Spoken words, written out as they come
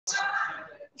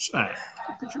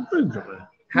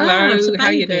Hello, how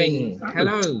you doing?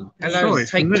 Hello, hello,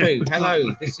 take two.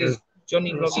 Hello, this is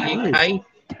Johnny Vlogger UK.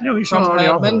 Tom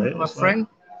Herdman, my friend.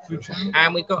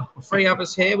 And we've got three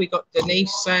others here. We've got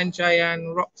Denise, Sanjay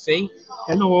and Roxy.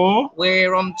 Hello.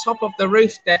 We're on top of the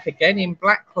roof deck again in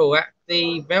Blackpool at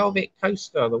the Velvet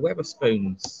Coaster, the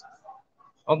Wetherspoons,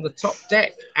 on the top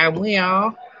deck. And we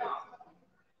are,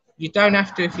 you don't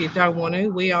have to if you don't want to,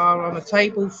 we are on a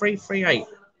table 338.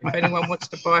 If anyone wants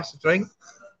to buy us a drink,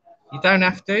 you don't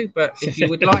have to, but if you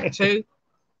would like to,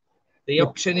 the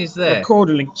option is there. Record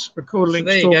links,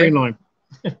 story line.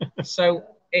 So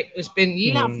it has been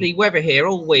lovely weather here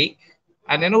all week,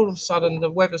 and then all of a sudden the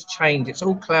weather's changed. It's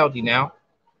all cloudy now,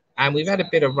 and we've had a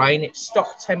bit of rain. It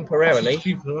stopped temporarily.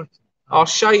 I'll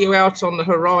show you out on the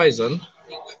horizon.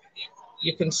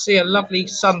 You can see a lovely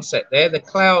sunset there, the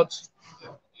clouds,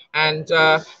 and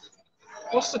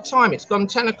what's the time? It's gone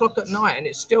 10 o'clock at night, and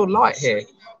it's still light here.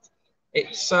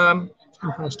 It's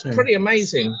pretty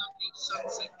amazing.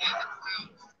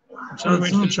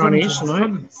 Chinese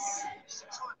tonight.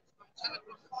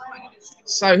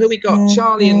 So who we got?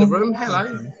 Charlie in the room.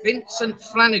 Hello. Vincent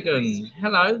Flanagan.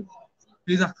 Hello.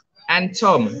 Who's that? And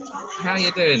Tom. How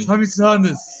you doing? Tommy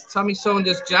Saunders. Tommy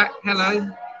Saunders. Jack. Hello.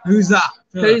 Who's that?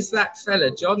 Who's that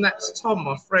fella, John? That's Tom,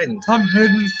 my friend. Tom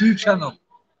Herdman's Food Channel.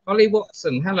 Holly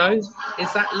Watson. Hello.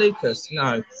 Is that Lucas?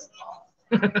 No.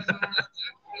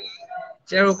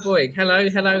 Gerald Boyd. Hello.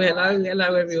 Hello. Hello.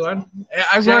 Hello, everyone.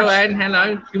 Joanne.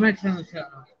 Hello. You mentioned the chat.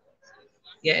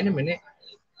 Yeah, in a minute.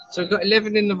 So we've got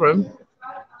 11 in the room.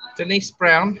 Denise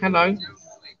Brown, hello.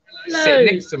 Hello. Sitting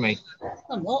next to me.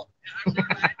 I'm not.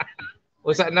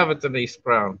 Was that another Denise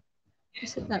Brown? I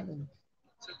said that one.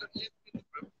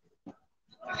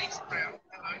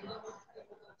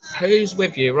 Who's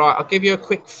with you? Right, I'll give you a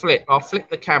quick flip. I'll flip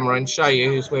the camera and show you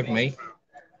who's with me.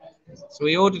 So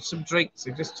we ordered some drinks.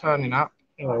 They're just turning up.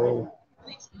 Oh,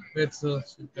 thank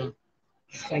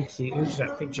you. Who's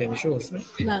that picture? It's yours, isn't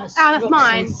it? No, that's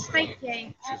mine. Thank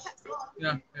you.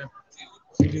 Yeah.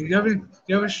 Do you have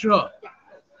a straw?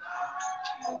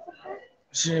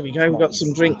 So here we go. We've got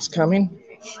some drinks coming.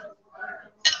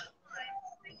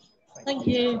 thank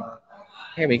you.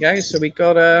 Here we go. So we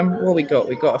got what we got?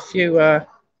 We got a few. I've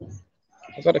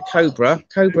got a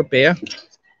Cobra beer.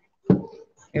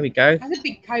 Here we go. That's a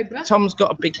big Cobra. Tom's got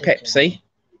a big Pepsi.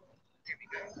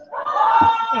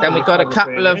 Then we got a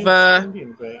couple of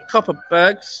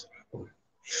Copperbergs,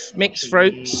 mixed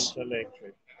fruits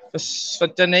for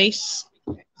Denise.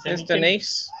 There's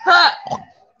Denise.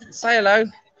 Say hello.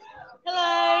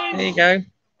 Hello. There you go.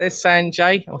 There's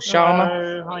Sanjay or Sharma.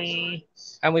 Hello, hi.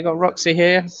 And we got Roxy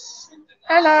here.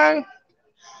 Hello.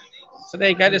 So there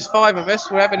you go. There's 5 of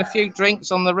us. We're having a few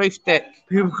drinks on the roof deck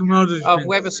of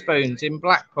Wetherspoons in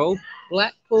Blackpool.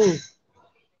 Blackpool.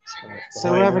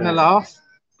 So we're having a laugh.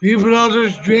 People order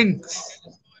drinks.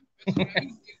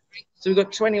 So we've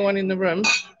got 21 in the room.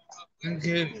 Thank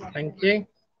you. Thank you.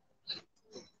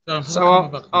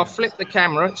 So I'll flip the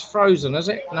camera. It's frozen, is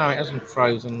it? No, it hasn't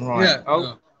frozen. Right. Yeah. Oh,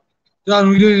 No. John,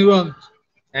 we're doing it wrong.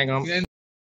 hang on. Yeah.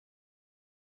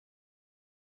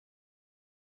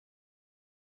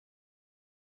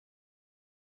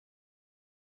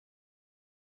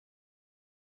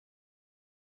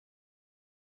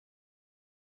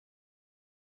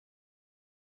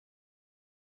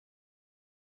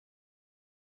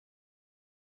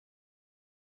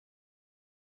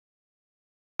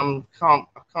 I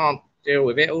can't deal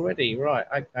with it already. Right,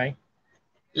 okay.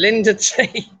 Linda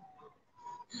T.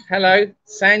 Hello.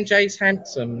 Sanjay's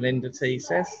handsome, Linda T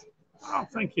says. Oh,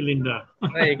 thank you, Linda.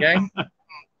 There you go.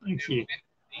 Thank you.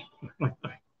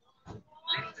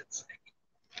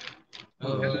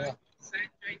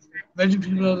 Imagine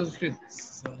people order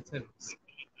drinks.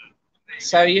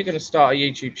 So you're going to start a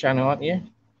YouTube channel, aren't you?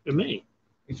 For me?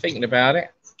 You're thinking about it?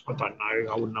 I don't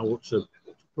know. I wouldn't know what to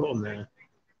put on there.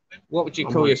 What would you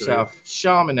call yourself?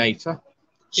 Charminator?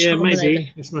 Yeah,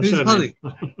 maybe. It's my surname.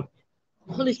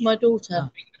 Holly's my daughter.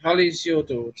 Holly's your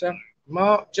daughter.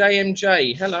 Mark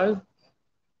JMJ, hello.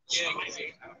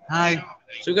 Hi.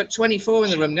 So we've got 24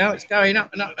 in the room now. It's going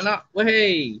up and up and up.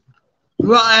 Wahey!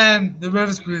 Right, the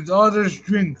Wetherspoons orders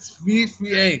drinks.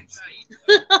 338.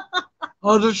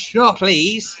 Order shots.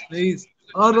 Please. Please.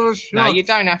 Order shots. No, you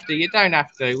don't have to. You don't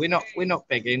have to. We're not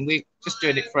begging. We're just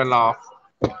doing it for a laugh.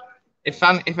 If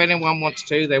anyone wants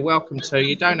to, they're welcome to.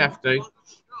 You don't have to.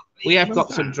 We have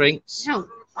got some drinks.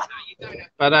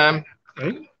 But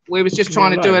we was just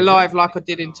trying to do a live like I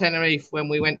did in Tenerife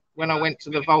when I went to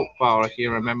the Vault Bar, if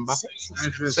you remember.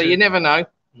 So you never know.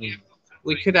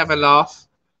 We could have a laugh.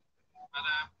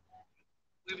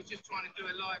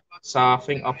 So I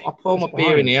think I'll pour my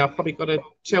beer in here. I've probably got to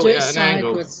tilt Do it it at an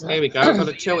angle. sideways, sir. There we go. I've got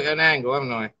to tilt it at an angle,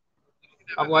 haven't I?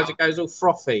 Otherwise it goes all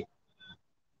frothy.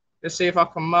 Let's see if I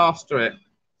can master it.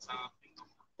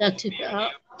 Now tip it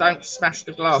up. Don't smash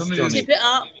the glass, Somebody- Johnny. Tip it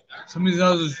up. Somebody's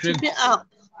others Tip drink. it up.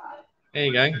 There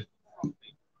you go.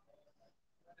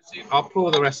 I'll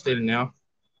pour the rest in now.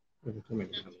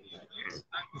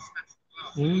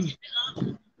 Mm.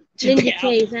 Linda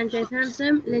T, Sanjay's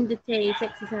handsome. Linda T,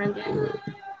 sexy Sanjay.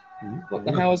 What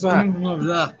the hell is that? What was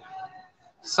that?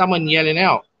 Someone yelling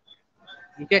out.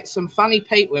 You get some funny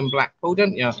people in Blackpool,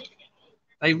 don't you?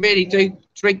 They really do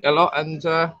drink a lot and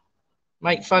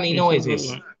make funny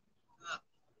noises.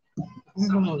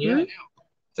 Yeah.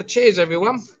 So cheers,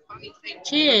 everyone.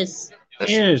 Cheers.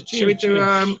 Cheers, Should we do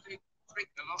cheers.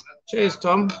 cheers,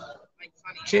 Tom.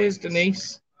 Cheers,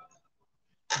 Denise.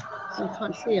 I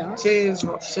can't see us. Cheers,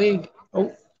 Roxy.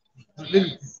 Oh.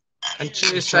 And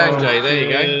cheers, Sanjay. There you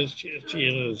go. Cheers, cheers,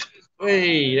 cheers.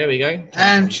 Hey, there we go.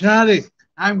 Charlie,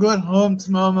 I'm going home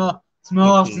tomorrow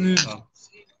afternoon.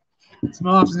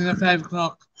 Tomorrow afternoon at 5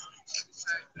 o'clock.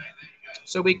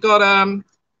 So we got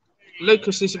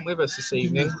Lucas isn't with us this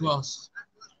evening. Fingers crossed.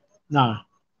 No.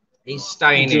 He's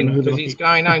staying in because he's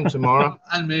going home tomorrow.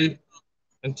 And me.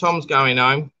 And Tom's going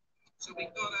home.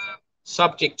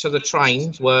 Subject to the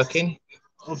trains working.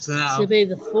 Up to now. To be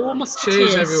the four Cheers,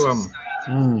 musketeers. everyone.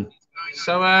 Mm.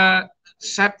 So,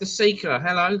 Sab the Seeker,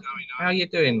 hello. How you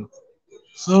doing?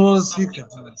 So was Seeker.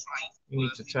 You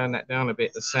need to turn that down a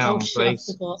bit, the Oh, sound, shit, I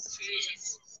please.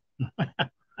 forgot.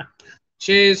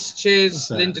 Cheers, cheers, What's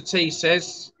that? Linda T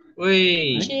says.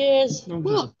 Whee. Cheers.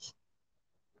 What?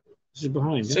 This is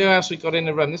behind. See who else we got in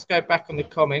the room. Let's go back on the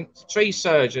comments. Tree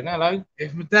Surgeon, hello.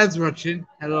 If my dad's watching,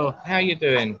 hello. How you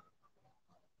doing?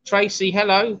 Tracy,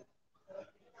 hello.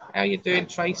 How you doing,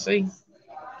 Tracy?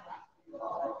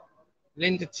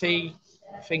 Linda T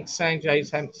thinks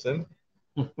Sanjay's handsome.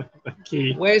 Thank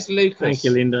you. Where's Lucas? Thank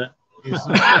you, Linda.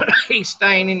 He's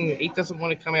staying in. He doesn't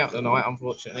want to come out tonight,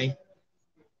 unfortunately.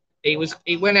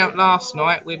 He went out last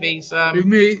night with his With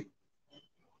me.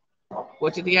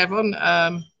 what did he have on?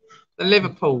 The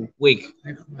Liverpool wig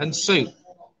and suit.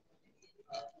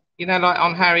 You know, like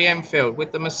on Harry Enfield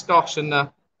with the moustache and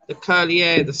the curly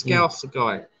hair, the Scouser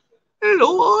guy.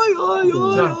 Hello,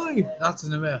 hi. That's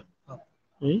in the way.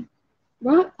 Hmm?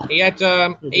 What? He had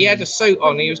a suit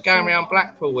on. He was going around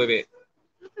Blackpool with it,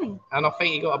 and I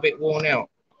think he got a bit worn out.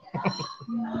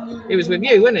 He was with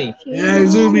you, wasn't he? Yeah, he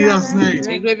was with me last night.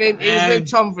 He was with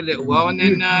Tom for a little while, and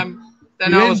then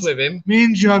I was with him. Me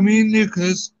and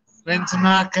Lucas went to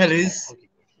Mark Kelly's,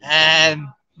 and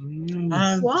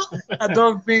What? I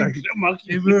don't think Thank you so much.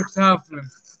 it worked out for him.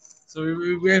 So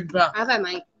we went back, Have I,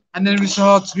 mate? and then we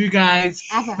saw two guys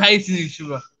Have I? fighting each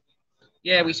other.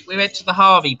 Yeah, we went to the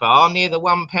Harvey bar near the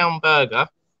 £1 burger,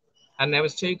 and there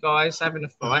was two guys having a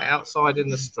fight outside in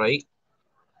the street.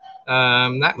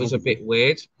 That was a bit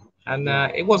weird, and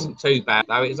it wasn't too bad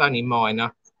though. It was only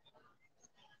minor.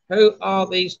 Who are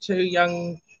these two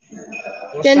young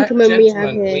Gentlemen we have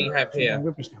gentlemen here. we have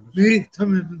here? Me,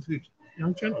 Tommy, and Future.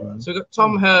 Young gentleman. So we've got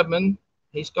Tom Herdman.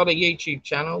 He's got a YouTube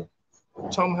channel,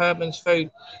 Tom Herdman's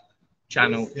Food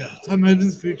Channel. Yeah, Tom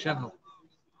Herdman's Food Channel.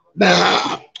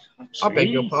 I beg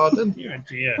your pardon. Yeah,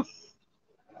 dear.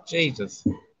 Jesus,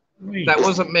 Wait. that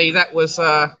wasn't me. That was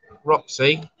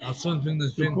Roxy. That's something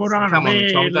that's You drinks. put on Come a on,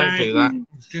 red Tom, don't do that.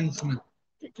 Drinks me.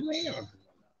 light.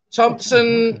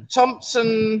 Thompson,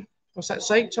 what's that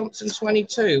say? Thompson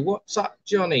 22. What's up,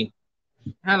 Johnny?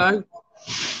 Hello.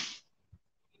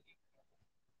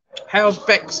 How's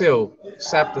Bexhill?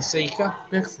 Sab the Seeker.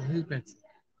 Bexley, who's Bexley?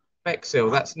 Bexhill,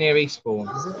 that's near Eastbourne.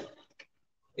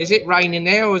 Is it raining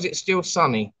there or is it still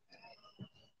sunny?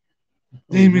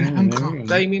 Damien Hancock.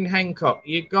 Damien Hancock,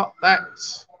 you got that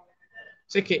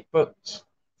ticket booked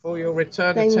for your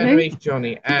return to Thank you. Tenerife,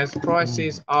 Johnny, as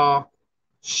prices are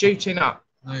shooting up.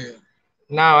 Oh, yeah.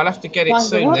 No, I'll have to get it Price of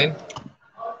soon what? then.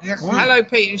 Yes, Hello,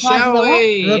 Pete and Price of Shall what?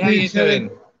 we? Hello, How Pete you and Shall we? doing?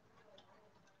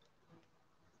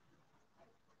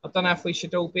 I don't know if we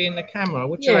should all be in the camera.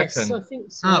 What do you Yes, reckon? I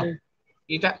think so.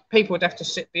 Oh. People would have to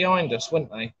sit behind us,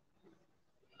 wouldn't they?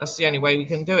 That's the only way we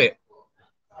can do it.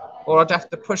 Or I'd have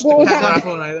to push What was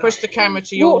the camera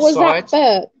to your What was side that,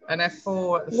 Bert? and have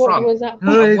four at the What front was that?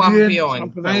 Hello, and one Adrian.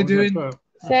 behind. How you doing?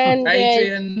 Sanjay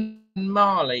Adrian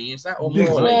Marley, is that or Big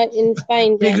Morley? in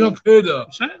Spain, Big Jen. up Huda.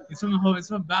 It's on the home,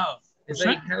 it's on Bow. Is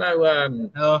he? Hello,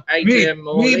 Hello. Adrian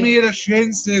Morley. Meet me at a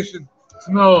train station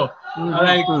tomorrow at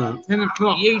like 10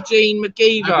 o'clock. Eugene I'll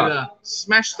be McGeever. there.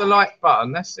 Smash the like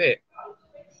button, that's it.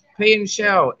 P and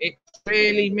Shell, it's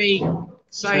really me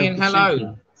saying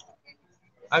hello.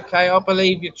 Okay, I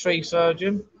believe you, tree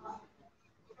surgeon.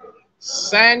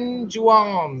 San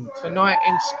Juan tonight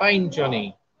in Spain,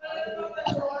 Johnny.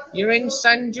 You're in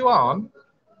San Juan?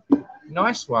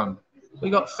 Nice one.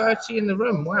 We got 30 in the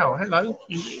room. Wow, hello.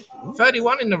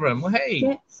 31 in the room. Well, hey.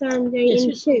 Get Sanjay in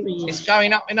shoes. It's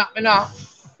going up and up and up.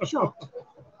 Shot.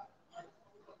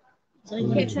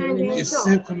 Get Sanjay in It's shop.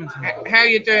 still coming to me. How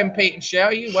you doing, Pete and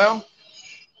Shell? You well?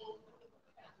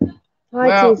 Hi,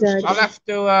 Well, T-Zone. I'll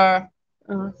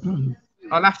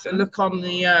have to look on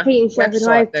the Pete and Shell, hi,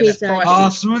 website then at T-Zone.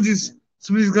 prices.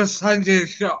 Somebody's got Sanjay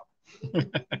shot.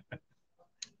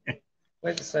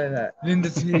 Where does it say that? Linda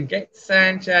T. Get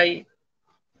Sanjay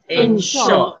in In shot.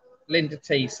 shot. Linda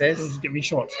T says. Just get me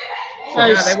shots.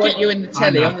 No, they want you in the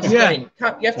telly on the Yeah. screen.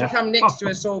 You have to come next to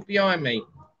us or behind me.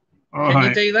 All Can you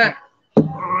right. do that? All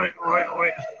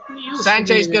right.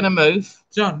 Sanjay's going to move.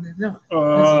 John, no.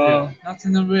 That's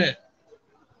in the way.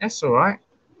 That's all right.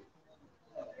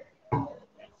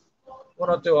 What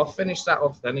I'll do, I'll finish that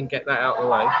off then and get that out of the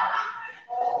way.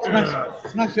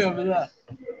 Smash it over there.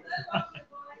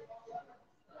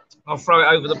 I'll throw it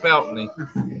over the balcony.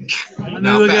 And No,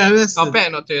 then we'll get I arrested.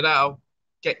 better not do that. I'll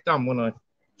get done, won't I?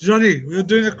 Johnny, we're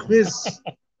doing a quiz.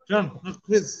 John, a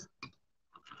quiz.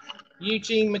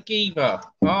 Eugene McGeever,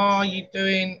 are you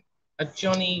doing a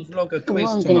Johnny Vlogger quiz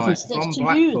I'm going tonight to from text you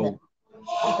Blackpool?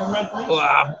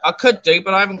 Well, I could do,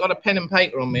 but I haven't got a pen and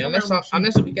paper on me. Unless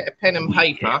we get a pen and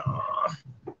paper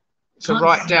to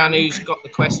write down who's got the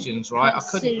questions right, I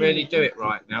couldn't really do it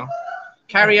right now.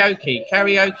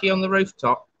 Karaoke on the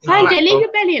rooftop. in Sanjay, Blackpool. leave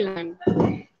your belly alone.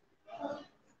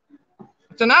 I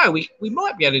don't know. We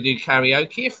might be able to do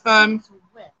karaoke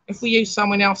if we use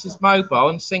someone else's mobile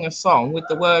and sing a song with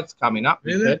the words coming up.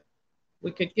 Really?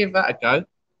 We could give that a go.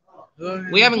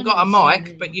 We haven't got a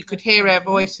mic, but you could hear our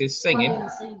voices singing.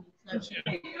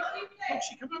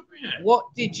 What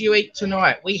did you eat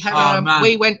tonight? We had man.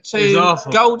 we went It was to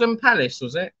awful. Golden Palace,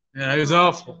 was it? Yeah, it was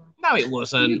awful. No, it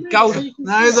wasn't. Golden.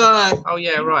 No, it's all right. Oh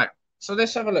yeah, right. So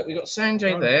let's have a look. We've got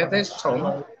Sanjay there. There's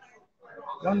Tom.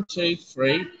 1, 2,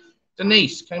 3.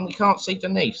 Denise. We can't see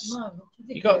Denise.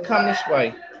 You got to come this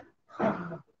way.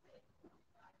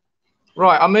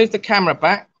 Right, I'll move the camera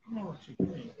back.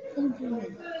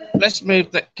 Let's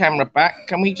move the camera back.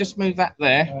 Can we just move that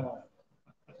there?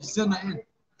 Still not in.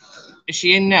 Is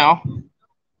she in now?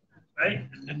 Hey.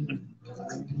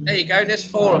 There you go. There's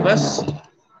 4 of us.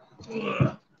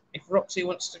 If Roxy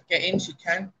wants to get in, she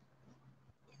can.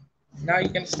 No, you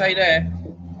can stay there.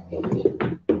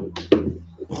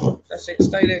 That's it.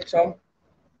 Stay there, Tom.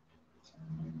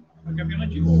 I'll go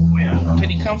behind you. Oh, yeah.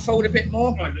 Can you come forward a bit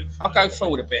more? Right, look. I'll go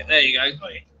forward a bit. There you go.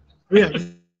 Yeah,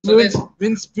 So there's, we're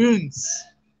in spoons.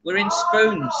 we're in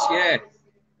Spoons, yeah.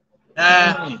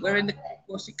 We're in the,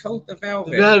 what's it called? The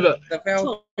Velvet. Velvet. The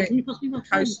Velvet Can you pass me my phone,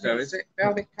 Coaster, please? is it?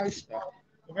 Velvet Coaster.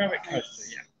 The Velvet Coaster,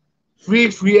 yeah.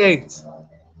 338.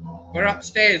 We're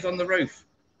upstairs on the roof.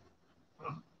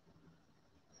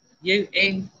 You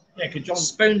in Yeah, because John,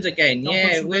 Spoons again? John Yeah,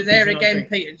 puts the we're roofies there in our again, drink.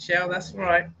 Pete and Shell. That's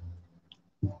right.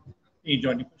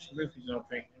 John, you put some roofies in our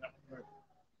drink.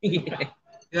 Yeah.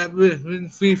 Yeah, we're in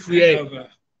 338. Over.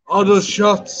 All those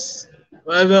shots,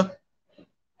 whatever.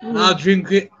 I'll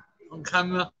drink it on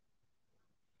camera.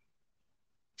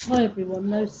 Hi everyone,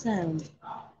 no sound.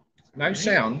 No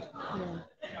sound.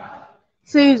 Yeah.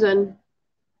 Susan.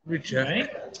 Richard. Okay.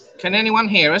 Can anyone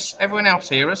hear us? Everyone else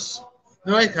hear us?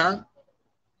 No, I can't.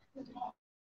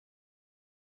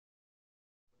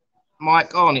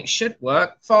 Mic on. It should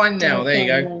work. Fine now. There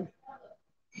you Okay, go.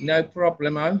 No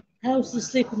problemo. How's the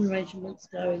sleeping arrangements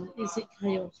going? Is it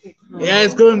chaos or calm? Yeah,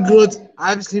 it's going good.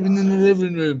 I'm sleeping in the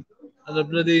living room on a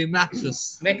bloody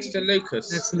mattress Next to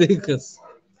Lucas. next to Lucas.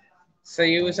 So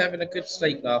you was having a good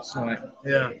sleep last night.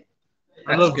 Yeah. I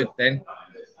That's loved good then.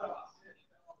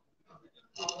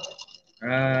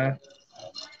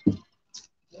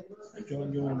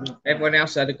 John, you're Everyone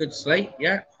else had a good sleep,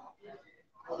 yeah?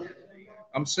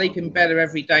 I'm sleeping better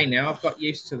every day now. I've got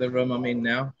used to the room I'm in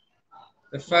now.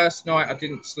 The first night I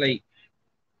didn't sleep.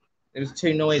 It was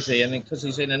too noisy, and then because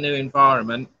he's in a new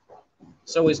environment,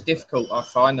 it's always difficult, I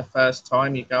find, the first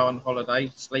time you go on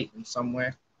holiday, sleeping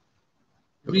somewhere.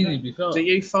 Really, before. Do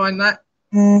you find that?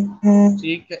 Do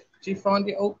you find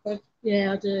it awkward?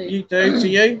 Yeah, I do. You do, do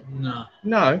you? No.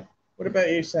 No. What about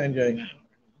you, Sanjay? I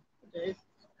do.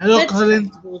 Hello, Bed's Colin.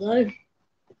 comfortable though.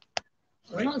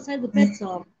 I can't say the bed's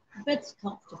on. The bed's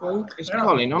comfortable. Is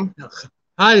Colin on?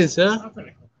 Hi, sir.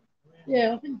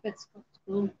 Yeah, I think the bed's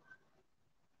comfortable.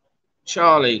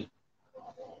 Charlie.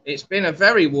 It's been a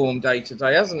very warm day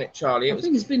today, hasn't it, Charlie? I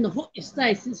think it's been the hottest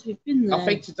day since we've been there. I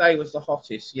think today was the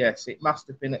hottest, yes. It must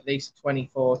have been at least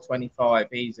 24,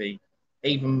 25, easy.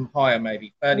 Even higher,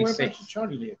 maybe. Whereabouts 36. does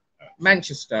Charlie live?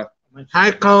 Manchester.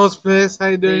 Hi, Carl's place. How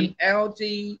you doing? The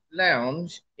LD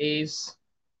Lounge is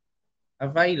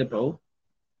available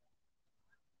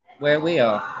where we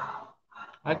are.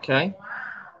 Okay.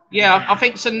 Yeah, I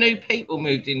think some new people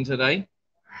moved in today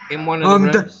in one of the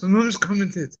rooms. My mum's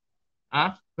commented.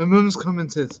 Huh? My mum's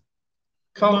commented.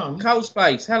 Cole's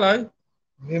place. Hello.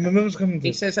 Yeah, my mum's commented.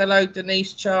 He says hello,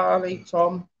 Denise, Charlie,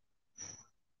 Tom,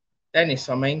 Dennis.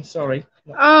 I mean, sorry.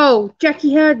 Oh,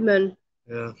 Jackie Herdman.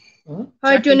 Yeah.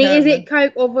 Hi, Jackie Johnny. Is Herdman. it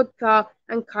Coke or vodka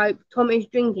and Coke Tom is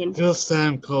drinking? Just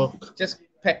Coke. Just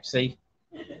Pepsi.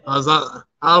 Is that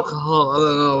alcohol? I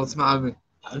don't know what's the matter with me.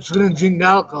 I'm just gonna drink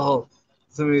alcohol.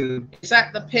 Is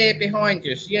that the pier behind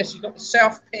us? Yes, you've got the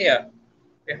South Pier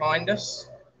behind us.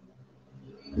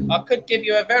 I could give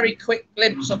you a very quick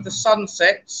glimpse of the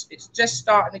sunsets. It's just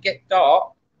starting to get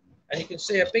dark, and you can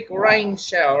see a big rain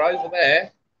shower over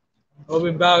there. I've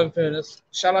been bad in fairness.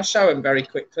 Shall I show him very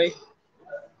quickly?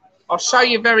 I'll show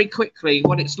you very quickly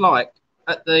what it's like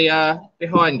at the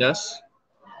behind us.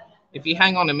 If you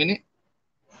hang on a minute,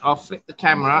 I'll flip the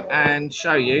camera and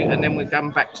show you, and then we'll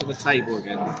come back to the table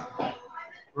again.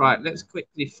 Right, let's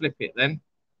quickly flip it then.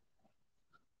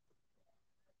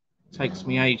 Takes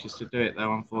me ages to do it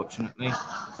though, unfortunately.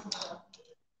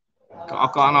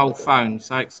 I've got an old phone,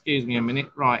 so excuse me a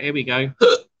minute. Right, here we go.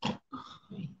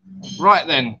 Right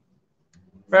then.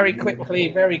 Very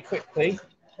quickly.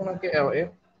 Can I get out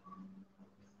here?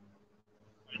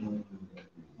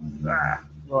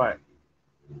 Right.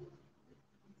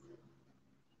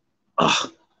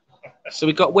 So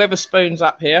we've got Weatherspoons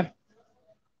up here.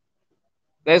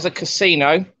 There's a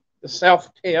casino, the South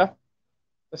Pier.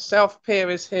 The South Pier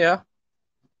is here.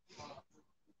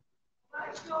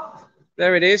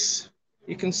 There it is.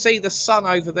 You can see the sun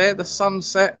over there, the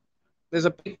sunset. There's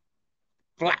a big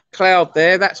black cloud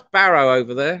there. That's Barrow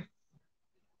over there.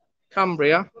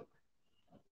 Cumbria.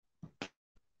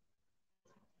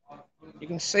 You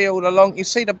can see all along. You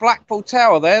see the Blackpool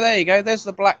Tower there. There you go. There's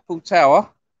the Blackpool Tower.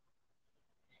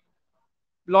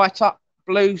 Light up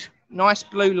blue, nice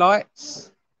blue lights.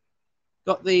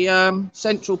 Got the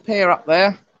Central Pier up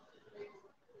there.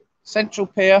 Central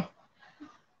Pier.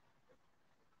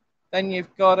 Then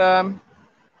you've got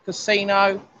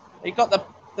casino. You've got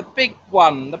the big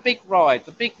one, the big ride,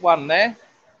 the big one there.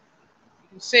 You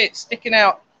can see it sticking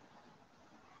out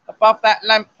above that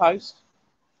lamppost.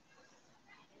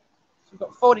 So we've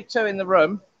got 42 in the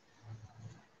room.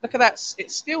 Look at that.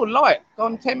 It's still light.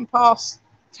 Gone 10 past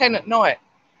 10 at night.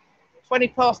 20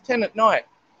 past 10 at night.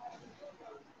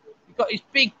 You've got these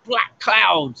big black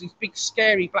clouds, these big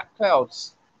scary black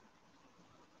clouds.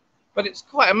 But it's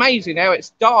quite amazing how it's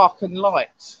dark and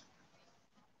light.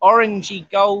 Orangey,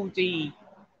 goldy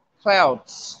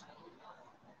clouds.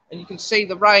 And you can see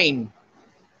the rain.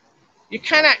 You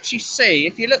can actually see,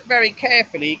 if you look very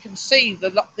carefully, you can see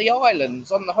the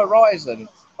islands on the horizon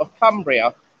of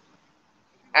Cumbria.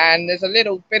 And there's a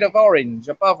little bit of orange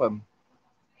above them.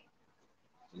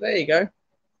 So there you go.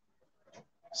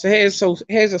 So here's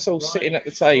us all sitting at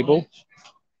the table.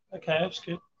 Okay, that's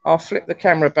good. I'll flip the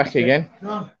camera back again.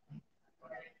 No.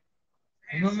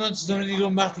 My mum's not really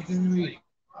going back to Tenerife.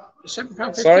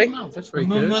 Sorry? That's very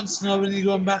My good. mum's not really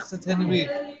going back to Tenerife.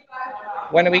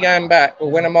 When are we going back? Or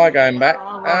when am I going back?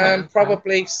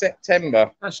 Probably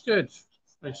September. That's good.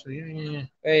 Yeah.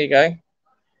 There you go.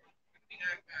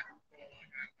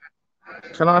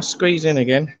 Can I squeeze in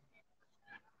again?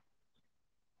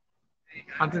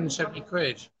 170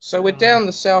 quid. So we're down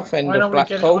the south end of I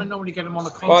Blackpool normally get them on a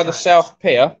contract. by the South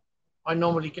Pier. I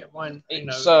normally get mine.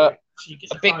 It's a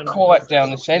bit quiet down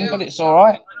this end, but it's all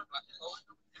right.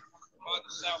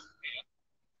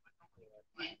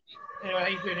 Anyway, how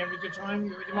you doing? Having a good time?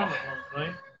 You with your mum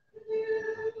right?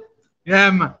 Yeah,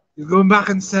 man. He's going back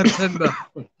in September.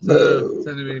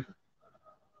 Tenerife.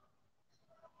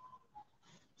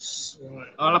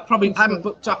 I probably haven't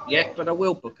booked up yet, but I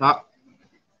will book up.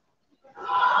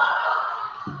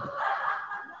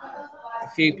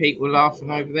 A few people laughing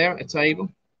over there at the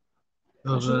table.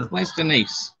 Where's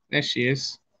Denise? There she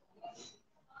is.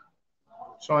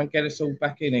 Try and get us all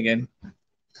back in again.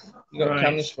 You got to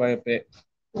come this way a bit.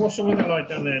 What's the weather like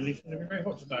down there? It's going to be very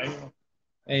hot today.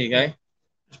 There you go.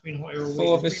 It's been hot here all week.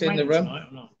 4 of us in the room.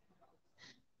 Tonight,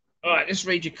 All right, let's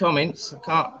read your comments. I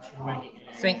can't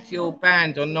think you're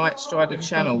banned on Night Strider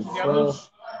channel for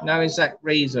no exact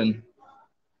reason.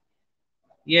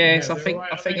 Yes, I think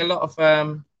a lot of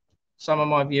some of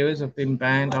my viewers have been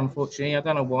banned, unfortunately. I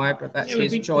don't know why, but that's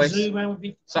his choice.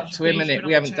 It's up to him, innit?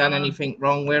 We haven't done anything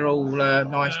wrong. We're all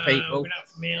nice people.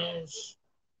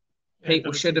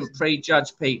 People shouldn't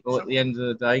prejudge people at the end of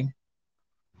the day.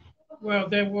 Well,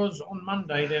 there was on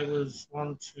Monday. There was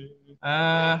 1, 2,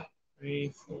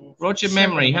 3, 4, Roger 7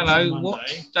 Memory, on hello. Monday.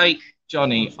 What date,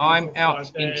 Johnny? 1, 2, 3, I'm 4, out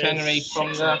 5 in days, Tenerife from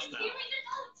 6 the hours now.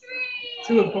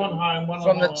 2 have gone home, one from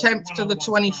on the one, 10th one to on the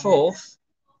one's 24th.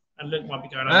 and Luke might be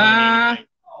going home early anyway.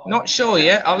 Not sure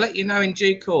yet. I'll let you know in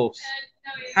due course.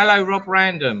 Hello, Rob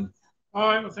Random. All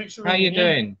right, well, thanks for How you ringing.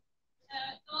 Yeah? doing?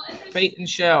 Pete and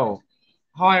Shell.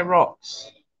 Hi,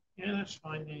 Rocks. Yeah, that's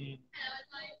fine. Yeah.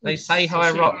 They say hi,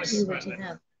 Rocks. See what you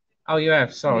have. Oh, you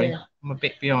have. Sorry, Yeah. I'm a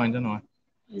bit behind, aren't I?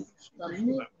 It's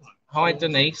done. Hi,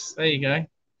 Denise. There you go.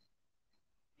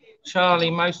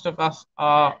 Charlie, most of us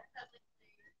are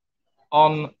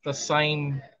on the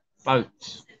same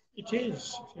boat. It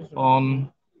is.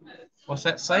 On, what's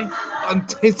that say? On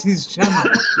Titty's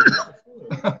channel.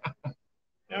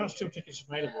 There are still tickets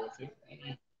available, I think.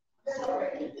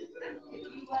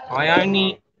 I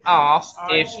only asked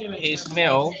if his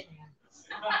meal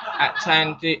at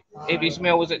if his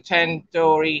meal was at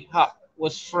Tandoori Hut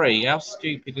was free. How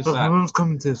stupid is Look, my that? mum's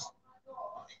coming to this.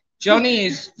 Johnny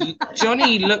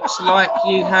looks like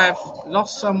you have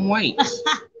lost some weight.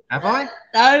 Have I?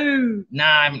 No. No,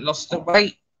 I haven't lost the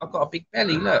weight. I've got a big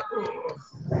belly, look.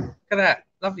 Look at that.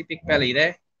 Lovely big belly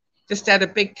there. Just had a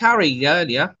big curry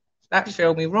earlier. That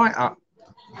filled me right up.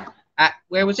 At,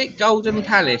 where was it? Golden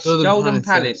Palace. Golden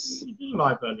Palace. You did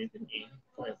live earlier, didn't you?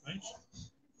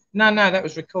 No, that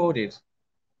was recorded.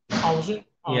 Oh, was it?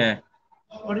 Oh. Yeah.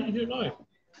 Why didn't you do it live?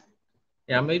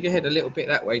 Yeah, move your head a little bit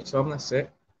that way, Tom. That's it.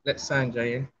 Let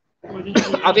Sanjay in. Why didn't you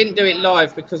do it I didn't do it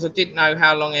live because I didn't know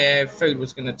how long food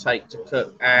was going to take to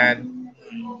cook, and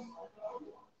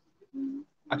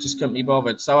I just couldn't be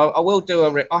bothered. So I will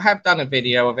do I have done a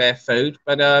video of our food,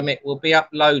 but it will be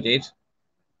uploaded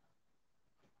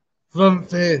From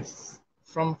face.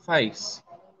 from Face.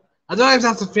 I don't know if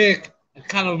that's a fake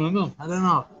account of my mum. I don't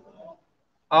know.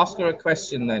 Ask her a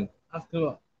question then. Ask her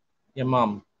what? Your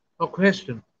mum. What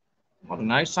question? I don't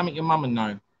know. Something your mum would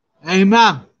know. Hey,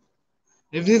 ma'am.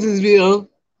 If this is real,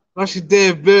 what's your day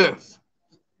of birth?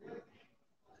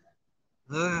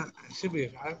 It should be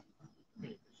fine.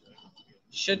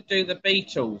 Should do the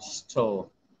Beatles tour.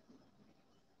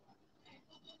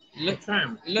 Looks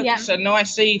Yeah. a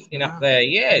nice evening up there.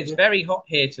 Yeah, it's very hot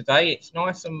here today. It's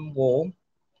nice and warm.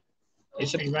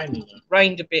 It's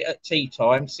rained a bit at tea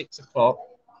time, 6 o'clock,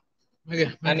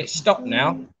 and it's stopped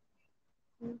now.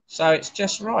 So it's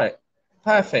just right.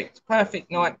 Perfect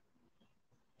night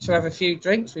to have a few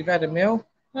drinks. We've had a meal.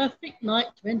 Perfect night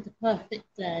to end a perfect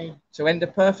day. To end a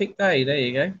perfect day. There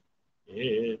you go.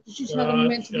 Did you tell them you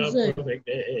went to the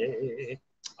zoo?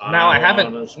 No, I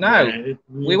haven't. No,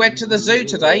 we went to the zoo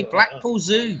today, Blackpool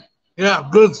Zoo. Yeah,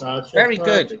 good. Very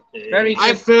good. Very good.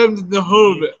 I filmed the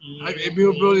whole of it. It'll be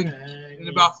uploaded in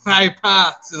about 5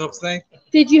 parts, it looks like.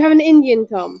 Did you have an Indian,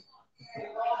 Tom?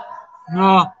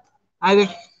 No, I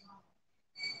just...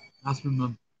 That's my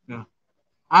mum. Yeah.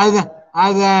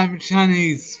 I'm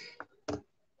Chinese.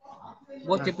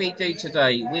 What did we do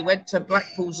today? We went to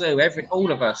Blackpool Zoo,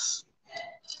 all of us.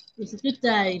 It was a good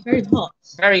day, very hot.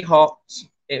 Very hot.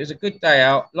 It was a good day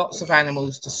out. Lots of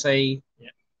animals to see.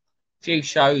 Few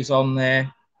shows on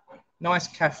there. Nice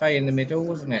cafe in the middle,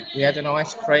 wasn't it? We had an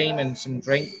ice cream and some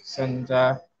drinks and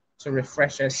to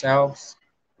refresh ourselves.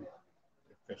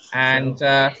 And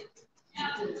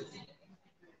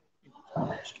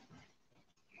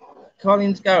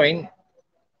Colin's going.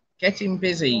 Getting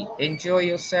busy. Enjoy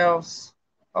yourselves.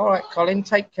 All right, Colin,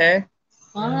 take care.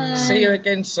 Bye. See you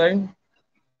again soon.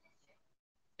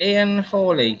 Ian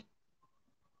Hawley.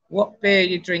 What beer are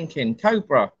you drinking?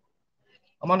 Cobra.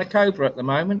 I'm on a Cobra at the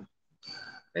moment.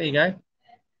 There you go.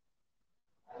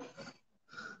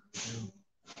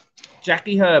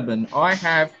 Jackie Herban. I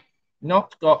have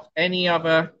not got any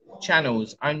other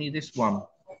channels, only this one.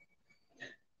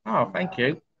 Oh, thank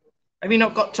you. Have you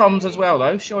not got Tom's as well,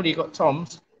 though? Surely you got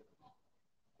Tom's.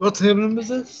 What table number is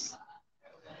this?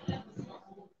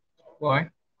 Why?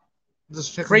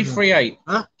 Just checking. 338.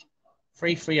 Huh?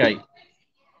 338.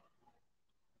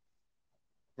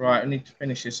 Right, I need to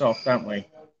finish this off, don't we?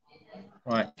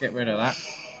 Right, get rid of that.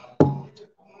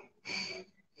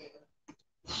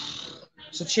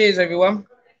 So cheers, everyone.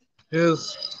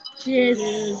 Cheers.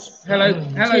 Cheers. Hello,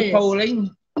 Cheers.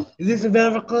 Pauline. Is this a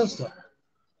velvet coaster?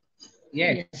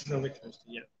 Yeah.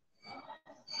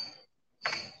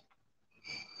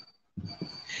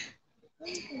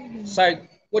 So,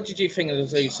 what did you think of the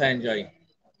zoo, Sanjay?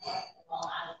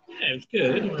 Yeah, it was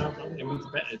good. Well, it was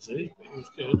better too, but it was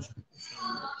good.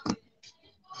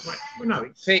 Well, no,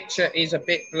 Picture is a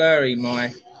bit blurry,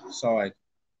 my side.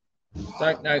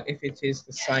 Don't know if it is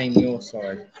the same your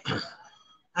side.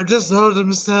 I just ordered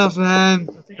myself a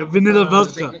vanilla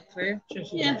Does it vodka. look clear?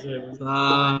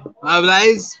 Yeah.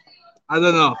 Otherwise, I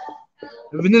don't know.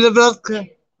 Vanilla vodka.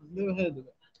 I've never heard of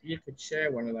it. You could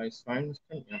share one of those phones,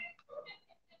 couldn't you?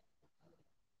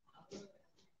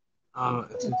 Oh,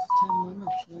 It's 10 one,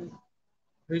 actually.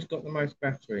 Who's got the most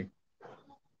battery?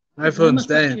 my How phone's much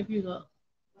battery dead. have you got?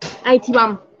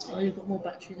 81. Oh, you've got more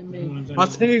battery than me. I'll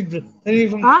tell you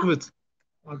from Huh? covered.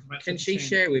 Can she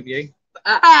share with you?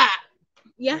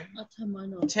 Yeah. I'll turn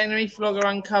mine off. Tenerife Vlogger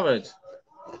Uncovered.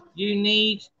 You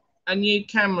need a new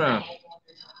camera.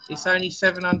 It's only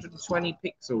 720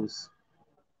 pixels.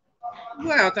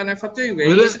 Well, I don't know if I do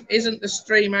really. Will it? Isn't the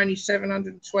stream only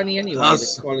 720 anyway,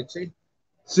 That's- the quality?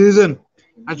 Susan,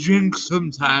 I drink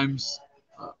sometimes.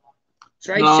 No,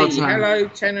 Tracy, time. hello,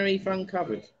 Tenerife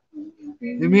Uncovered.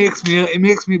 It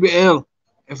makes me a bit ill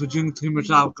if I drink too much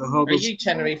alcohol. Are you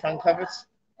Tenerife Uncovered?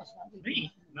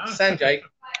 Me? No. Sanjay?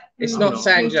 It's not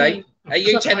Sanjay. Are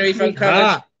you Tenerife Uncovered?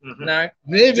 Ah, No.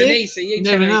 maybe. Denise, are you You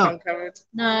never Tenerife know. Uncovered?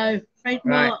 No, afraid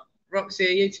Right. not. Roxy,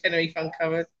 are you Tenerife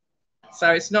Uncovered?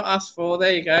 So it's not us four.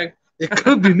 There you go. It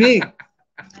could be me.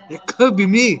 It could be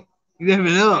me. You never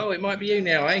know. Oh, it might be you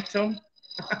now, eh, Tom?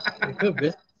 It could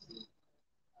be.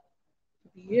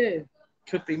 You.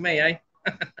 Could be me, eh?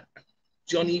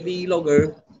 Johnny V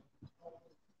Logger.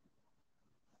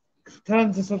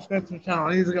 Time to subscribe to the channel.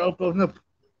 I need to get uploading up.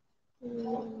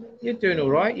 You're doing all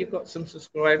right. You've got some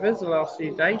subscribers the last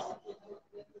few days.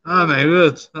 Oh my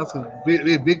word. That's a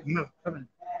big move coming.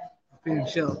 Feeling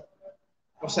chill.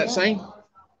 What's that saying?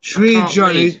 Tree can't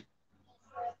Johnny. read.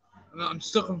 I'm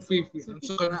stuck on 3 feet. I'm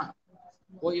stuck on that.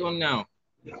 What are you on now?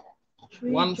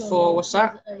 1-4. What's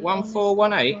that?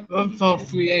 1418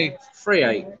 1438.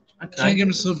 38. Try and Okay. get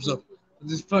my subs up.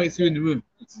 There's 42 in the room.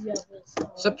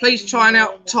 So please try and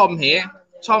out Tom here.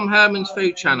 Tom Herman's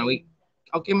Food Channel.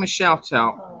 I'll give him a shout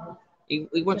out. He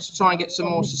wants to try and get some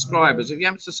more subscribers. If you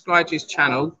haven't subscribed to his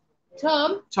channel,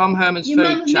 Tom, Tom Herman's your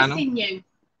Food mum's Channel. missing you.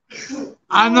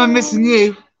 I'm not missing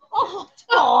you.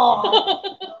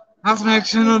 Oh. That's my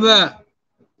channel there.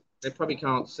 They probably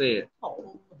can't see it.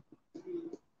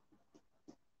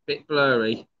 Bit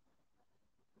blurry.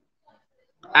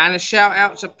 And a shout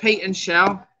out to Pete and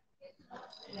Shell.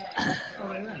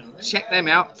 Check them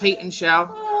out, Pete and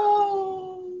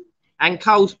Shell. And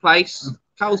Cole's Place.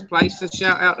 Cole's Place. A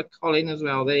shout out to Colin as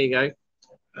well. There you go.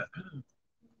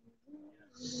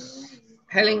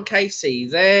 Helen Casey.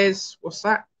 There's what's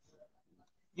that?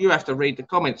 You have to read the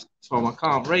comments, Tom. I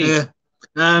can't read.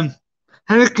 Yeah.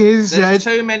 Helen Casey said. There's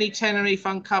too many Tenerife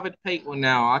Uncovered people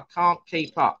now. I can't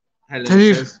keep up. Helen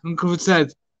Tenerife says. Uncovered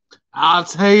said, I'll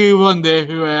tell you one day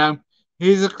who I am.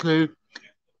 Here's a clue.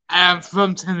 I am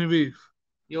from Tenerife.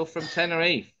 You're from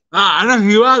Tenerife. Ah, I know who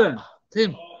you are then.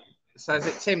 Tim. So is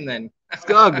it Tim then?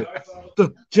 Skog.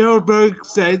 Gerald Berg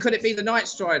said. Could it be the Night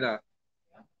Strider?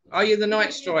 Are you the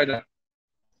Night Strider?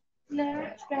 No,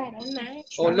 no.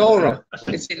 Or Laura?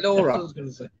 Is it Laura?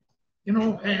 You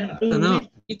know, I don't know.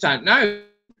 You don't know.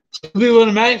 Be one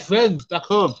of my friends back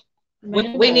home.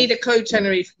 We need a clue,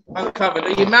 Tenerife Uncovered.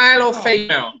 Are you male or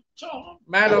female?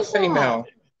 Male or female?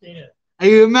 Yeah. Are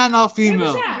you a man or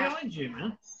female? Behind you,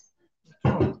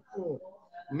 man.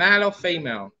 Male or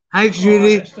female? Hi,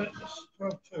 Judy.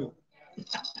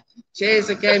 Cheers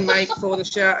again, mate, for the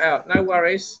shout out. No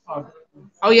worries.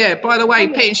 Oh yeah, by the way,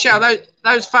 Pete and Shell,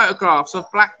 those photographs of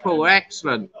Blackpool are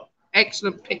excellent.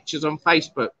 Excellent pictures on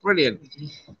Facebook. Brilliant.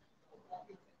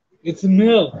 It's a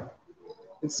mill.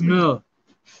 It's a mill.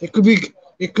 It could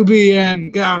be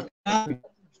Gareth.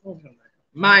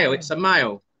 Male, it's a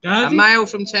male. A male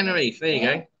from Tenerife. There you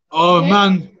go. Oh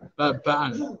man, that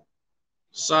band.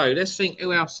 So let's think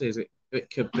who else is it? It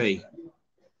could be.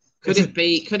 Could it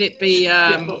be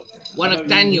one of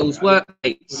Daniel's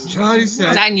workmates? Charlie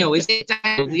said. Daniel, is it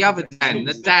Daniel? The other Dan,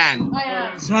 the Dan. I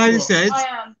am. Charlie said.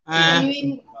 Are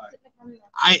you in?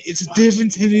 It's a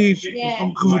different Tenerife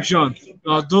Uncovered John.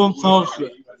 No, don't fall for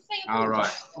it. All right.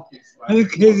 Helen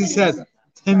Casey said,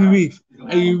 Tenerife,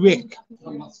 are you Rick?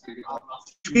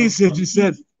 Teresa just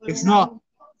said, it's not.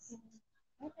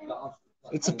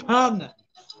 It's a partner.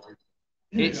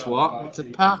 It's what? It's a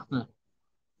partner.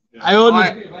 You I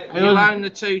own the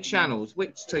two channels.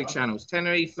 Which two channels?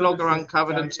 Tenerife Vlogger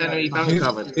Uncovered and Tenerife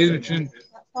Uncovered.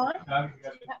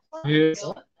 Yes.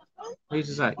 Whose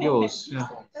is that? Yours? Yeah.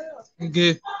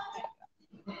 Okay.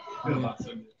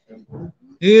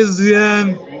 Here's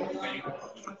the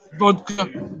vodka,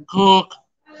 Coke,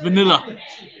 vanilla.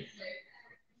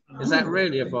 Is that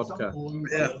really a vodka?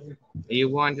 Yeah. Are you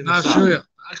winding I'll us up? show you.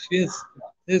 Actually,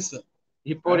 it's it.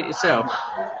 You bought it yourself?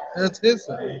 It's it.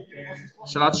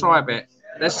 Shall I try a bit?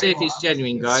 Let's see if it's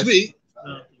genuine, guys. Sweet.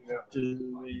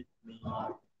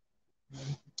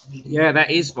 Yeah, that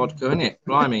is vodka, isn't it?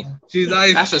 Blimey. She's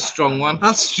like, That's a strong one.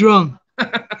 that's strong.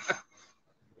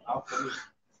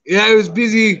 Yeah, it was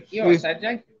busy. You alright,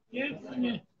 Sanjay? Yeah.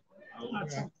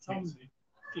 Tom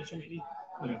did something.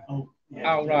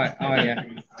 Oh, right. Oh, yeah.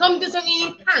 Tom doesn't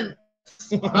need pants.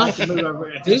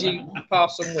 Did you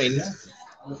pass some wind?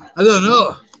 I don't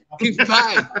know. Keep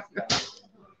fine.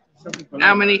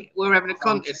 How many? We're having a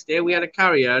contest here. We had a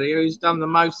curry earlier. Who's done the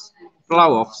most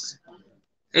blow-offs?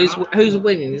 Who's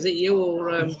winning? Is it you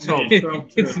or Tom?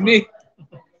 It's me.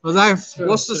 Was I?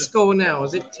 What's the score now?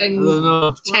 Is it 10, I don't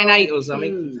know. 10-8 or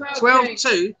something?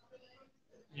 12-2?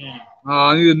 Yeah. Oh,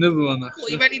 I need another one. What,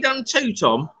 Actually. you've only done 2,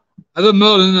 Tom? I don't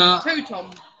know than that. Two,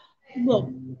 Tom. Look,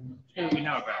 Who do we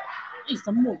know about? it's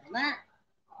the more than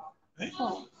that.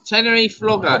 Oh, Tenerife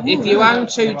Vlogger, if you own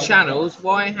 2 channels,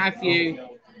 why have you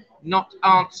not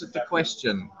answered the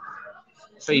question?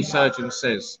 Tree Surgeon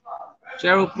says.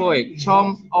 Gerald Boyd,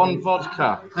 Tom on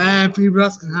vodka. People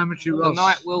asking how much it The was.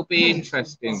 night will be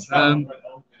interesting. So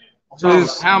Tom,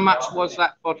 it's, how much was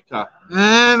that vodka?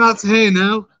 that's here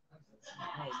now.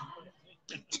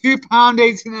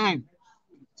 £2.89.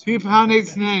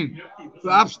 £2.89.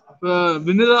 Perhaps for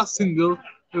vanilla single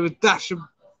with a dash of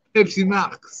Pepsi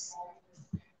Max.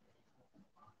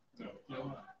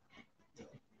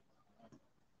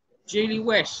 Julie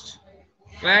West,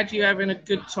 glad you're having a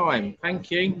good time. Thank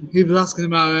you. People asking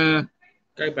about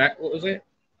Go back. What was it?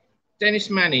 Dennis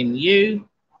Manning, you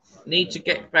need to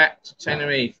get back to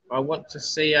Tenerife. I want to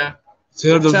see her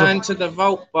return to the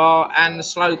Vault Bar and the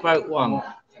Slow Boat one.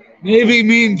 Maybe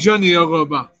me and Johnny will go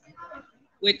back.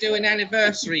 We'll do an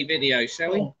anniversary video,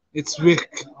 shall we? It's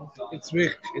Rick. It's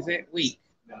Rick. Is it week?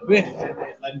 Rick.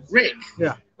 Rick?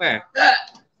 Yeah. Where?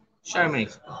 Show me.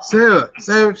 Sarah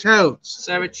Childs.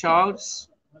 Sarah Childs.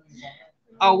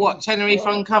 Oh, what? Tenerife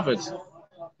Uncovered?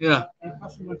 Yeah.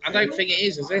 I don't think it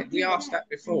is it? We asked that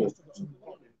before.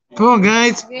 Come on,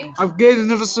 guys. I've gained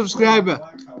another subscriber.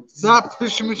 Start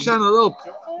pushing my channel up.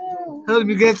 Help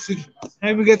me get to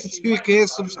 2K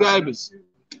subscribers.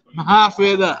 I'm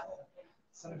halfway there.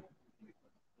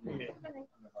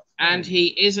 And he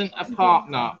isn't a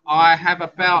partner. I have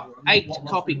about 8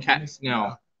 copycats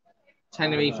now.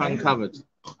 Tenerife Uncovered.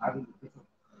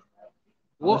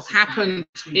 What happened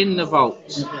in the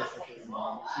vault?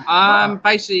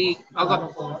 Basically, I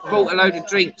bought a load of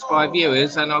drinks by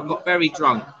viewers, and I got very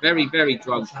drunk, very, very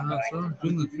drunk.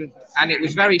 And it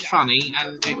was very funny,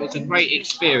 and it was a great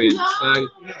experience. So,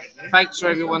 thanks to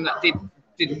everyone that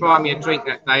did buy me a drink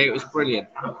that day. It was brilliant.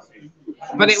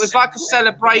 But it was like a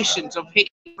celebration of hitting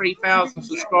 3,000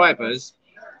 subscribers,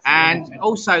 and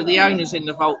also the owners in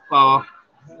the Vault Bar.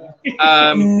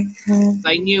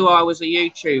 They knew I was a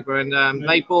YouTuber, and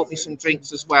they bought me some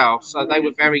drinks as well. So they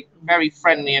were very, very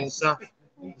friendly and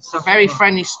very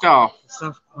friendly staff.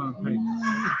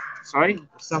 Sorry?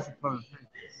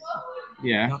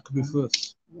 Yeah. That could be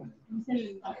first.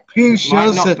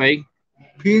 Might not be.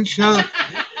 P Shell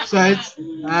said,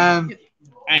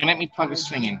 Hey, let me plug this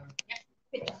thing in.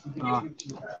 I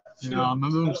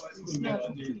remember.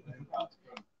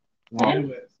 What?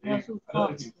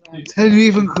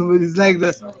 Tenerife Uncovered is like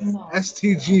the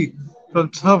STG from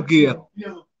Top Gear.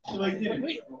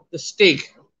 The Stig.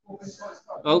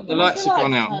 Oh, the lights have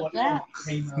gone out.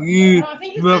 You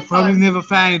will probably never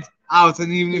find out,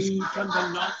 and even if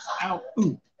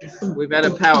We've had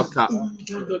a power cut.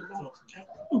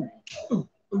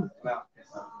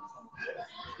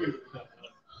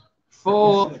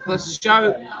 For the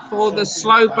show, for the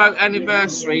Slow Boat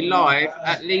anniversary live,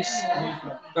 at least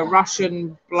the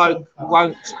Russian bloke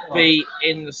won't be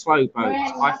in the Slow Boat.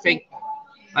 I think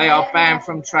they are banned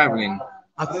from travelling.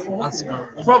 that's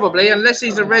Probably, unless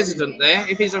he's a resident there.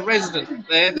 If he's a resident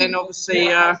there, then obviously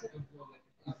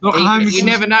you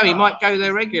never know. He might go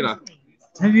there regular.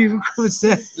 Tenerife Uncovered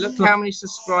said, Look how many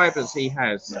subscribers he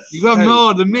has. you got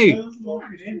more than me,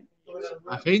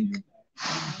 I think.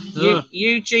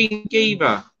 Eugene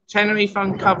Geber, Tenerife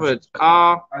Uncovered.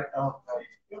 Are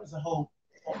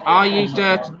you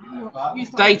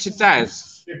Data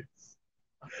Daz?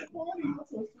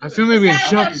 I think maybe in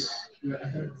shots.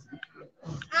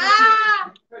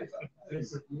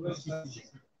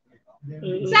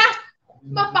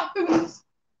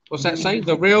 What's that say?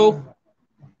 The real?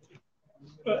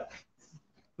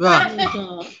 There.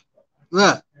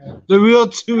 The real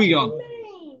Turion.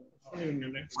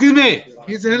 Excuse me,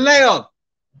 he's in Leon.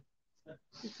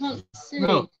 you can't see.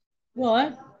 No,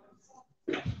 What?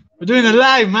 we're doing a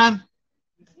live, man.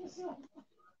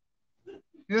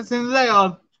 He's in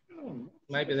Leon.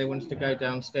 Maybe they wanted to go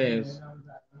downstairs.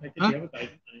 They did the other day,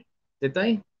 Did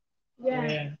they? didn't they?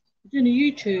 Yeah. It's in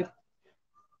YouTube.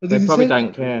 They probably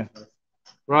don't care.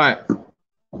 Right.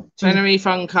 Tenerife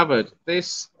Uncovered.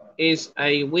 This is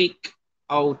a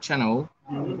week-old channel.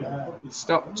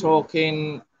 Stop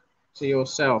talking to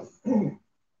yourself.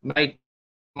 Made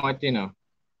my dinner.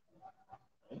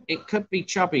 It could be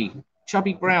Chubby.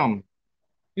 Chubby Brown.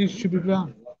 Who's Chubby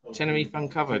Brown? Tenerife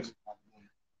Uncovered.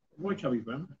 Why Chubby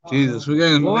Brown? Jesus, we're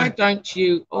getting. Why don't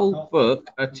you all book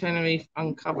a Tenerife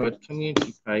Uncovered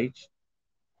community page?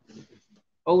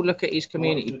 Oh, look at his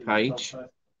community page.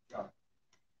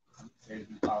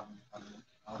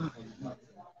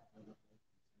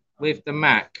 With the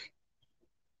Mac.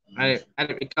 And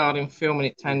it regarding filming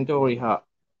at Tandoori Hut.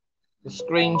 The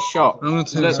screenshot. I'm gonna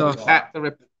take this Look off. at the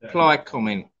reply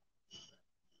comment.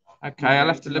 Okay, I'll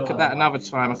have to look at that another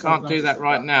time. I can't do that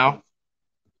right now.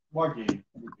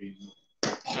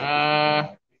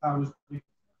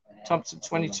 Thompson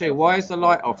 22. Why is the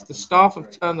light off? The staff have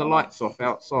turned the lights off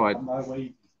outside.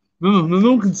 No,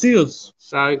 no one can see us.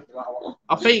 So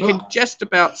I think you can just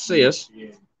about see us.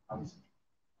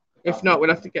 If not, we'll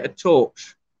have to get a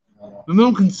torch. No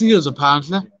one can see us,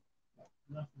 apparently.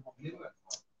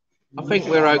 I think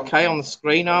we're okay on the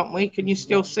screen, aren't we? Can you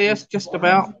still see us just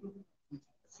about?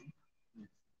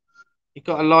 You've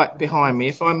got a light behind me.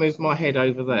 If I move my head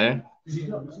over there.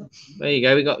 There you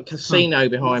go. We've got a casino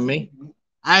behind me.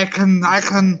 I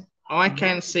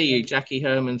can see you, Jackie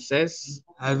Herman says.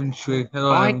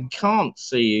 Hello, I can't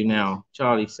see you now,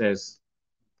 Charlie says.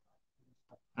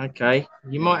 Okay.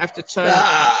 You might have to turn.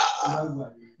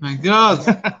 My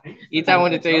God. You don't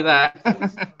want to do that.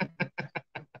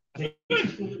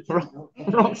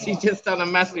 Roxy's just done a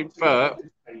massive burp.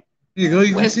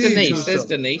 You Where's Denise? There's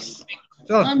Denise.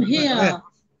 I'm here.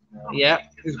 Yeah.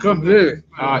 It's gone blurry.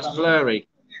 Oh, it's blurry.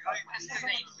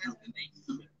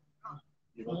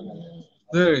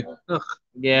 Blurry. Look.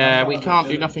 Yeah, we can't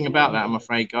do nothing about that, I'm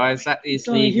afraid, guys. That is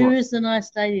Sorry, the. who is the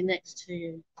nice lady next to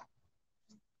you?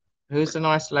 Who's the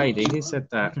nice lady? Who said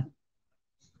that?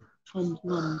 Tom's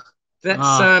mum.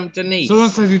 That's Denise. Someone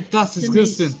said that's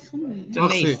disgusting.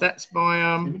 Denise, that's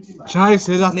my Charlie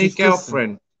said that's new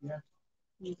disgusting.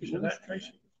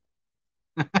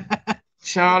 girlfriend.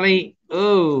 Charlie,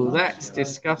 oh, that's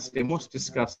disgusting. What's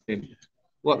disgusting?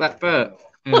 What, that burp?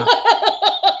 Yeah.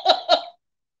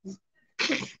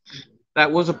 That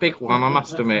was a big one, I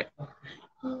must admit.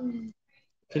 Can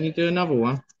you do another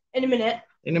one? In a minute.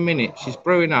 In a minute. She's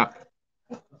brewing up.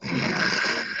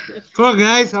 Come on,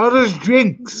 guys. Orders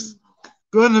drinks.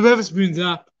 Go on the Weatherspoons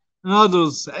app and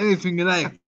orders anything you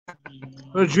like.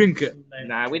 Or drink it.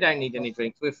 Nah, we don't need any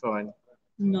drinks. We're fine.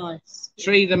 Nice.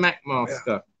 Tree the Mac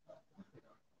Master.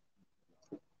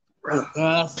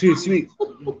 That's too sweet.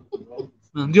 Do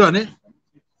you want it?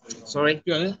 Sorry? Do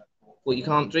you want it? Well, you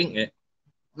can't drink it.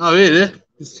 No, really.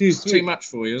 It's too It's sweet. too much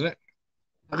for you, is it?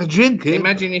 I can drink it.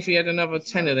 Imagine if you had another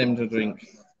 10 of them to drink.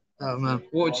 Oh, man.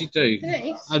 What would you do?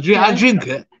 I drink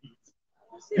it.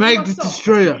 Make the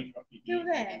destroyer. Still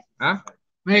there. Huh?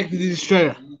 Make the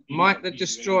destroyer. Mike the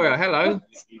Destroyer. Hello.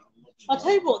 I'll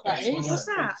tell you what that is. What's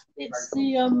that? It's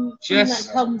the thing that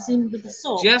comes in with the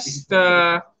sock. Just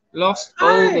lost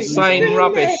all the same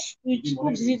rubbish. You just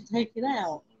obviously need to take it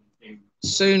out.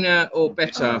 Sooner or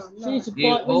better. You need to You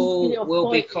bite, when you get it all off,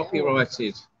 will be bite it. copyrighted.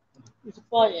 You need to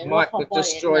bite it. Mike I can't the bite it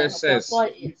Destroyer now. says.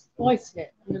 Bite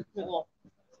it and then put it off.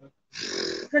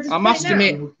 I must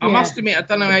admit, I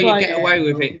don't know how you Right. get away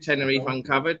with it, Tenerife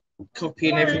Uncovered,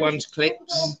 copying everyone's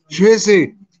clips.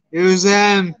 Tracy, it was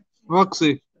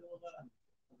Roxy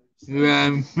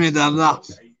who made that laugh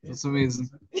for some reason.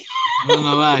 I don't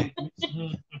know why.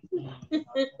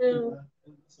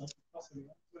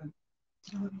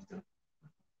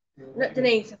 Look,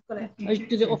 Denise, I've got it. I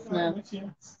did it off now.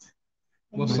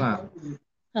 What's that?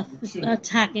 A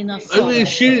tag in our I mean,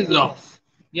 sock. shoot it off.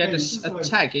 You had a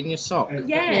tag in your sock.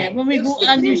 Yeah, when we bought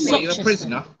our new What, sock. you're a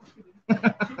prisoner?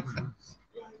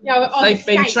 Yeah, on They've the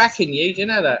been skates. tracking you, do you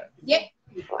know that? Yep.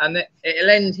 And it'll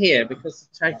end here because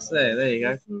the tag's there. There you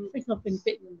go. I think I've been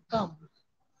bitten in the bum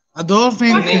I don't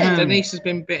think. Denise has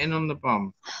been bitten on the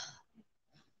bum.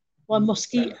 by a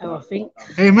mosquito, I think.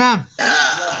 Hey, man,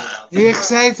 are you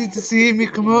excited to see me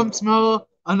come home tomorrow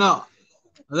or not?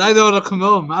 I don't want to come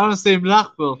home. I want to stay in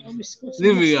Blackpool. Oh, we scored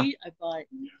Live a with you. mosquito bite.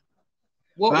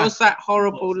 What was that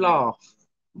horrible laugh?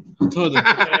 I told her.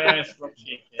 Yes,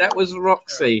 Roxy. That was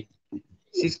Roxy.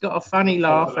 She's got a funny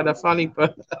laugh and a funny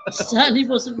burp. Certainly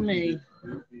wasn't me.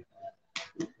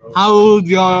 How old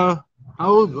you are? How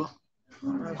old?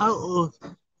 How old?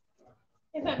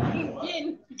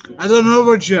 I don't know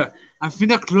about you. I think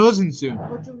they're closing soon. I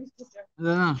don't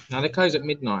know. Now they close at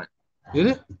midnight.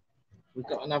 Really? We've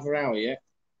got another hour yet.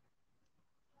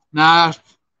 Nah.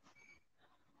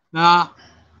 Nah.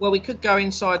 Well, we could go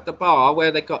inside the bar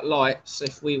where they got lights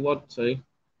if we want to.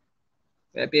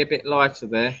 It'd be a bit lighter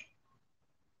there.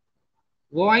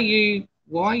 Why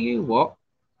Why you what?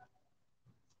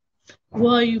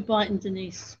 Why are you biting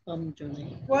Denise's bum,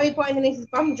 Johnny? Why are you biting Denise's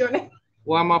bum, Johnny?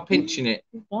 Why am I pinching it?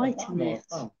 Biting it.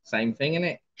 Same thing,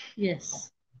 innit? Yes.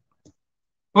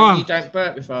 Well, you don't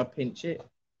burp if I pinch it.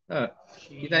 Look,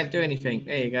 you don't do anything.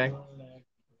 There you go.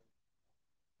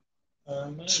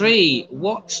 Tree,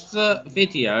 watch the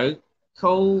video.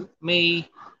 Call me.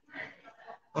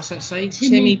 What's that say?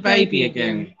 Timmy Baby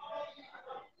again.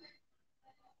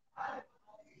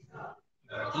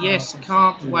 Yes,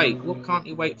 can't wait. What can't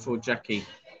you wait for, Jackie?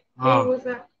 Oh, Who was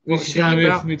that? she can't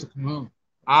wait for me to come home.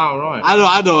 Oh, right.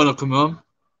 I don't want to come home.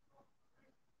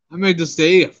 I may just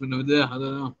stay here for another day. I don't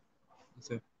know.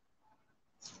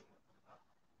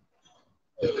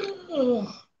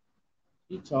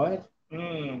 You tired?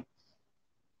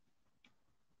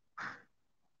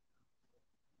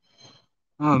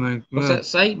 Oh man. What's that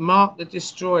say? Mark the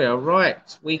Destroyer.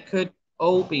 Right. We could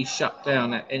all be shut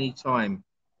down at any time.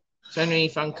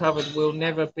 Tenerife Uncovered will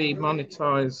never be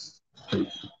monetized,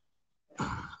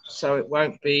 so it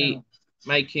won't be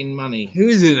making money. Who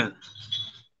is it then?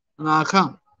 No, I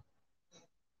can't.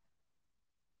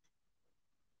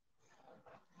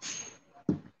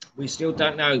 We still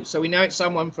don't know. So we know it's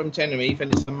someone from Tenerife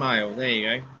and it's a male. There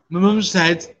you go. My mum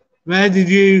said, "Where did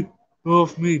you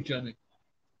both meet, Johnny?"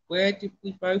 Where did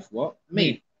we both what?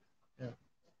 Meet?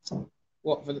 Yeah.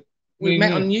 What for? We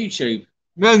met on YouTube.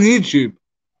 Met on YouTube.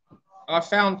 I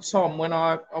found Tom when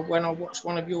I watched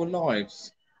one of your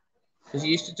lives, because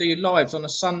you used to do your lives on a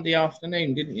Sunday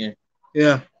afternoon, didn't you?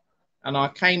 Yeah. And I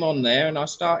came on there and I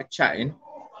started chatting,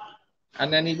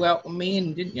 and then he welcomed me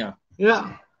in, didn't you?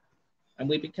 Yeah. And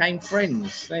we became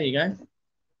friends. There you go.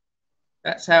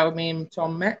 That's how me and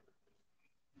Tom met.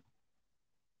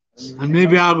 And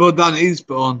maybe I'll go down to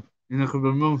Eastbourne in a couple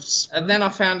of months. And then I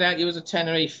found out you was a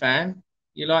Tenerife fan.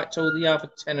 You liked all the other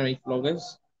Tenerife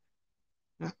vloggers.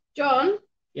 John?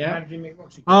 Yeah.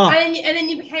 Oh. And then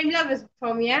you became lovers,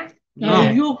 Tom, yeah? No,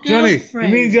 Yeah. your Johnny, girlfriend.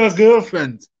 it means your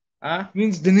girlfriend. Huh? It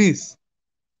means Denise.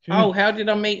 Oh, how did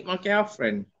I meet my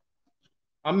girlfriend?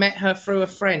 I met her through a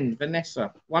friend,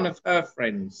 Vanessa. One of her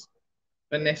friends,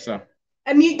 Vanessa.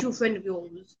 A mutual friend of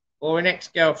yours. Or an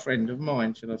ex-girlfriend of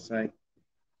mine, should I say.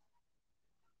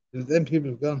 Then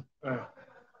people have gone.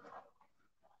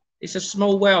 It's a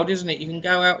small world, isn't it? You can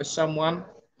go out with someone,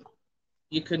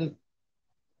 you can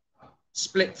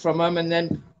split from them and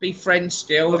then be friends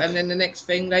still, and then the next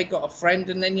thing they got a friend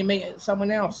and then you meet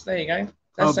someone else. There you go.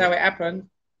 That's how it happened.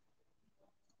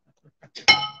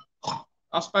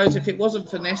 I suppose if it wasn't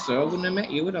Vanessa, I wouldn't have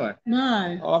met you, would I?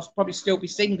 No. I'd probably still be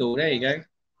single. There you go.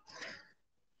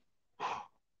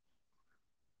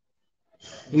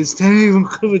 It's even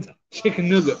covered chicken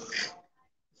nugget.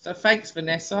 So thanks,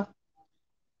 Vanessa.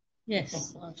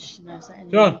 Yes. Oh, she knows that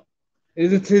anyway. John,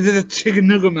 is it a chicken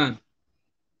nugget man?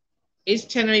 Is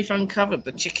Tenerife Uncovered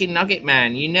the chicken nugget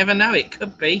man? You never know. It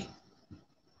could be.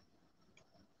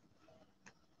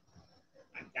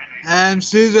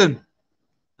 Susan.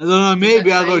 I don't know.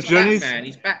 Maybe I'll go He's Johnny's. Batman.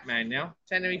 He's Batman now.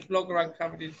 Tenerife Vlogger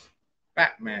Uncovered is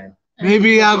Batman.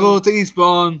 Maybe I'll go to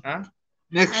Eastbourne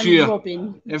next and year.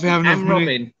 Robin. If we have enough And money.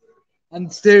 Robin.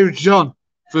 And stay with John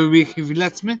for a week if he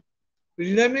lets me. Would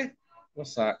you let me?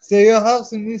 What's that? Stay at your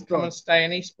house in Come Eastbourne. and stay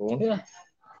in Eastbourne. Yeah.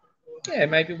 Yeah,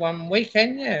 maybe one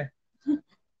weekend. Yeah.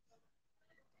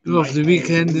 Go for the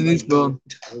weekend in Eastbourne.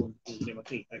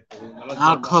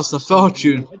 I'll cost a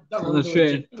fortune on the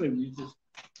train.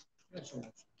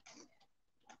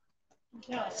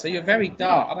 So you're very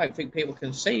dark. I don't think people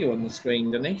can see you on the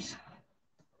screen, Denise.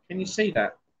 Can you see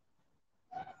that?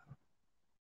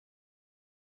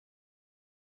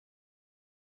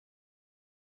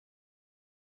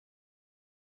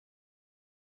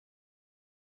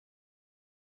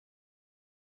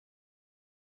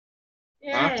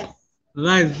 Yes. Huh?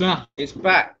 Line's back. It's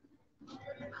back.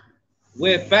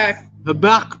 We're back. The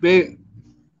back, babe.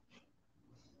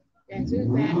 Yes, who's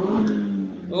back?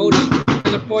 Oh,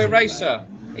 there's a boy racer.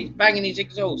 He's banging his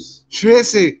exhaust.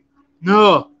 Tracy.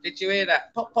 No. Did you hear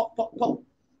that? Pop, pop, pop, pop.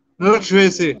 No,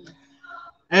 Tracy.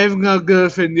 I haven't got a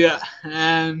girlfriend yet.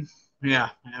 Yeah.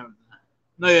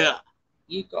 No, yeah.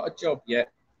 You got a job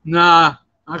yet? Nah.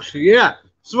 Actually, yeah.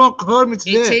 Someone called me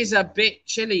today. It is a bit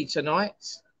chilly tonight.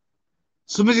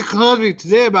 Somebody called me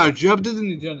today about a job, didn't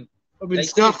he, Johnny? Up in They did,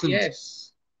 Scotland.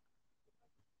 yes.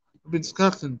 Up in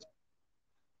Scotland.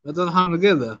 I don't know how to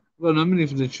get there. Well, no money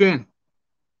for the train.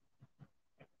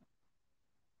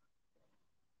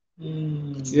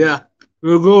 Yeah.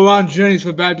 We'll go around Johnny's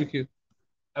for barbecue.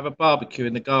 Have a barbecue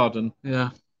in the garden.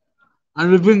 Yeah.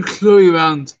 And we'll bring Chloe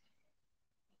around.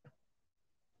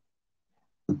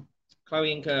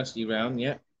 Chloe and Kirsty round,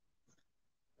 yeah.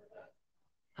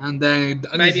 And then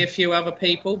Maybe a few other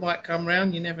people might come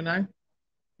round. You never know.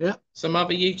 Yeah. Some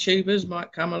other YouTubers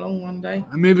might come along one day.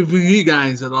 and maybe bring you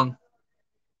guys along.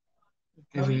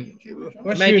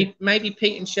 Maybe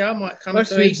Pete and Shell might come What's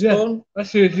to your Eastbourne.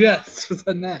 What's your address? What's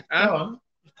on that? Go on.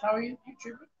 Is Chloe a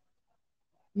YouTuber?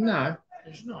 No,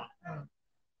 It's not. No.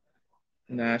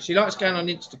 no. She likes going on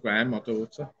Instagram. My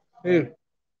daughter, Who?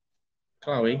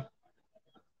 Chloe.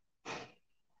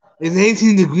 It's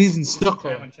 18 degrees in Telegram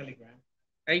Stockholm. and Telegram.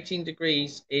 18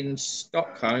 degrees in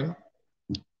Stockholm.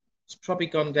 It's probably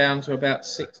gone down to about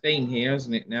 16 here,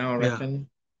 isn't it now, I Yeah. reckon?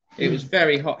 It was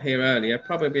very hot here earlier,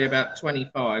 probably about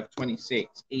 25,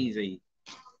 26, easy.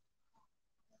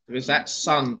 Because that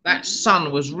sun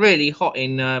was really hot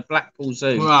in Blackpool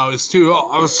Zoo. Wow, it's too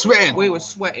hot. I was sweating. We were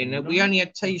sweating. We only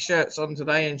had T-shirts on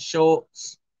today and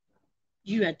shorts.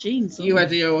 You had jeans on. You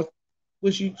had your...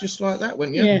 Was you just like that,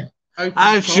 weren't you? Yeah. Open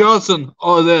I had top. shorts on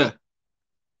all there.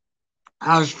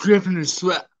 I was dripping in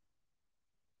sweat.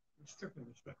 It's tripping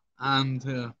this way. And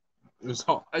it was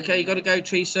hot. Okay, you got to go,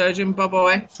 tree surgeon.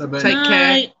 Bye-bye. So bad. Take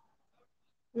care. Night.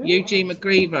 Eugene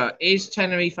McGreever. Is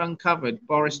Tenerife uncovered?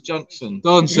 Boris Johnson.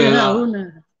 Don't say No, that.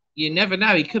 no. You never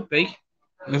know. He could be.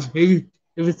 If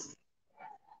it's,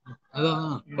 I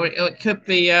don't know. Or it could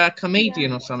be a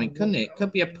comedian or something, couldn't it?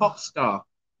 Could be a pop star.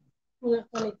 Well,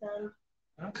 funny sound.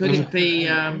 Could it be...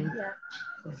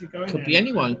 Where's he going Could now? be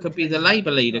anyone. Could be the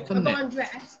Labour leader, I couldn't got it?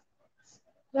 undressed.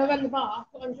 I ran the bar,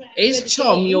 got undressed. Is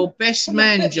Tom your best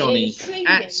man, Johnny, Training.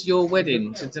 at your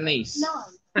wedding to Denise? No.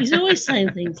 He's always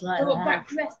saying things like I got that. back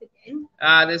dressed again.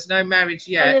 There's no marriage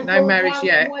And yet. then No thought, marriage why-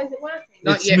 yet. Why is it working?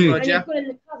 Not It's yet, me. And Roger. you put in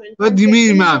the current. What do you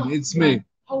mean, ma'am? It's me.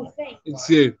 Whole thing. It's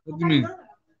you. What do you mean?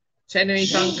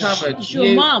 Tenerife uncovered. It's your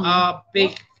You mum. are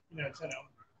big. No, turn it on.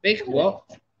 Big what?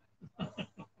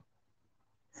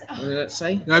 What did that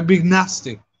say? You're big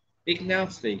nasty. Big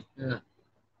nasty. Yeah.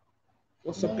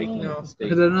 What's a big I nasty?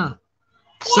 don't know.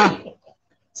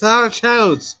 Sarah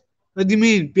Childs. What do you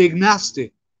mean, big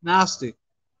nasty? Nasty.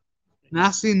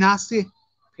 Nasty, nasty?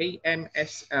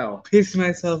 PMSL. Piss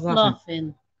myself laughing.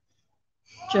 Laughing.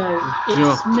 Joe, it's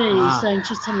Joe. me Ah. saying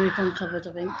she's Tenerife uncovered,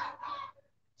 I think.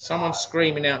 Someone's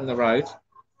screaming out on the road.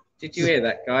 Did you hear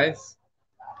that, guys?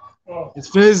 Oh, It's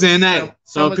Thursday night.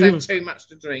 So Someone's people, had too much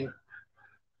to drink.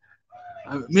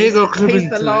 may go He's clubbing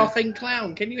the tonight. laughing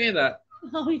clown. Can you hear that?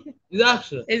 Oh, yeah. Is that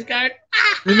actually? He's going.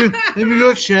 Let me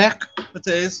go check what it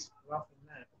is. laughing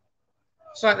now.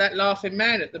 It's like that laughing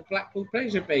man at the Blackpool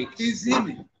Pleasure Beach. Can you see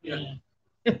me? Yeah.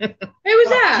 Who was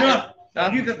that? Sure.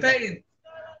 Huh? You can faint.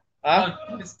 Huh?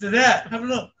 It's to there. Have a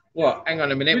look. What? Hang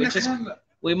on a minute. Bring We the just camera.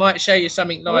 we might show you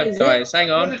something What live, is it? guys.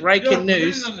 Hang on. Put it- Breaking Joe, put it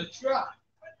news. on the track.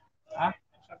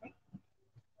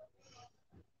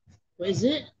 What is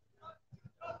it?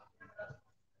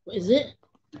 What is it?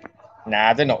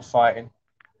 Nah, they're not fighting.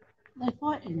 They're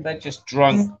fighting. They're just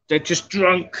drunk. They're just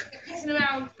drunk. Pissing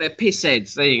around. They're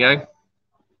pissheads. There you go.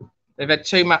 They've had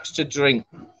too much to drink.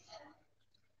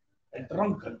 They're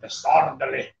drunk and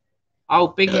disorderly. Oh,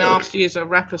 Big Nasty is a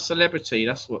rapper celebrity.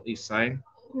 That's what he's saying.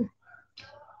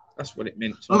 That's what it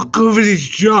meant. I'll cover this,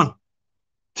 John.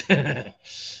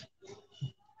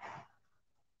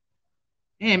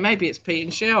 Yeah, maybe it's Pete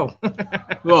and Shell.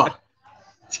 What?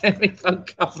 Tenerife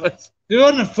uncovered. They're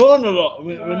on the phone a lot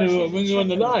when you're on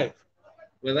the live.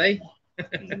 Were they?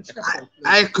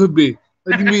 I could be.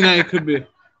 What do you mean I could be?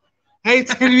 Hey,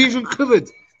 Tenerife uncovered.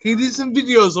 Can you do some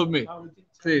videos of me?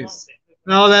 Please.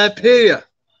 No, I'll pay you.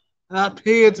 I'll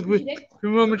pay you to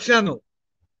promote my channel.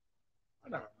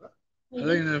 I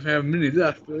don't know if I have a minute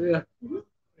left, but yeah.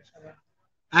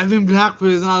 I've been Blackpool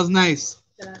and that was nice.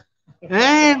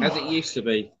 As it used to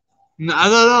be. No, I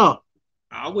don't know.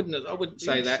 I wouldn't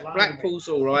say that. Blackpool's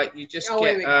all right. You just Oh,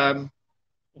 here we get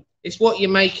it's what you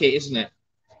make it, isn't it?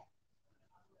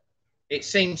 It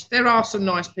seems there are some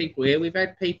nice people here. We've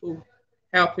had people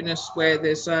helping us where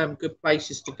there's good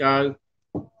places to go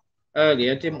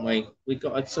earlier, didn't we? We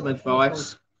got some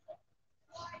advice.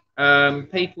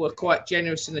 People are quite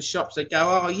generous in the shops. They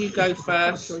go, "Oh, you go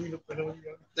first."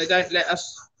 They don't let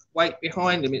us wait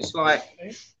behind them. It's like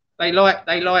they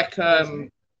like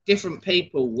different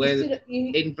people where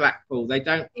in Blackpool. They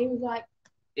don't. He was like,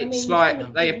 It's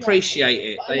like they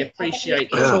appreciate it. They appreciate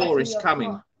the tourists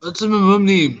coming. What's my mum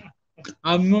name?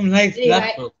 My mum likes anyway,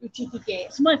 Blackpool. which you could get.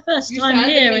 It's my first You time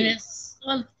sound here like and me. it's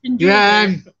I've enjoyed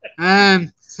Yeah,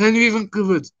 it. Tenerife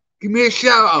uncovered. Give me a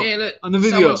shout out Here, look, on the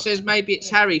video. someone says maybe it's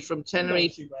Harry from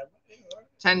Tenerife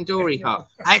Tandoori Hut.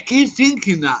 I keep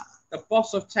thinking that. The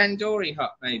boss of Tandoori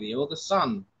Hut, maybe, or the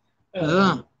son.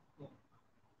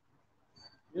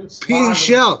 Pete and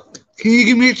Shell, can you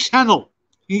give me a channel?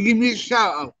 Can you give me a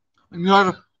shout out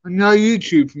on on your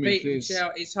YouTube for me, Pete and please.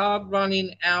 Michelle, it's hard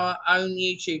running our own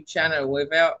YouTube channel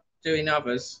without doing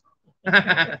others.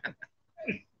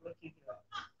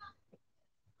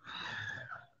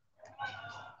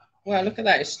 Well, look at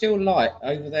that. It's still light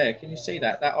over there. Can you see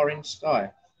that? That orange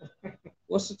sky.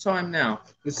 What's the time now?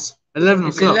 It's 11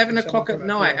 It's o'clock. 11 o'clock at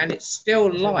night and it's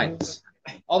still light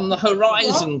on the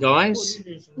horizon, guys.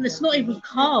 And it's not even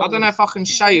cold. I don't know if I can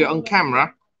show you it on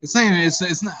camera. It's saying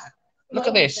it's not. Look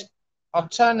at this. I'll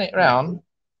turn it around.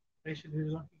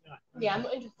 Yeah, I'm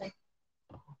not interested.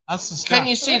 That's the sky. Can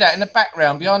you see that in the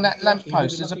background behind that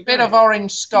lamppost? There's a bit of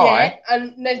orange sky. Yeah,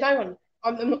 and there's no one.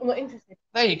 I'm not interested.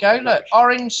 There you go. Look,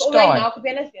 orange But wait, now sky. I could be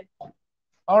a lesbian.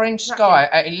 Orange sky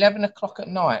at 11 o'clock at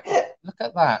night. Look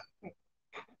at that.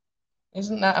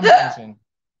 Isn't that amazing?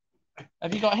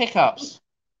 Have you got hiccups?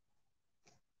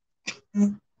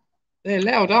 They're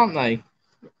loud, aren't they?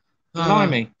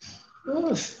 Blimey.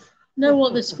 Know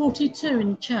what? There's 42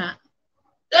 in chat.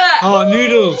 Oh,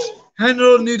 Noodles.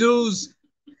 Hello, Noodles.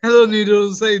 Hello,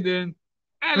 Noodles. How you doing?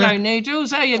 Hello,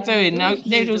 Noodles. How you doing? No,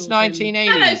 Noodles Hello,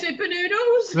 1980. Super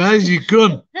Noodles. Where's your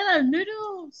gun? Hello,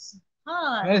 Noodles.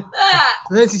 Hi.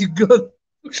 Where's your gun?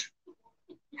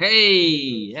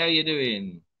 Hey, how you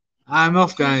doing? I'm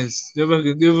off, guys. The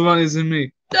other one isn't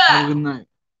me. Have a good night.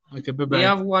 Okay, bye The bye.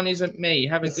 other one isn't me.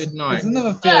 Have a good night. There's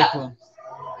another fake one.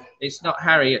 It's not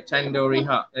Harry at Tandoori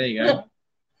Hut. There you go.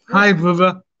 Hi,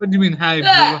 brother. What do you mean, hi,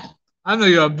 brother? I know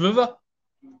you're a brother.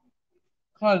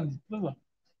 Call him brother.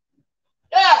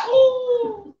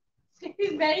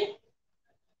 Excuse me.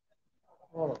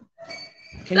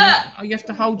 Can you, oh, you have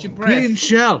to hold your Pete breath. and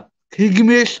Shell, can you give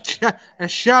me a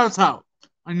shout out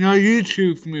on your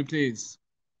YouTube for me, please?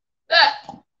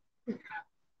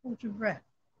 Hold your breath.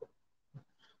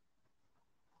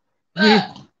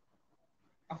 I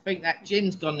think that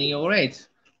gin's gone to your head,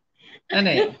 hasn't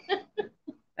it?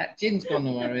 That gin's gone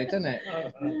to her head, hasn't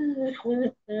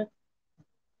it?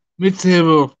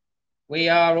 Mid-table. We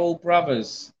are all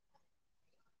brothers.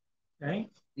 Okay.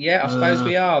 Yeah, I suppose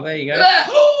we are. There you go.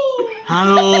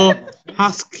 Hello,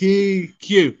 Husky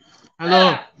Q.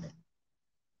 Hello.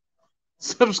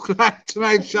 Subscribe to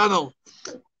my channel.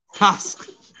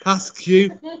 Husky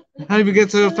Q. How we get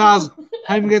to 1,000?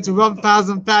 How we get to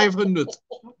 1,500?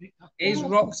 Is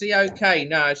Roxy okay?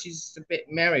 No, she's a bit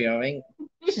merry, I think.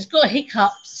 She's got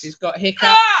hiccups. She's got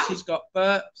hiccups. She's got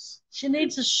burps. She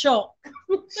needs a shot.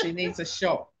 She needs a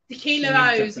shot. Tequila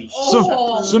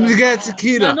Rose. Somebody get No,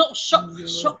 tequila. not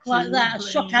shock like that. A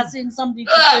shock as in somebody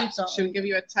to do something. She'll give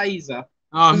you a taser.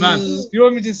 Oh man, you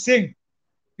want me to sing?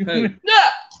 You Who?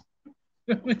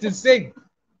 want me to sing?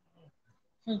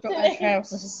 She's got her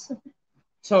trousers.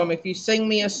 Tom, if you sing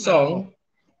me a song,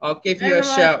 I'll give you a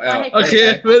shout out.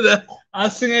 Okay, brother. I'll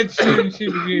sing it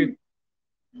to you.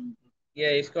 Yeah,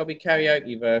 it's got to be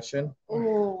karaoke version,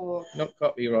 Oh. not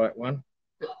copyright one.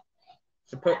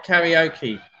 So put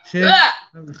karaoke. Yeah.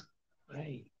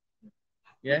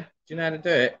 Yeah, do you know how to do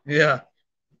it? Yeah.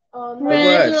 Oh, The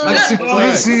words.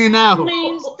 I'm singing now.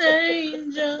 Means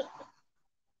danger.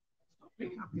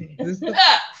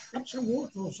 Get some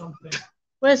water or something.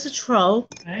 Where's the troll?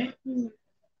 Eh?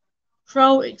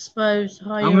 Troll exposed.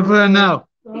 Higher. I'm gonna put it now.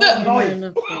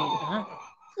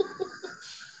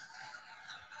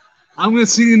 I'm gonna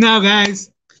sing it now,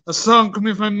 guys. A song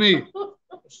coming from me.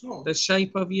 It's not. The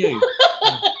Shape of You.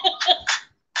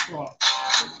 Right.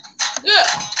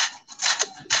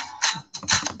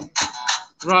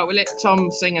 Right, we'll let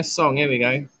Tom sing a song. Here we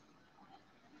go.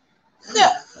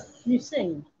 You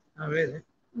sing? Oh, really?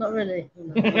 Not really.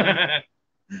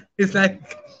 It's like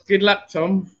Good luck,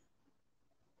 Tom.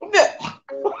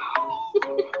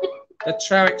 The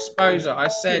Trow Exposer. I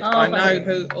said I know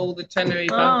who all the Tenerife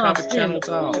Uncovered channels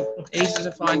are. Easy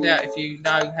to find out if you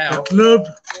know how. the club.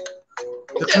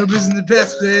 The club isn't the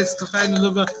best place to find a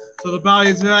lover, so the bar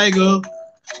is where I go.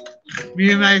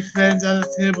 Me and my friends at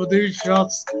the table do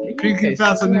shots, drinking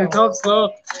fast and we talk slow.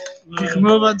 You come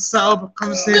over and set up a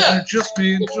conversation with just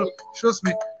me and trust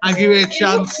me, I'll give you a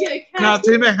chance. Now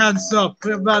take my hands up,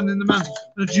 put a band in the man,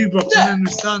 and a jukebox, and then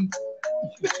we stand.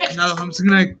 Now I'm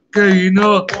singing like, girl, you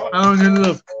know I'm in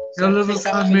love. Your love is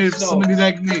handmade for somebody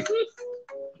like me.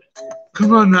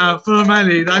 Come on now, follow my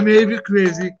lead. I may be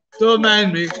crazy, don't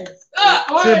mind me.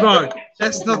 Say boy,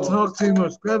 let's not talk too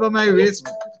much. Grab on my wrist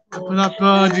and put that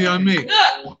body on me.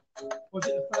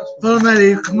 Follow my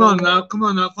lead, come on now,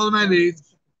 follow my lead.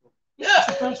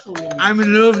 I'm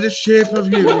in love with the shape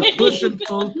of you. Push and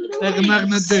pull like a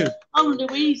magnet do. I'm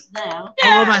Louise now.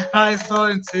 All my eyes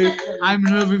falling too. I'm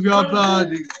in love with your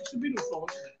body. It's a middle floor,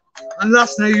 isn't it? And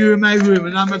last night you were in my room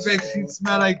and now my bed sheets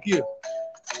smell like you.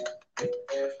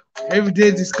 Every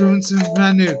day discovering something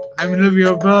brand new. I'm in love with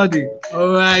your body.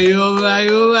 Alright, alright,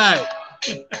 alright.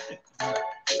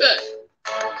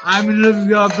 I'm in love with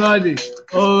your body.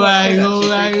 Alright,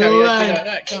 alright, alright. Like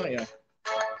that, can't you?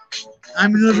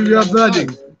 I'm in love with your body.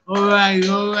 Alright,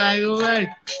 alright, alright.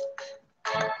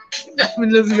 I'm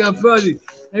in love with your body.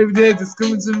 Every day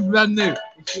discovering something brand new.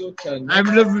 It's your turn. I'm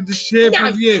in love with the shape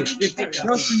of you.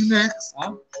 What's next?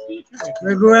 Huh?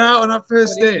 We're going out on our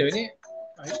first What are you date. doing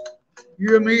it?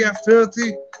 You and me are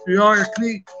 30. We are a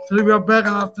clean. Fill up your bag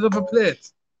and I'll fill up a plate.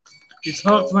 We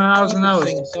talk for hours and hours.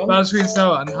 Sing a song. About sweet and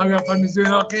sour and how your family's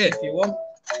doing okay. If you want.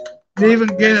 Leave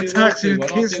and get a Do one, taxi do and one.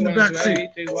 I'll kiss do in the one as back well. seat.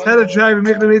 You do one. Tell the driver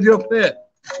make the radio play.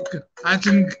 I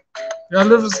think your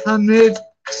love is handmade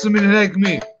to somebody like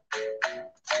me.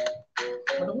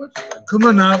 Come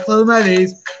on now, follow my lead.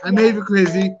 I may be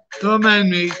crazy, don't mind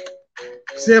me.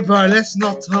 Say boy, let's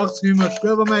not talk too much.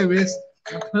 Grab on my wrist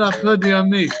and put that bloody on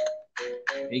me.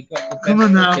 He got the Come best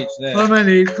on now, package there. follow my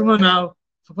lead. Come on now,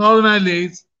 follow my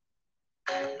lead.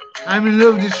 I'm in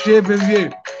love with the shape of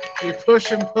you. You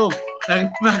push and pull like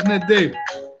a magnet do.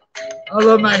 All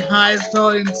of my highs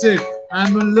falling too.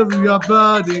 I'm in love with your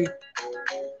body.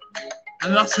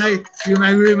 And last night, you in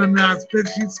my room and my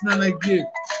bedsheets smell like you.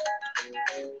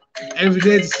 Every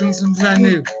day there's something brand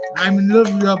new. I'm in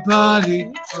love with your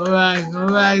body. Alright,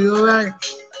 alright, alright.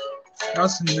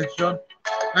 That's the next one.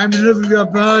 I'm in love with your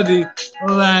body.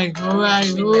 Alright,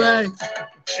 alright, alright.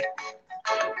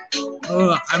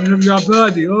 Alright, I'm in love with your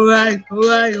body. Alright,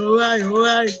 alright, alright,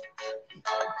 alright.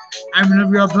 I'm in love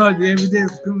with your body. Every day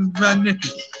it's coming brand new.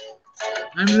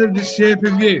 I'm in love with the shape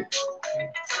of you.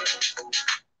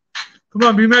 Come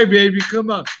on, be my baby.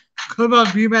 Come on. Come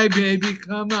on, be my baby.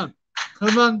 Come on.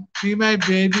 Come on, be my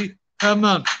baby. Come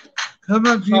on. Come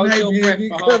on, be Hold my your breath baby.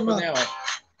 for half Come an on. hour.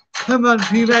 Come on,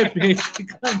 be my baby.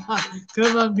 Come on.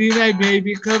 Come on, be my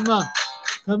baby. Come on.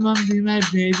 Come on, be my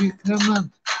baby. Come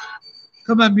on.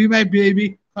 Come on, be my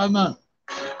baby. Come on.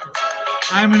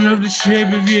 I'm in love with the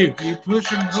shape of you. You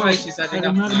push and pull. Tracy's had Like a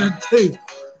enough now. magnet too.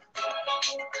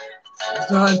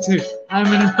 Starting to. I'm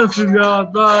in love with your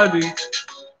body.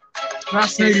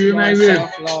 Last night you were in my room.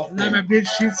 Myself And now my laughing. bed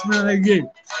sheets smell like you.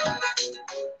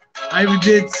 I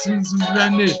did something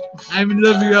brand new. I'm in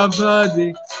love with your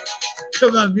body.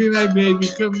 Come on, be my baby.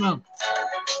 Come on.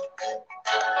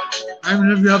 I'm in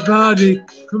love with your body.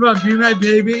 Come on, be my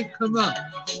baby. Come on.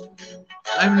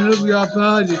 I'm in love with your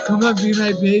body. Come on, be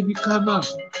my baby. Come on.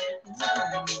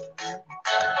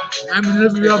 I'm in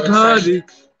love with your body.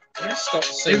 Stop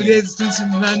Every singing. day it's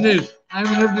something brand new. I'm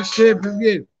in love with the shape of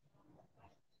you.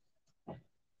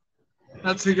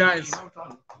 That's it, guys.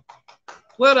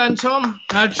 Well done, Tom.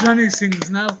 Now Johnny sings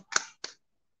now.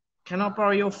 Can I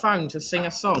borrow your phone to sing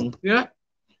a song? Yeah?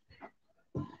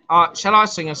 Alright, shall I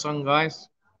sing a song, guys?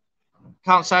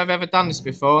 Can't say I've ever done this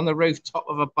before on the rooftop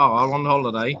of a bar on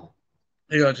holiday.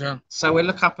 Here you go, John. So we'll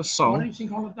look up a Why song. don't you sing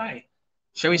Holiday?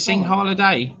 Shall we sing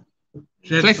Holiday?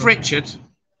 Cliff Richard.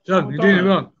 John, you're doing it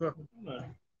wrong. No.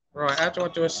 Right, how do I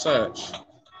do a search?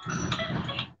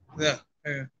 Yeah.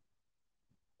 Yeah.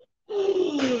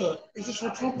 Is this for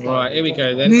top? Right, here we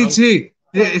go then. Me too.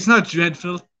 It's not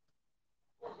dreadful.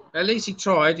 At least he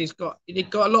tried. He got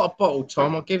a lot of bottle,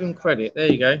 Tom. I'll give him credit. There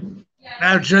you go.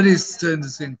 Now Johnny's turn to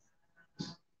sing.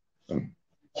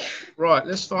 Right,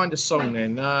 let's find a song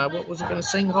then. What was it going to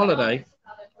sing? Holiday.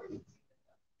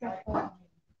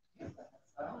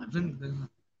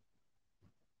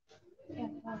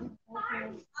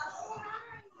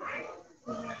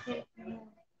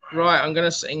 Right, I'm going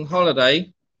to sing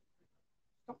Holiday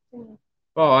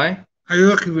by...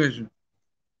 Karaoke version.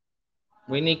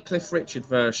 We need Cliff Richard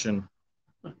version.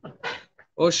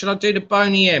 Or should I do the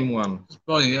Boney M one?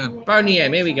 Bonnie, yeah. Boney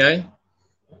M, here we go.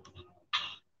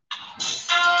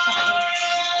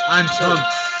 And Tom.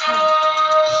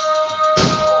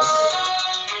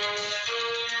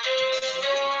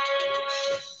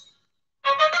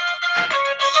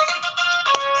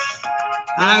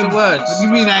 What's the words? What do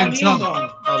you mean I'm Tom?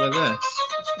 Oh, they're there.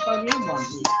 It's the Boney M one.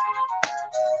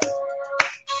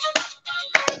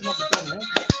 Not the Boney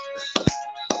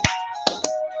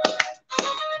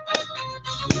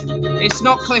M. It's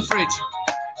not Cliff Richard.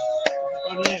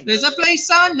 Boney M. There's a place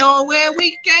I know where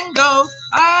we can go.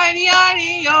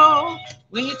 I-D-I-D-O.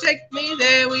 Will you take me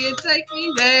there? Will you take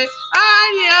me there?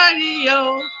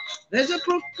 I-D-I-D-O. There's a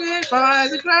brook by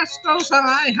the grass grows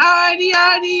high.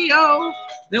 I-D-I-D-O.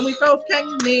 Then we both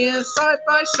came near side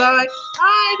by side.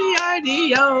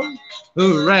 I-D-I-D-O.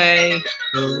 Hooray,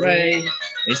 hooray.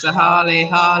 It's a holly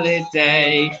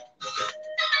holiday.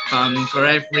 Fun for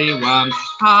everyone.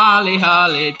 Holly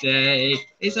holiday.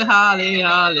 It's a holly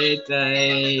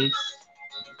holiday.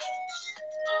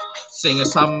 Sing a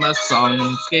summer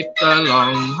song, skip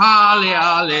along, holly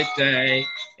holiday.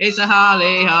 It's a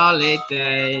holly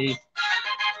holiday.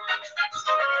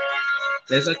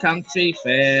 There's a country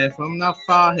fair from not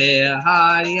far here,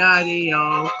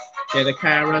 hidey-hidey-o. Get a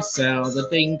carousel, the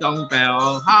ding-dong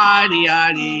bell,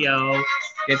 hidey-hidey-o.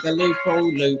 Get the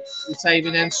loop-o-loop,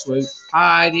 saving and swoop,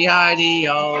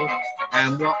 hidey-hidey-o.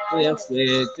 And what else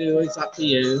we'll do is up to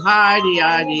you,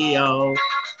 hidey-hidey-o.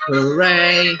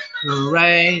 Hooray,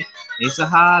 hooray, it's a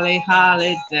holly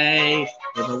holiday,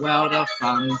 with a world of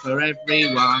fun for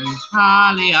everyone,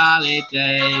 holly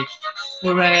holiday.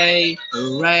 Hooray,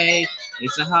 hooray,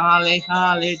 it's a holly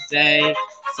holiday.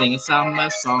 Sing a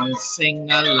summer song, sing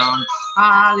along.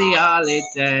 Holly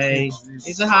holiday,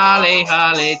 it's a holly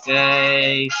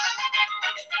holiday.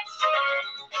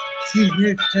 Excuse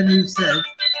me, can you say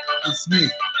it's me?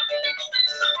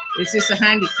 Is this a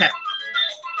handicap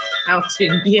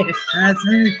outing? Yes. That's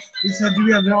me. He said, do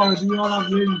we all have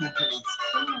learning difficulties?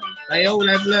 They all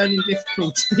have learning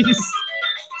difficulties.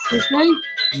 This one?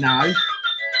 No.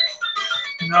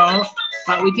 No.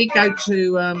 But we did go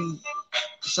to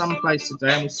some place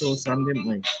today and we saw some, didn't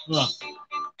we? What?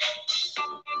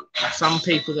 Some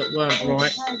people that weren't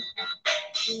right.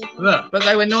 Look. But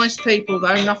they were nice people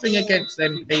though, nothing against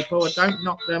them people. I don't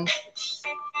knock them.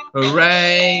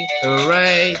 Hooray,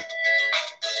 hooray.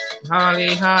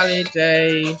 Holly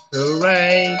holiday.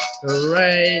 Hooray,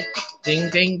 hooray. Ding,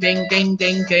 ding, ding, ding,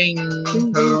 ding, ding.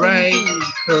 Hooray,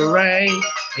 hooray.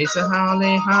 It's a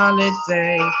holly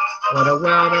holiday. What a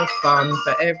world of fun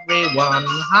for everyone.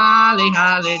 Holly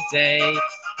holiday.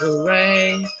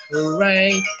 Hooray,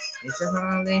 hooray. It's a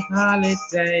holly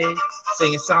holiday.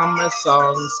 Sing a summer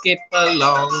song, skip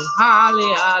along.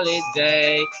 Holly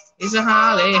holiday. It's a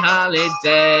holly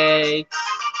holiday.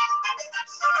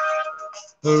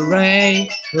 Hooray,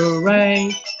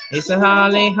 hooray. It's a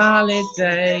holly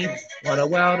holiday. What a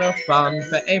world of fun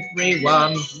for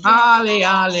everyone. Holly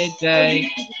holiday.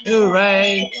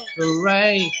 Hooray,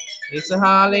 hooray. It's a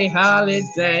holly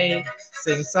holiday.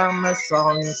 Sing summer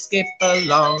song, skip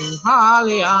along.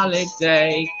 Holly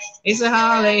holiday. It's a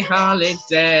holly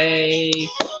holiday.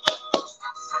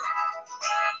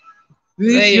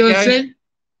 There you go. Sing?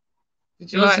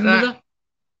 Did you like that?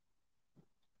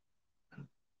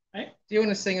 Hey? Do you want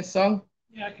to sing a song?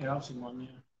 Yeah, okay, I'll sing one, yeah.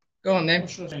 Go on then. What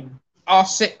should I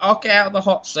sing? I'll get out of the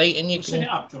hot seat and you Well, set it can.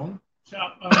 up, John. Set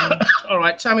up. All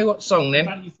right, tell me what song then.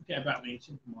 Don't you forget about me.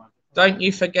 Simple Minds. Don't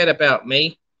you forget about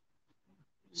me.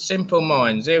 Simple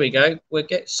Minds. Here we go. We'll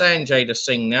get Sanjay to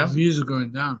sing now. The views are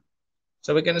going down.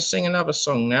 So we're going to sing another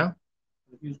song now.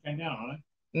 The views came down, are they?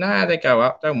 Nah, they go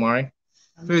up. Don't worry.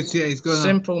 38 is going on.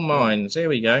 Simple Minds. Here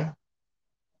we go.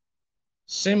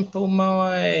 Simple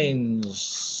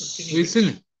Minds. Are you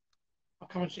singing? I'll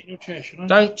come and sit in your chair, should I?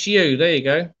 Don't you. There you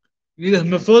go. Yeah,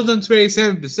 my phone's on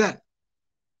 27%.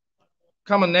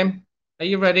 Come on then. Are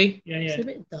you ready? Yeah, It's yeah. a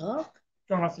bit dark.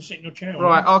 John, I'll have to sit in your chair.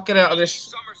 Right, I'll get out of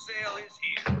this.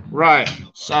 Right,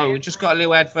 so we just got a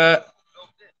little advert.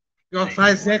 You got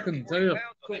 5 seconds, hurry up.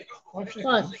 Quick. 5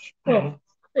 5, seconds. 4.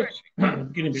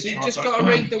 Getting a bit So you tired, just but- got to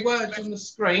read the words on the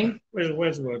screen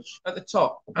Where's the words? at the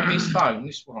top of his phone,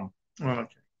 this one. Oh, okay.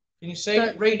 Can you see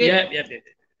it? Read it? Yeah.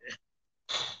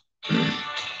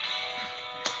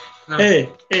 No. Hey.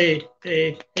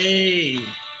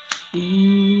 Ooh,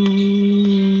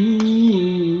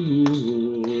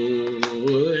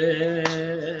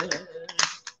 yeah.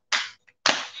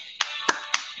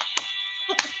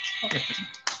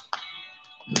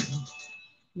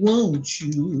 Won't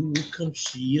you come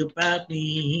see about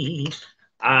me?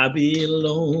 I be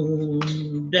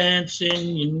alone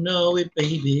dancing, you know it,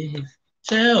 baby.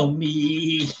 Tell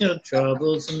me your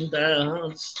troubles and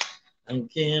doubts. I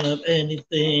can't have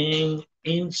anything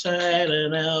inside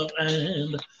and out,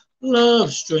 and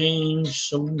love strange,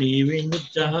 so near in the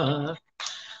dark.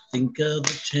 Think of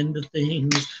the tender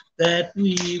things that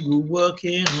we were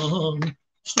working on.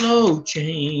 Slow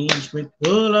change may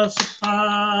pull us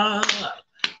apart.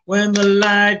 When the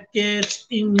light gets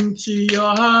into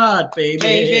your heart,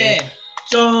 baby,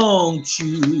 don't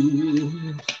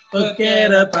you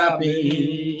forget about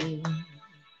me.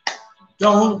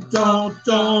 Don't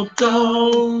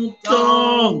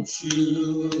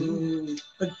you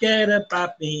forget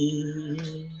about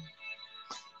me.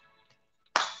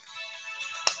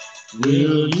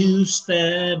 Will you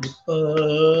stand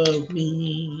above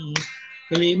me,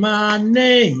 clear my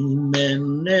name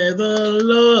and never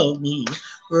love me?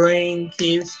 Rain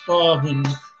keeps falling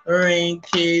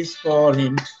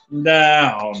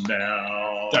down.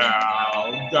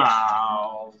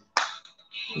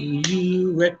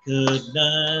 You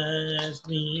recognize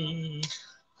me,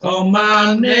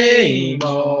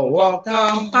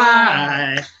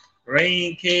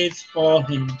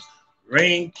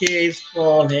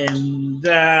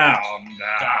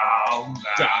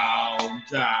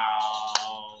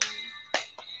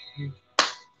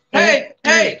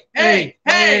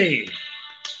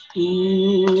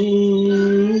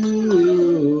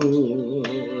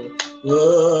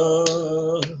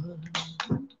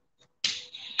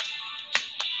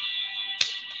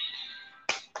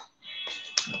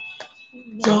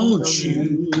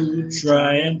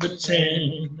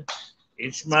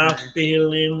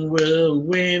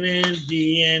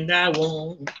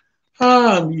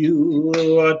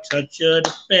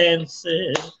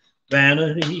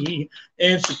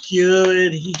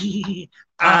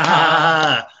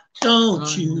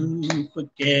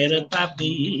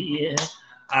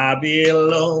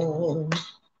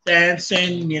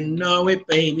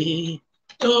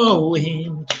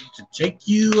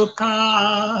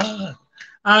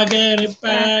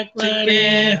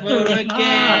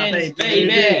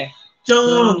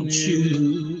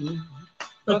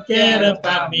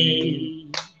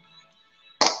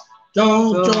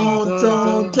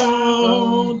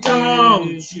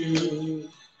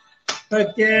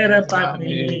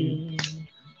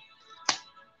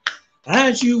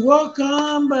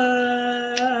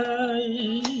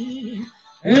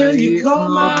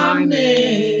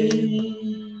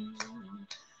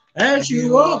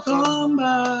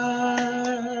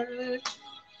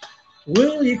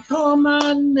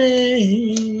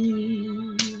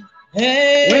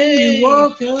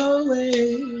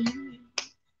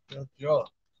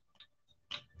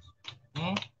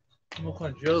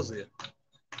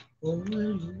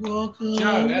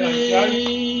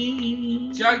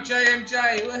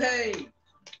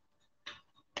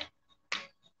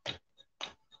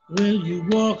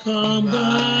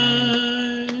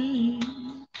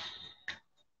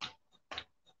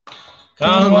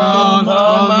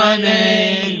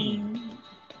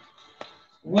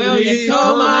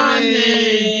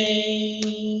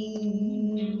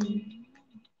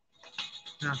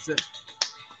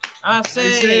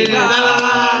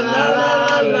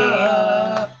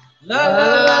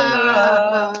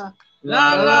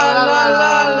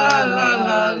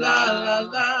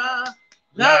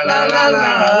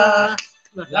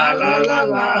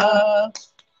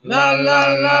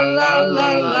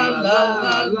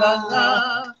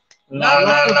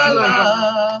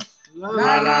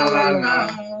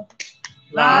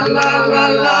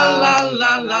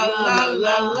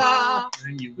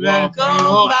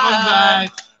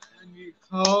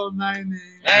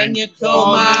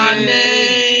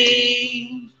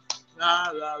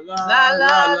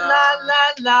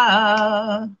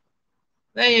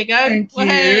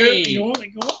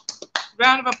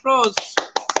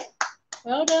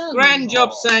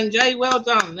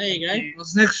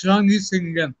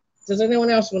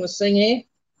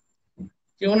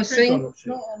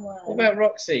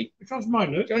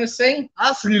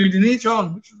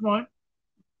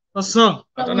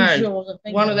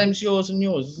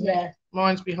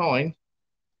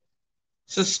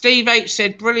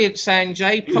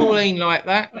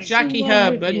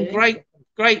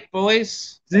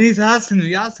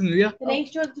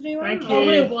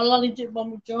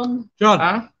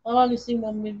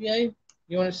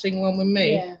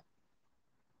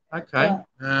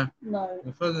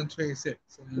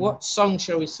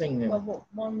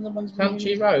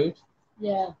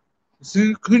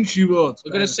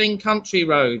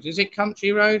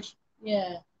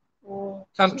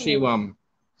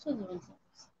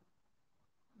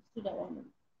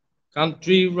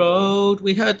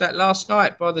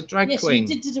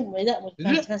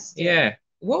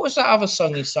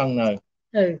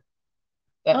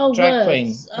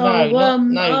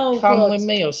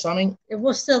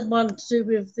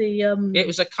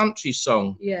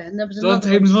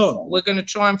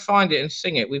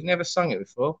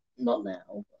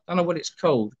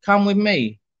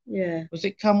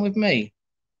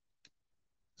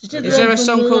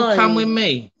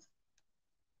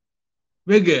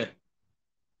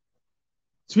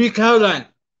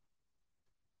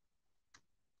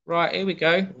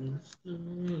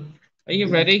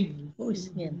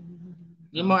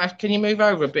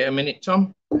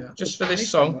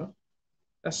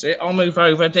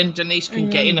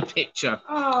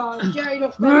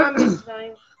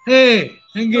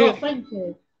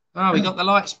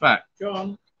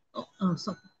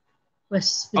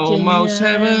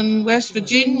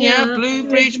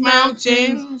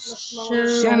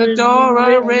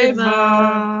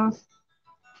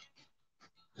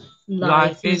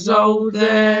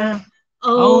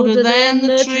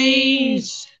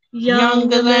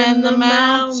 younger than the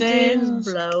mountains,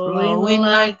 blowing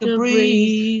like a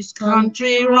breeze.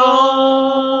 Country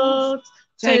roads,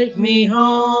 take me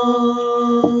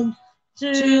home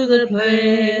to the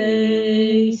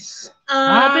place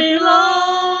I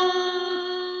belong.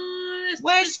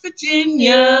 West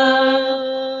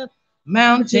Virginia,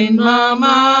 Mountain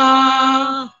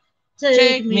Mama,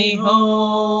 take me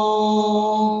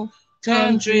home.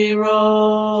 Country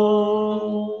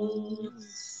roads.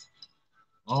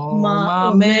 All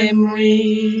my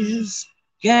memories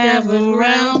gather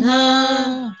round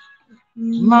her,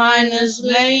 miner's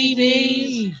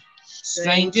lady,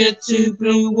 stranger to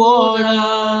blue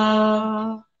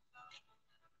water.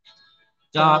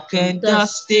 Dark and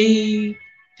dusty,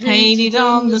 painted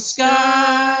on the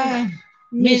sky,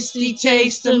 misty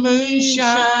taste of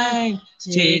moonshine,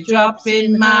 teardrop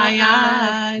in my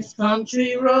eyes.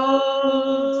 Country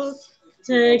roads,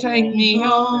 take me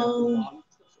home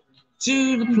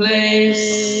to the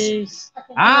place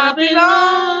I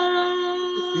belong.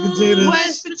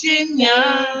 West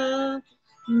Virginia,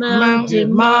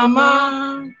 Mountain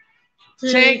Mama,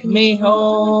 take me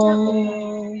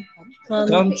home.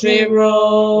 Country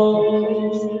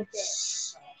roads.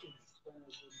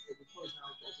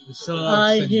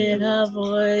 I hear her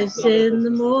voice in the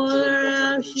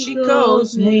morning, she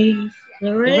calls me.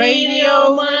 The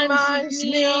radio reminds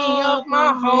me of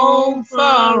my home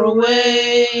far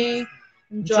away.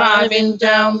 Driving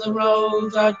down the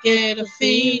road, I get a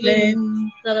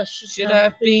feeling that I should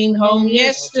have been home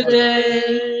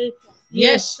yesterday.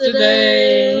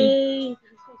 Yesterday.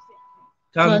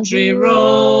 Country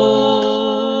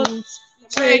roads,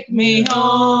 take me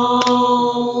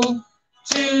home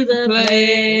to the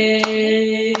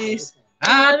place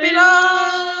I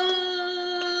belong.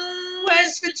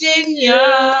 West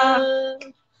Virginia,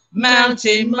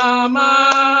 Mountain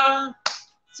Mama,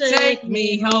 take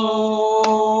me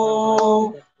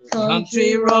home.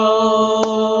 Country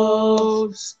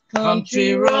roads,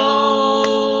 country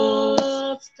roads,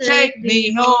 take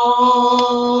me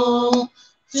home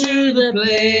to the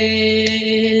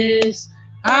place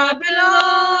I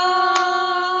belong.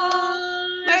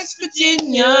 West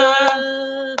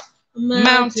Virginia,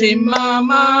 Mountain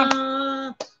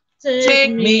Mama,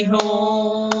 take me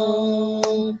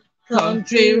home.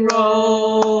 Country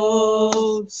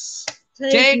roads,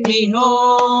 take me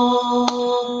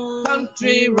home.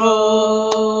 Country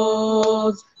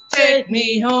roads, take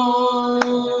me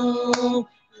home.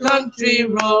 Country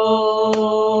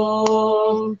roads.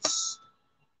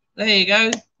 There you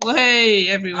go. Well, hey,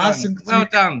 everyone. Well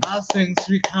done. I'll sing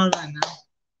Sweet Caroline now.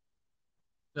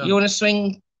 You want to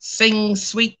sing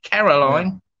Sweet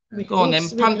Caroline? Yeah. Go on then,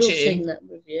 punch it in. That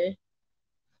with you.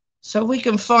 So we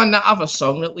can find that other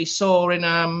song that we saw in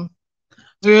Yeah,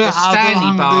 the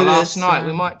Standy Bar last night.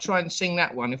 We might try and sing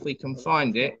that one if we can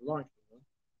find it.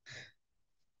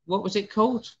 What was it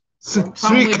called?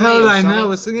 Sweet Caroline now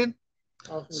we're singing.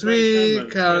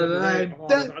 Sweet Caroline.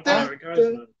 Da, da, da.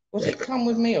 Was it Come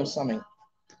With Me or something?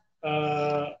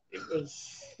 It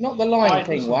was Not the Lion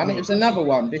King one, it was another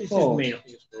one before.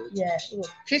 Yeah.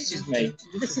 Kisses Me.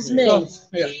 This is me.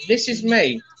 Yeah. This Is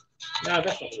Me. No,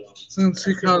 that's not the one. Sing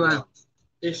Sweet Caroline.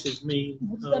 This is me.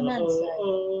 What does that man say?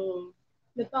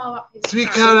 The bar up is Sweet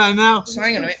Caroline now. So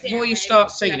hang on a minute, before you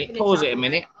start singing it, pause it a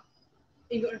minute.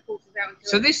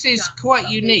 So this is quite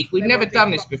unique. We've never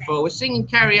done this before. We're singing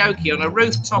karaoke on a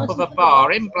rooftop of a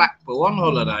bar in Blackpool on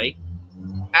holiday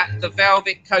at the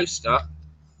Velvet Coaster,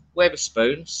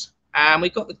 Wetherspoons. And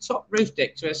we've got the top roof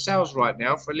deck to ourselves right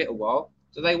now for a little while.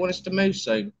 Do they want us to move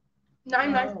soon?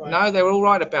 No. No, they're all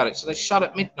right about it. So they shut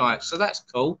at midnight. So that's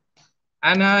cool.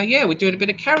 And yeah, we're doing a bit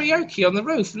of karaoke on the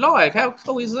roof live. How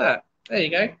cool is that? There you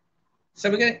go.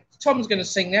 So Tom's going to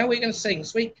sing now. We're going to sing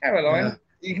Sweet Caroline. Yeah.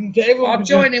 You can get everyone. I'll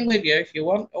join in with you if you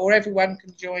want, or everyone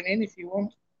can join in if you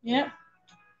want. Yeah.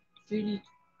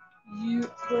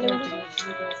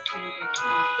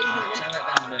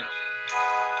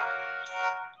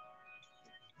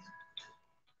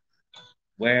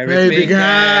 Where It it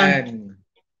began.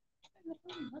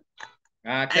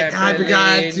 I can't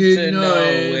begin to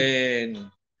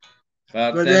knowing,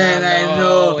 but then I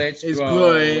know it's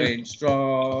growing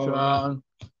strong.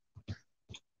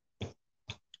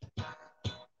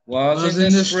 Was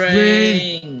in the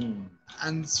spring,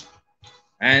 and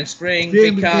spring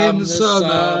became the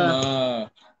summer.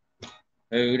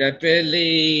 Who'd have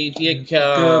believed you'd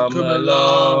come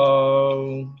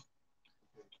along?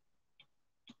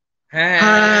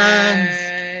 Hands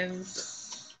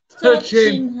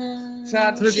touching hands,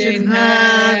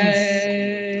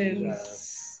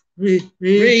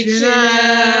 reaching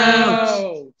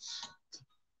out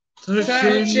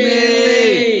touching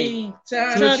me,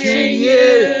 touching you.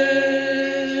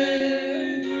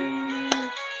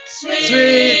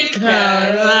 Sweet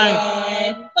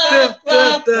Caroline,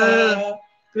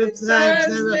 good times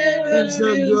never been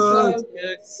so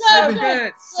good. So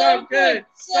good, so good,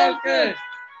 so good.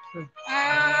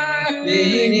 I've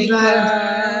been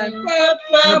inclined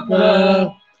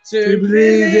to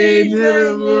believe they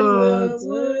never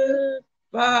would,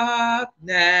 but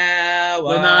now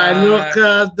When I look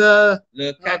at the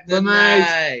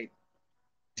night,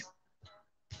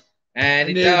 and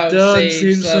it don't seem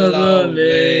seem so so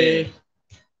lonely.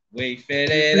 We fill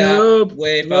it up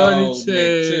with only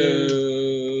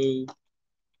two.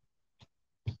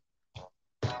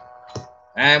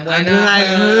 And when I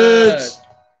heard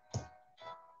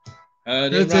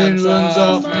it runs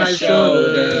off my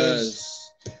shoulders,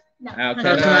 how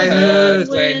can I hurt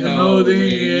when holding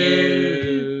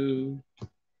you?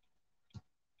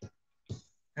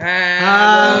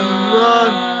 And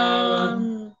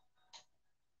one,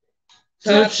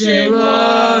 touching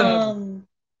one,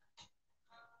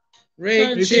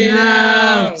 reaching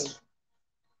out,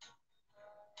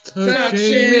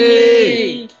 touching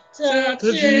me,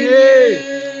 touching you.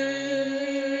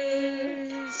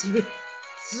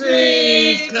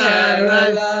 Sweet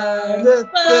Caroline,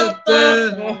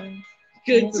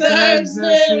 good times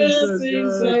never seem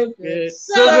so good.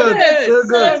 So good,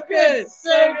 so good,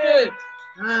 so good.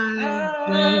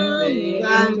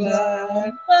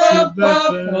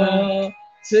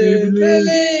 To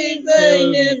believe they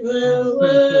never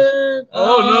would.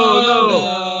 Oh, no,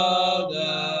 no.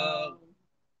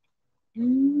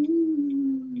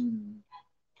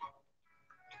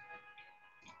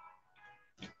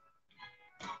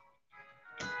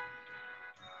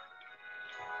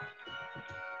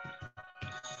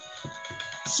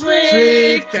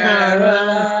 Sweet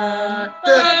Caroline,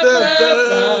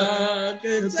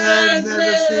 good times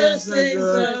never seem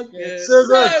so good. So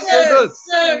good, so good.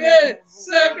 So good,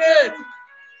 so good.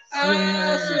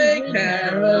 Oh, sweet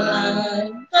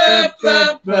Caroline, I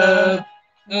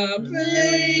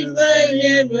believe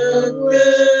they never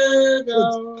would.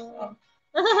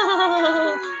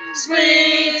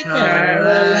 Sweet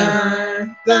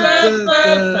Caroline,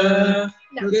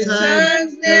 good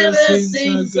times never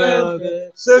seem so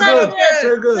good. So good,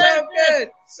 so good. So good,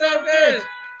 so good.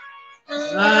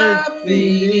 I've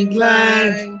been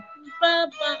inclined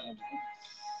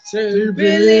to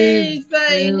believe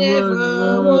they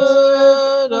never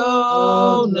would.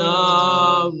 Oh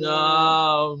no,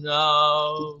 no,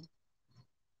 no.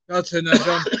 I'll turn that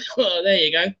down. Well, there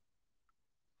you go.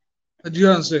 What do you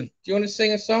want to sing? Do you want to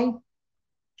sing a song?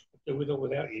 Do with or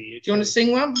without you. Do you want to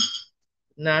sing one?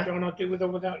 No. Do you want to do with or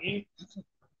without you?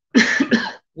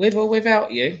 With or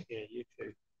without you? Yeah, you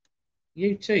too.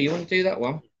 You too. You want to do that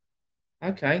one?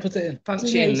 Okay. Put it in. Punch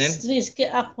it in then. Denise,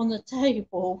 get up on the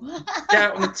table. Get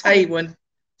out on the table and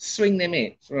swing them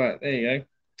hips. Right, there you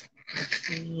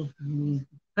go.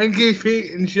 Thank you,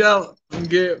 Pete and Shell.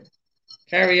 Thank you.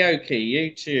 Karaoke,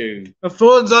 you too. My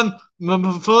phone's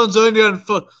only on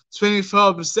for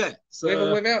 24%. So With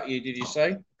or without you, did you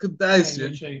say? good day, Yeah,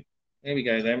 soon. you too. Here we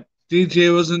go then.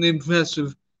 DJ wasn't impressed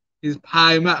with his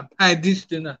pie dish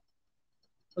dinner.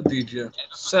 Oh, DJ.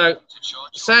 So,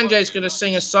 Sanjay's going to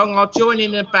sing a song. I'll join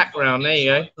in the background. There you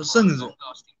go. What song is it?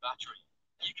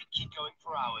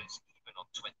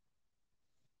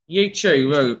 You too,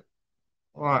 Roo.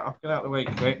 Right, I'll get out of the way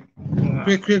quick.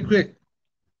 Quick.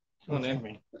 Come on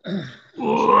then. There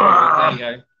you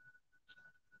go.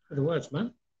 For the words,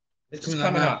 man. It's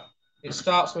coming up. It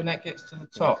starts when that gets to the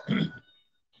top.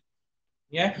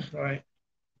 Yeah? Right.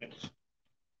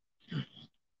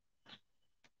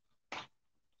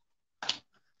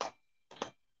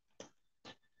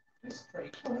 It's pretty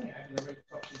cool, isn't it, having a red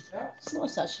top yourself? It's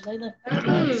nice actually. They've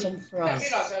done some for I us.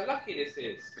 realise how lucky this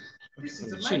is. This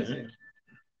is amazing.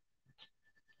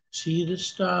 See the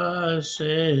stars set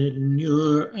in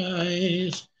your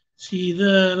eyes. See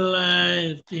the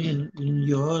light in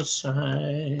your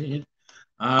side.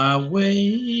 I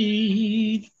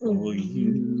wait for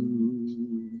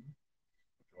you.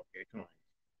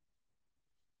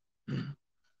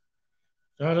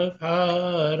 Start of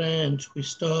heart and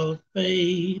twist of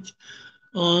fate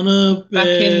on a Back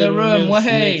in the room. bed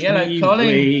Hey, makes hello, me Colin.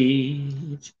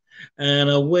 wait, and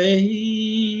I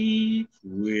wait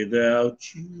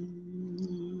without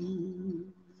you,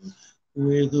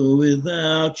 with or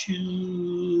without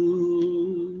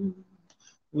you,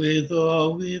 with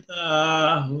or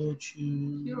without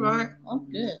you. You're right.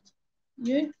 I'm good.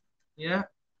 You? Yeah.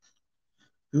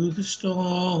 Through the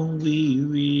storm we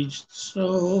reached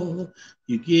so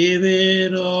you give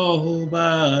it all,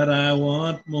 but I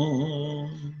want more.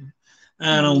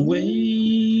 and I'm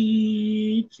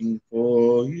waiting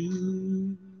for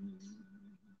you.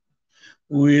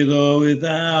 With or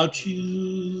without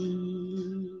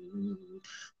you,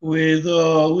 with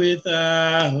or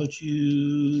without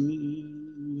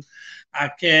you, I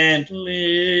can't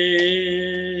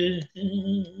live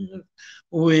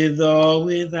with or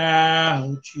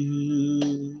without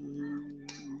you.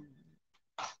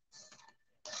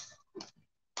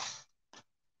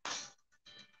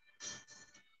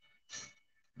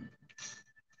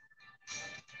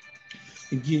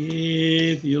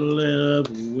 Give your love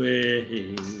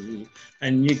away,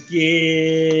 and you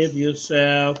give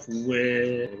yourself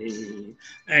away,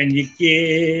 and you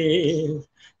give,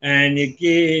 and you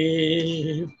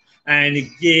give, and you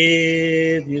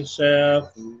give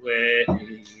yourself away.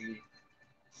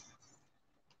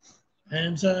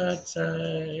 Hands are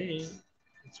tied.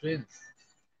 It's been.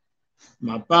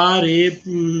 My body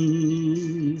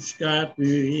bruised, got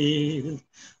rid,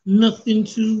 nothing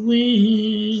to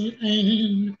win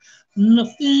and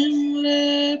nothing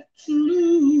left to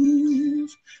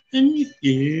lose. And you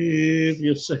give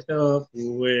yourself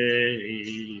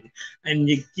away, and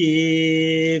you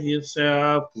give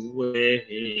yourself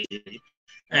away,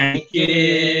 and you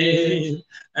give,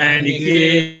 and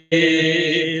you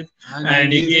give,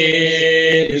 and you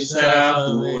give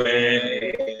yourself away.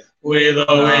 With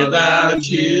or without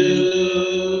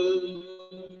you,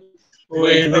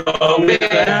 with or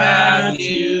without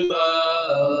you,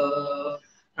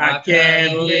 I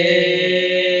can't live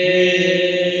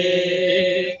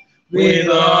with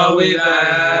or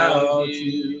without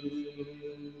you.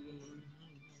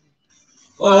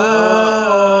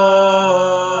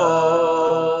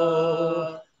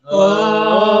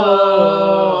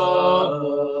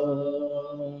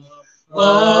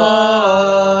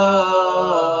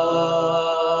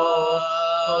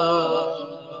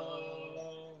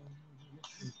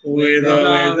 With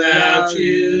or without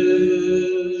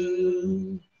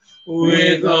you,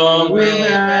 with or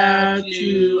without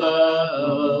you,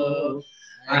 oh,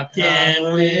 I can't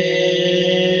live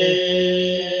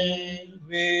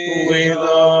with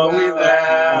or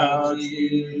without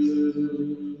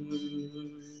you,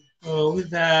 or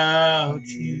without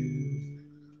you.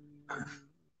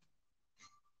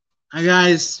 Hi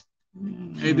guys,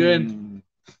 how you doing?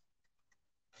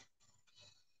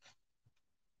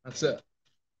 That's it.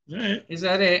 Is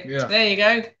that it? Yeah. There you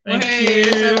go. Thank Hey, you.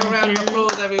 let's have a round of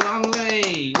applause, everyone.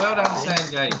 Hey, well done,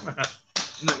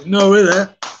 Sanjay. No, we're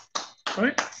there.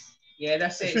 Right? Yeah,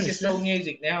 that's it. It's just all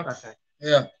music now. Okay.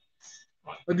 Yeah.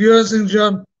 What do you want to sing,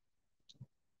 John?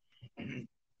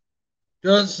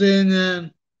 John sing, no.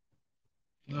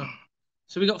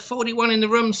 So we got 41 in the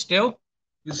room still.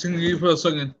 You sing you for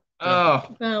singing. Oh,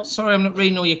 Well, sorry, I'm not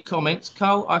reading all your comments,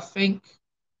 Cole. I think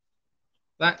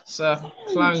that's a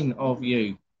clone of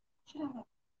you.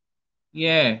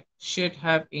 Yeah, should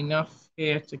have enough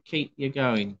here to keep you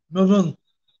going. No, no.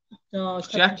 no,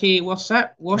 Jackie, what's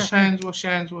that? Wash hands, wash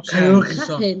hands, wash Karaoke hands. song.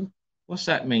 clapping. What's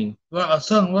that mean? Right, a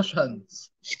song, wash hands.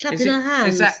 She's clapping her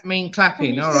hands. Does that mean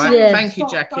clapping? All right. Yeah. Thank you,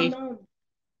 Jackie.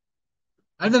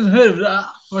 I didn't hear that.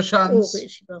 Wash Oh, hands.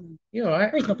 bitchy bum. You all I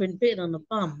right? think I've been bitten on the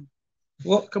bum.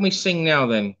 What can we sing now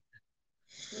then?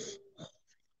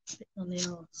 Bitten on the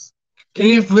arse. Can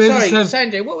you play Sorry, the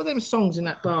Sanjay, what were them songs in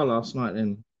that bar last night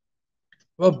then?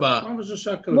 What bar? What was the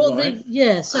circle What of life? the,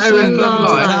 yeah, I second went and to Life.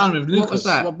 last. town with What Lucas. was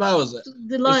that? What bar was it?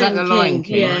 The Is Lion that the Lion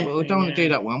King? Yeah. Well, we don't want to do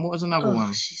that one. What was another Oh,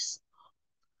 one? she's,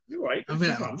 You're right. I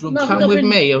mean, I'm drunk. No, Come I've with been-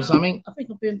 me or something. I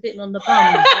think I've been bitten on the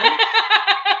bum.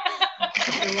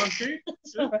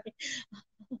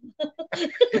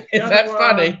 Is that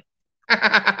funny?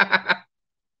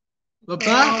 What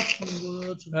bar?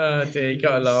 Oh dear, you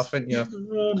gotta laugh, haven't you?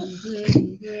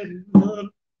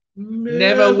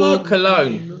 Never walk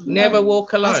alone. Never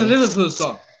walk That's a alone. Liverpool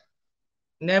song.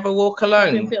 Never walk Been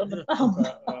alone. bitten on the bum.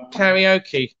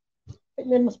 Karaoke. I think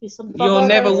there must be some. You'll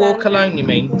never walk alone, you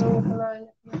mean?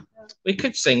 We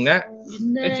could sing that.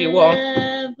 If you want.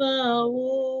 Never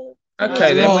walk.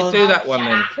 Okay, then we'll do that one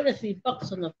then. I think there's 3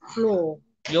 bucks on the floor.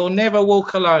 You'll never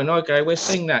walk alone. Okay, we'll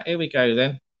sing that. Here we go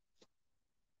then.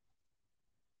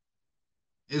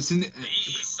 It's in.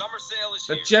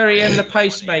 The Jerry and the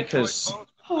Pacemakers.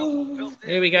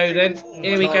 Here we go then.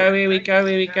 Here we go, here we go,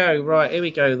 here we go. Right, here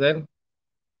we go then.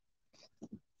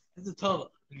 It's a toilet.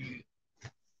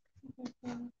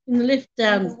 In the lift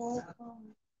down.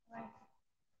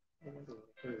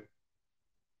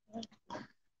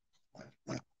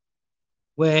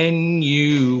 When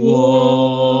you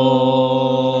walk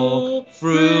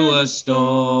through a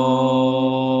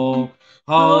storm,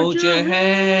 hold your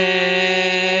head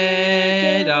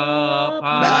up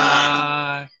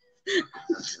high.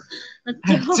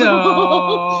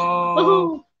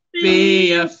 Don't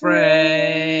be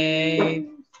afraid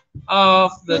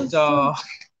of the dark.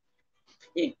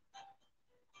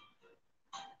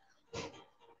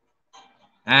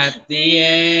 At the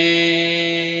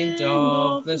end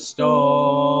of the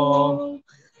storm,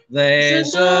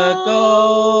 there's a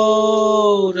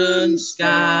golden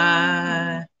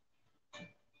sky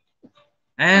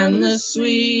and the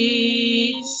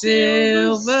sweet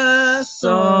silver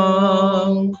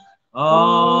song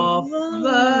of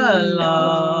the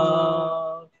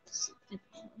lark.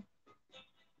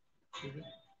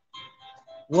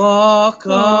 Walk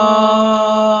on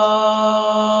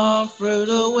through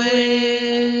the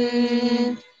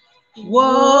wind,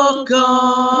 walk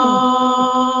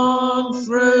on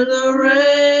through the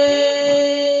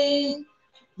rain,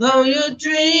 though your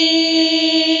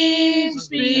dreams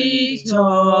be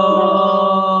tossed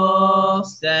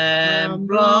and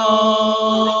blown.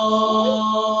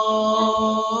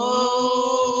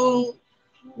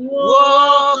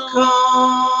 Walk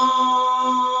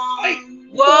on,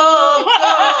 walk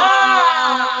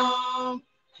on,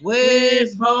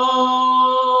 with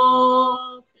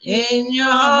hope in your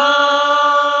heart,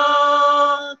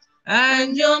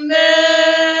 and you'll never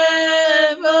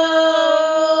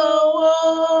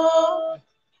walk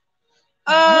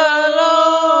alone.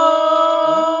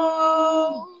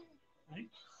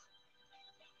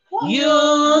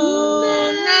 You'll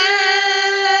never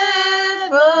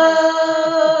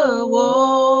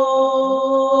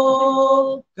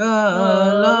walk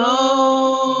alone.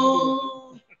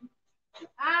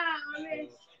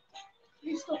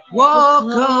 Walk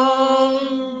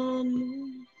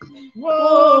on,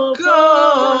 walk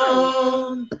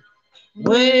on,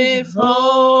 with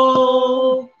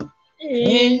hope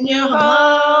in your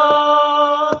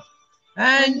heart,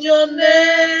 and you'll never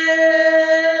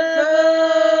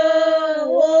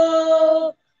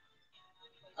walk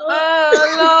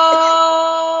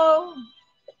alone.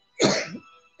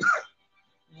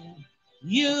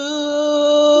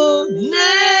 You'll never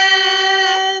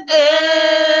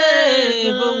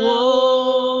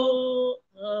walk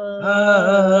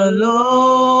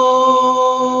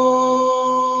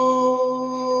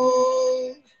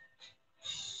alone.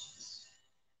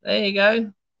 There you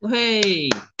go. Hey,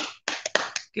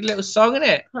 good little song, isn't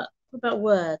it? What about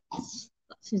words?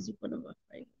 That seems to be one of my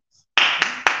favourites.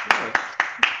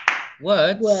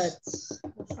 Words? Words.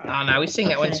 Oh no, we sing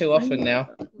that one too often now.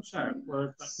 What's that?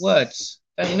 Words.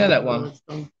 Don't you know that one?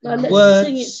 No, let's Words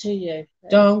sing it to you.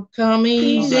 don't come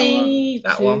easy. Easy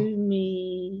That to one. Who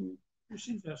me.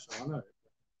 sings that song?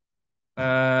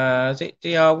 I know. Is it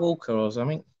D.R. Walker or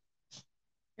something?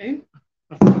 Who?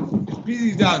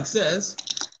 Busy downstairs.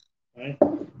 Who's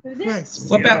it? Yes.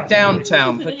 What about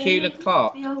Downtown, Peculiar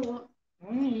Clark? Yeah, what?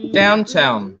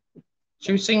 Downtown.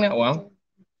 Should we sing that one?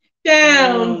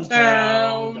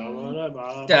 Downtown.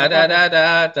 Da da da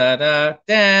da da da.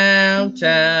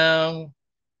 Downtown.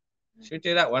 Should we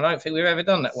do that one? I don't think we've ever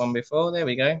done that one before. There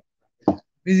we go.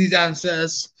 Busy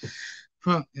downstairs.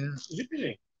 Huh, yeah. Is it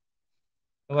busy?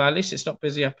 Well, at least it's not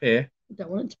busy up here. I don't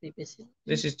want it to be busy.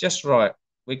 This is just right.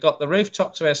 We got the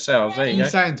rooftop to ourselves. There you You go.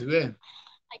 signed to it.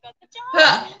 I got the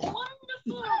job.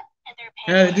 Wonderful. And they're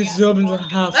paying This is open to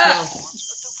half 12.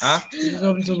 Huh? This is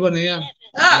open to 1 a.m.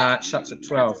 No, it shuts at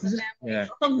 12. Yeah.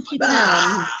 Funky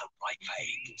town.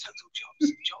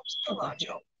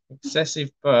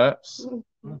 Excessive burps.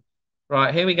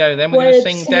 Right, here we go then. We're going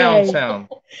to sing Downtown.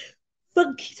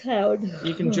 Funky town.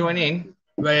 You can join in.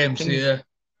 Graham's here.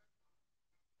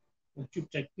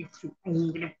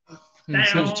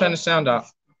 Let's turn the sound up.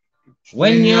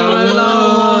 When you're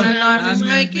alone and life is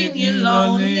making you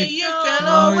lonely, you can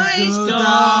always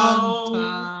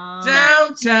go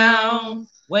downtown.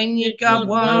 When you got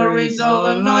worries, all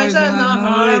the noise and the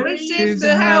hurry seems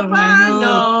to help, I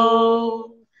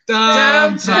know.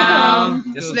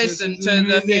 Downtown, just listen to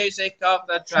the music of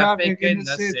the traffic in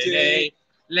the city.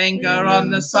 Linger on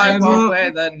the sidewalk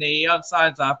where the neon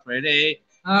signs are pretty.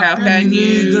 How can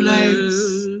you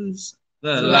lose?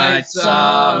 The lights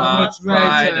are much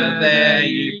brighter there.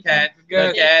 You can't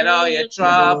forget all your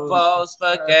troubles,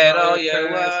 forget all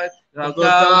your worries. Go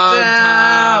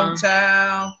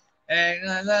downtown, and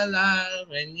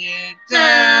when you're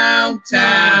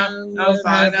downtown, you'll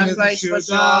find a place for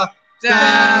sure.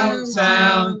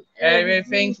 Downtown,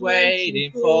 everything's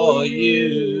waiting for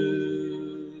you.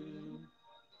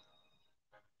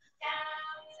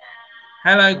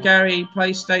 Hello, Gary,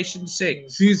 PlayStation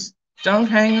 6. Don't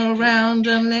hang around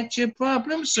and let your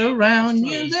problems surround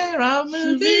you. There are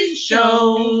movie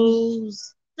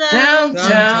shows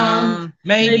downtown.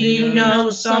 Maybe you know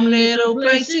some little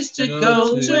places to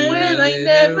go to where they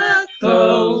never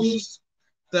close.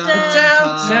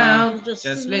 Downtown, just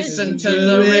listen to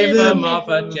the rhythm of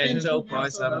a gentle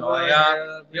voice of my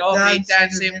heart. You'll be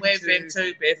dancing with him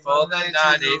too before the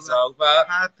night is over.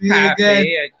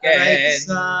 Happy again.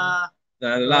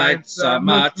 The lights are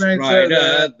much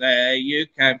brighter there. You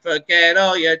can forget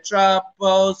all your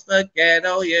troubles, forget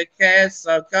all your cares.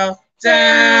 So go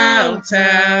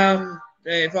downtown,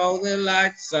 if all the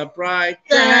lights are bright.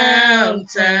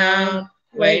 Downtown,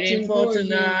 waiting for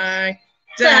tonight.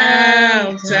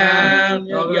 Downtown,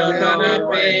 you're gonna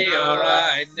be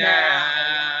alright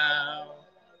now.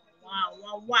 Wow,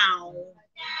 wow, wow.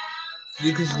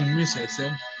 You can miss it,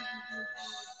 so.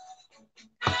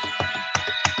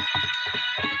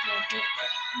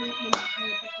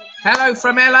 Hello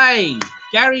from LA,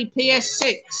 Gary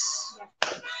PS6.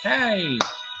 Hey,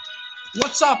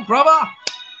 what's up, brother?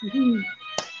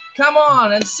 Come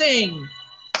on and sing.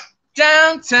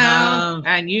 Downtown,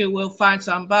 and you will find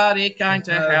somebody kind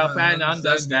to help and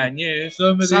understand you.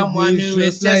 Someone who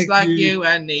is just like you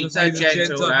and needs a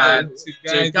gentle hand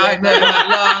to guide them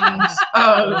along.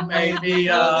 Oh, maybe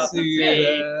you'll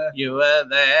see you were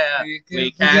there. We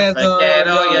can't forget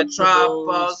all your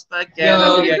troubles, forget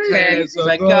all your cares,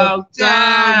 but go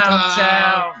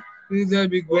downtown. It'll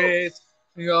be great.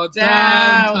 You're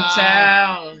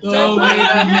Downtown, don't wait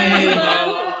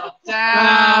anymore.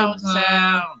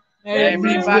 Downtown.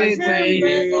 Everybody's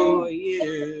waiting for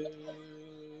you.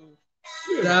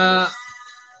 Downtown.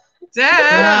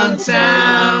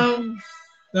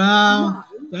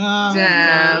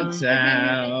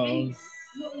 Downtown.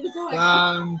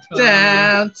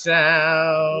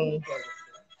 Downtown.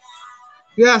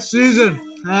 Yeah, Susan,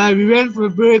 we went for a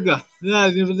burger the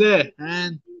other day,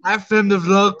 and I filmed the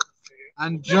vlog,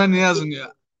 and Johnny hasn't yet.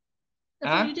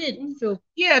 That's what you did, Phil.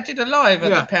 Yeah, I did a live at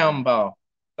the Pound Bar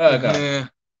burger. Yeah.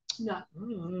 No.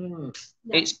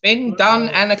 It's been done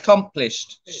and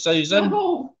accomplished, Susan.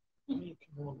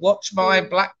 Watch my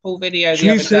Blackpool video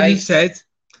the other day. Said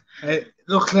it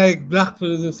looks like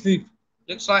Blackpool is asleep.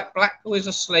 Looks like Blackpool is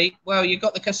asleep. Well, you've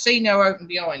got the casino open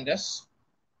behind us.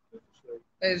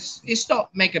 It's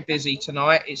not mega busy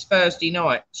tonight. It's Thursday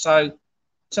night. So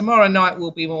tomorrow night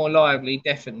will be more lively,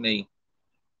 definitely.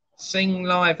 Sing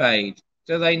Live Aid.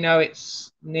 Do they know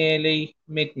it's nearly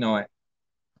midnight?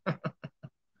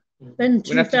 Ben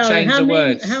We'll have to change the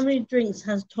words. How many drinks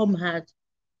has Tom had?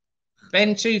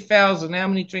 Ben 2000, how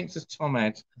many drinks has Tom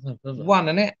had? One,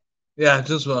 isn't it? Yeah,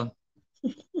 just one.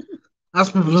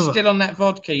 That's my You're brother. still on that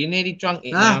vodka. You nearly drunk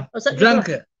it now. Drank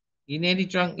it. You nearly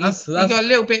drunk it. That's You got a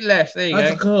little bit left. There you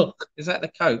that's go. a Coke. Is that the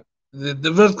Coke? The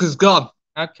vodka's gone.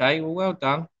 Okay, well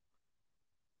done.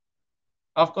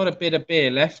 I've got a bit of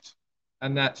beer left,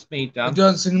 and that's me done.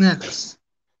 Don't sing next.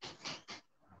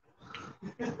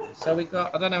 So we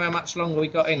got, I don't know how much longer we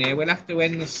got in here. We'll have to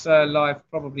end this live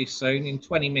probably soon, in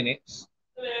 20 minutes.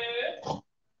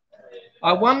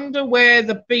 I wonder where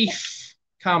the beef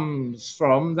comes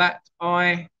from. The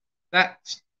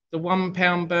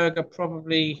 £1 burger,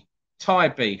 probably Thai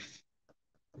beef.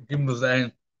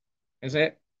 Is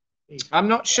it? I'm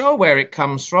not sure where it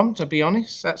comes from, to be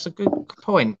honest. That's a good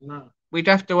point. No. We'd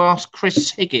have to ask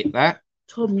Chris Higgett that.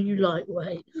 Tom, you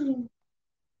lightweight.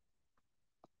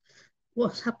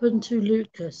 What's happened to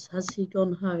Lucas? Has he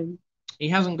gone home? He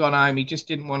hasn't gone home. He just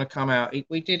didn't want to come out.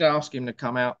 We did ask him to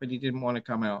come out, but he didn't want to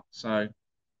come out. So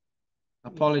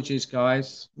apologies,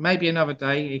 guys. Maybe another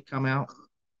day he'd come out.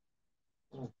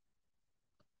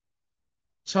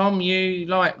 Tom, you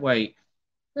lightweight.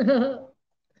 I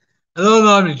don't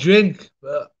normally drink,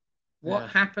 but What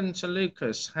happened to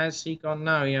Lucas? Has he gone?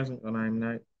 No, he hasn't gone home.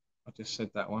 No, I just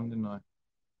said that one, didn't I?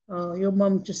 Oh, your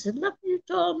mum just said, "Love you,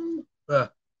 Tom."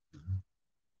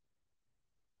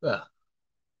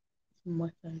 On my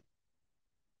phone.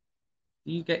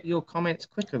 You get your comments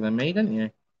quicker than me, don't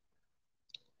you?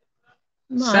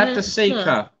 No, Sad the it's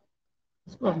Seeker.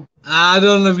 not. I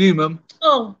don't love you, Mum.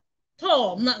 Oh,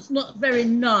 Tom, that's not very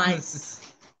nice.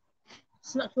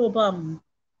 Slap your bum.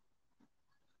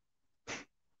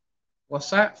 What's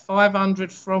that?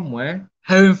 500 from where?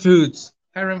 Heron Foods.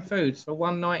 Heron Foods for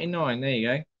 $1.99. There you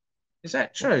go. Is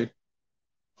that true?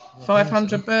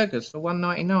 500 burgers for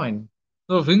 $1.99.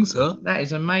 I don't think so. That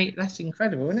is amazing. That's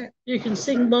incredible, isn't it? You can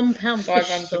sing £1 fish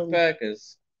 500 song.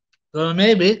 burgers. So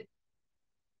maybe.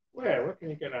 Where can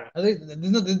you get that? I think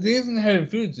there isn't Heron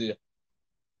Foods here.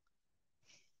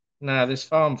 No, there's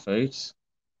farm foods.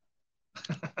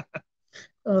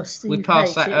 Oh, Steve We passed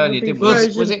hates that it. earlier, It'll be didn't we?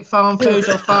 frozen. Was it farm food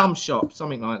or farm shop?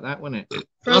 Something like that, wasn't it?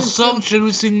 What song should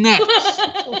we sing next?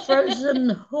 Or frozen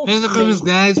horse Here the comments, meat.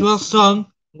 guys. What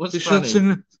song? What's We should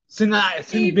funny? sing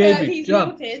Baby.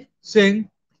 John, sing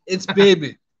It's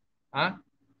Baby. Huh?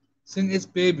 Sing It's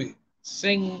Baby.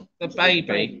 Sing the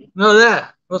baby. No, there.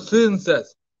 What Susan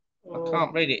says. I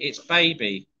can't read it. It's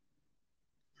baby.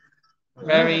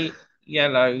 Very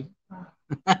yellow.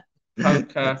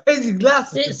 Poker. Changing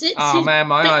glasses. Oh man,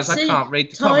 my eyes! I can't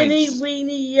read the tiny, comments.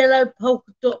 weeny, yellow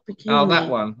polka dot bikini. Oh, that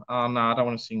one. Oh no, I don't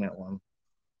want to sing that one.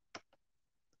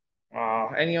 Oh,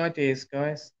 any ideas,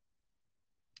 guys?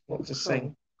 What to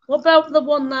sing? What about the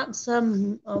one that's oh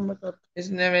my god.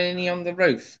 Isn't there any on the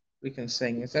roof we can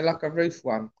sing? Is there like a roof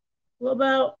one? What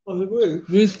about On the roof.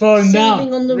 Who's falling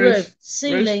ceiling down? on the Roof. roof?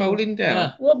 Ceiling. Roof falling down.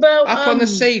 Yeah. What about Up on the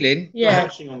ceiling. Yeah.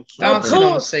 Dancing on the Dancing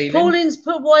on the ceiling. Pauline's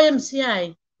put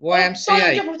YMCA.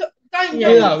 YMCA.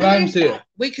 Yeah, Ramsey.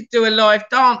 We could do a live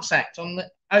dance act on the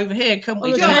over here, couldn't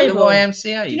we? On the Just like the table.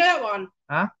 YMCA. Do you know that one?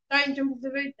 Huh? Don't jump off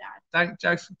the roof, Dad.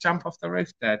 Don't jump off the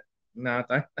roof, Dad. No,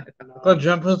 don't. Got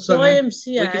jump on something.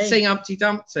 YMCA. We could sing Humpty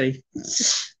Dumpty.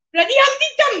 Bloody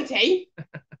Humpty Dumpty.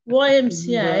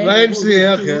 YMCA. Ramsey,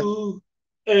 okay.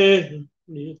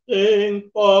 Anything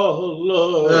for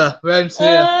love. Yeah, Ramsey.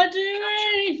 I'll do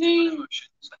anything.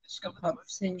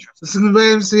 Sing. Listen to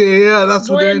Ramsey, yeah, that's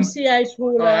what we're doing. YMCA,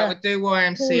 All right, Paula. we'll do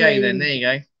YMCA Pauline. then. There you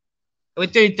go. We'll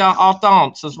do our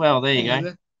dance as well. There you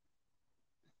go.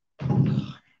 I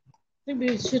think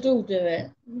we should all do it.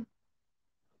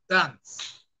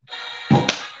 Dance.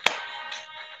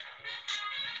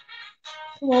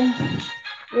 Come on.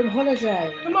 We're on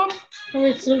holiday. Come on. Can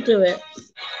we still do it?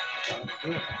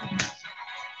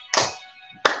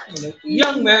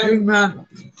 Young man. Young man.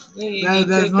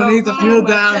 There's no need to feel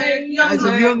down. As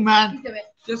a young man. You do it.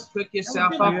 Just pick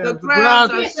yourself Yeah, off the the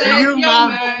ground. ground. I A said, young young man.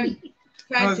 man.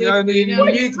 I Can't you don't be need no no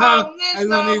need need help. to I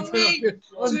don't need to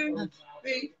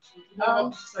be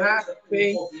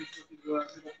unhappy.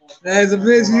 There's a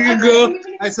place you can go.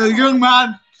 I said, young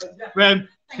man, when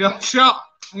you're shot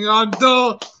and you're on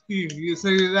door, you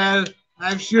say that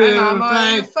I'm sure And you'll I'm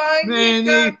gonna find find many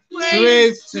good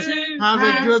ways to to have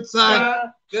a good time.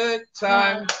 a good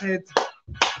time.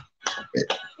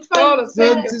 It's All the good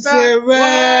things to about say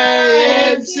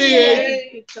YMCA.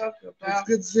 YMCA. Talk It's about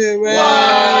good to say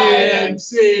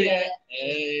YMCA.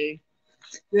 YMCA.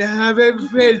 They have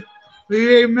everything for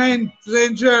you men to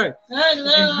enjoy.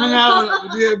 You can hang out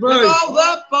with your With boys. all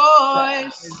the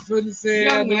boys. It's fun to say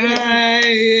Young the man.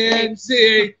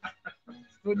 YMCA.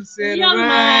 It's fun to say the Young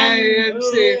man.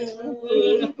 YMCA.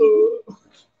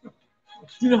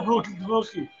 Do the hokey.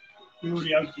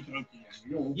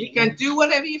 You can do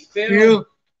whatever you feel. You,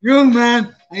 young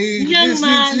man, are you Young listening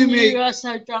man, to me? you are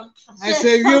so drunk. I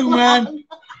said, young man,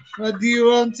 what do you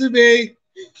want to be?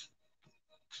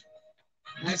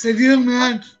 I said, young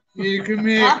man, you can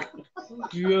make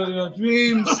your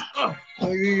dreams.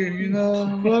 You know,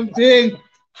 one thing,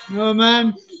 no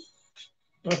man.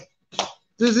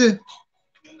 Does it,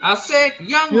 I said,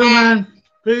 young young man, man,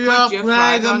 put your put your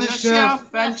flag flag on the shelf.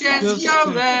 and just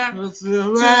go there. Go to the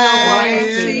To the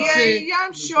YMCA. YMCA,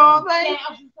 I'm sure they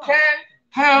can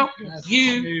help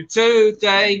you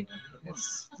today.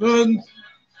 It's fun.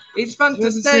 It's fun to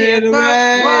Let's stay say at the the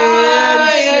YMCA.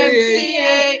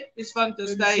 YMCA. It's fun to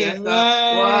stay at the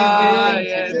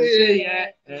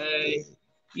YMCA.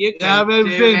 You can Have do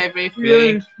everything.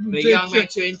 everything for young men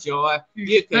to enjoy.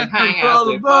 You can hang out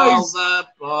with all the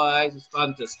boys. It's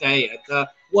fun to stay at the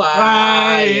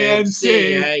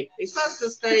YMCA. It's fun to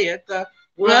stay at the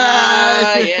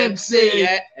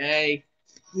YMCA.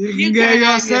 You can get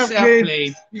yourself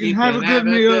clean. You can have a good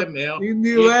meal. You can do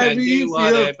You whatever can you do feel.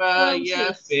 whatever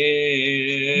you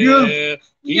feel.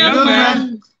 Young Young man,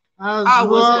 man, I I was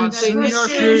was once once in in your the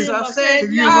shoes. shoes. I said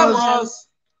You I was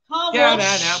was down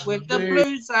and out with the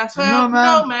blues. I No felt man.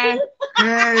 no man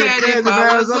Cared cared if if I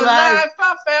I was was alive. alive.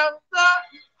 I felt the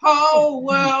whole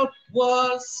world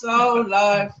was so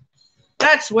alive.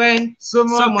 That's when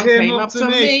someone came up to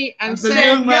me and said,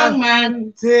 young young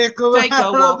man, take a take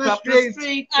a walk up the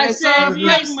street. I There's said, a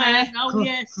young man man. Oh,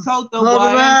 yes. told the Call the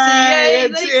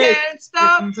YMCA they YMCA. can't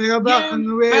stop Take a back on the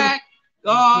you way. back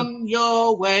on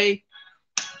your way.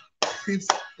 It's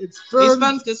It's fun.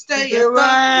 fun to stay the at the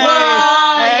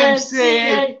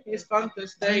YMCA. It's fun to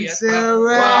stay at It's the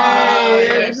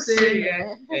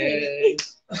YMCA.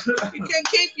 YMCA. You can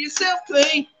keep yourself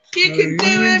clean. You can You do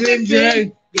can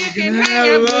everything. You can hang out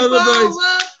with all the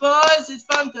boys. It's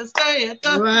fun to stay at the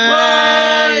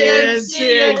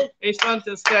YMCA. It's fun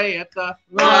to stay at the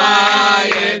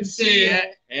YMCA.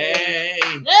 Hey!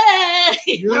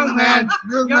 Young man,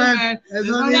 young man, there's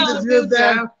no need to feel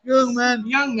down. Young man,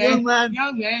 Young young man, man.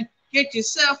 young man, get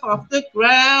yourself off the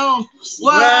ground.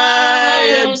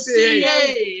 YMCA.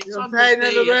 It's You're fun to playing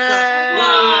in stay the at the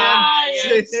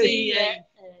YMCA.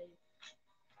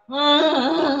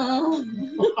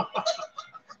 YMCA.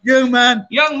 Young man.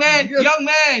 Young man, young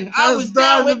man, I was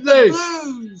down with the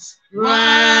blues.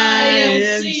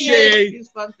 YMCA. It's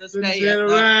fun to stay Stay at at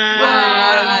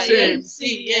the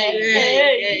YMCA.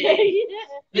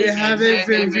 They have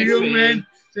everything for young men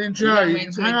to enjoy.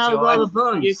 You can hang out with all the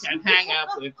boys. You can hang out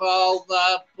with all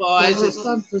the boys. It's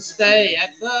fun to stay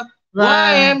at the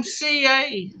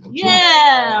YMCA.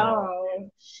 Yeah. Oh,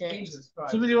 shit.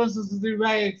 Somebody wants us to do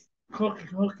right.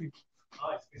 Cookie.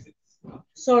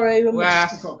 Sorry. Well,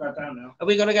 are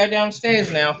we got to go downstairs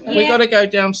now? Yeah. We got to go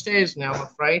downstairs now, I'm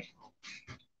afraid.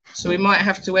 So we might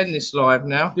have to end this live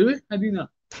now. Do we? How do you know?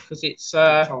 Because it's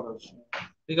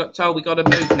we got told we got to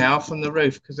move now from the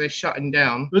roof because they're shutting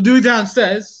down. We'll do it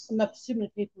downstairs. Not too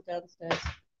many people downstairs.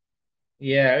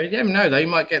 Yeah, you never know though. You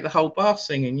might get the whole bar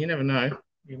singing. You never know.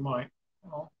 You might.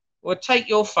 Oh, Well, take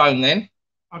your phone then.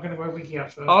 I'm going to go with you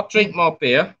first. I'll drink my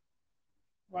beer.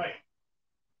 Right.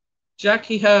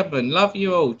 Jackie Herban, love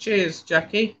you all. Cheers,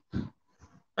 Jackie.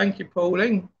 Thank you,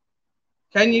 Pauline.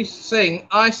 Can you sing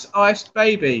Ice Ice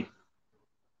Baby?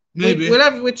 Maybe.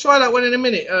 We'll try that one in a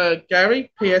minute,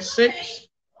 Gary. PS6. It's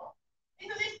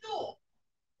not this door.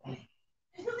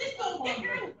 It's not this door. Get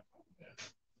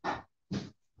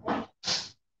out.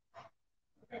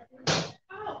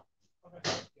 Oh.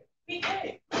 Be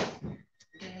careful.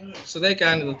 So they're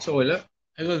going to the toilet.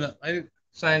 I got that.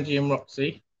 Sandy and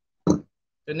Roxy.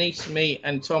 Denise, me,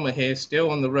 and Tom are here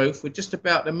still on the roof. We're just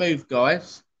about to move,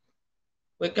 guys.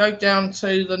 We'll go down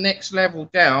to the next level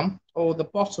down, or the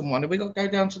bottom one. Have we got to go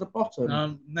down to the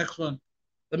bottom? Next one.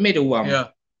 The middle one. Yeah.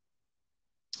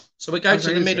 So we go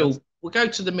to the middle. We'll go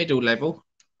to the middle level.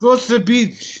 Go to the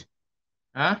beach.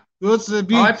 Huh? Go to the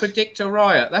beach. I predict a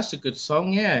riot. That's a good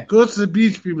song, yeah. Go to the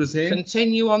beach, people say.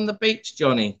 Continue on the beach,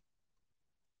 Johnny.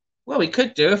 Well, we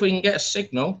could do if we can get a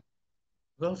signal.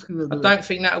 I don't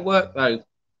think that'll work though,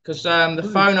 because the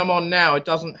phone I'm on now, it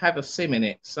doesn't have a SIM in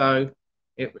it, so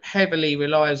it heavily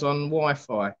relies on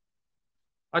Wi-Fi.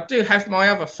 I do have my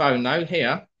other phone though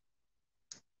here.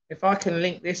 If I can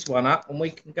link this one up and we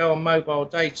can go on mobile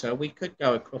data, we could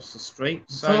go across the street.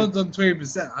 So phone's on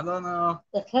 3%. I don't know.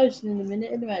 They're closing in a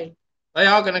minute anyway. they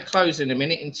are going to close in a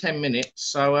minute, in 10 minutes.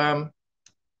 So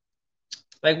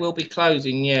they will be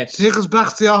closing, yes. Take us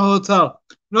back to our hotel.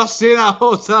 We're not staying at a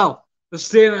hotel. We're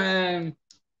staying at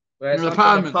Where's an an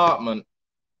apartment. apartment?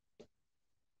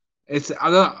 It's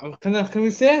I don't. Can we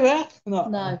say that? No.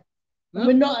 No. No?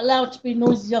 We're not allowed to be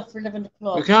noisy after 11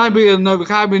 o'clock. We can't be We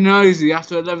can't be noisy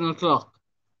after 11 o'clock.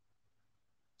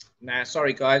 Nah,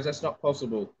 sorry guys, that's not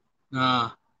possible.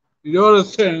 Nah. You're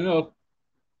just turning up.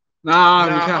 Nah,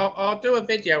 we can't. I'll do a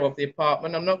video of the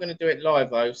apartment. I'm not going to do it live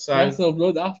though, so Let's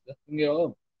upload after and get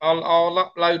home.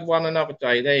 I'll upload one another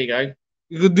day. There you go.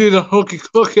 You could do the hooky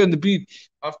cookie on the beach.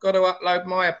 I've got to upload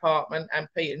my apartment and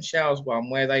Pete and Shell's one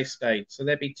where they stayed. So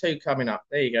there'll be 2 coming up.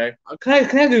 There you go. Can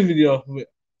I do a video of it?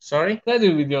 Sorry? Can I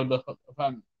do a video of the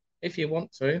apartment? If you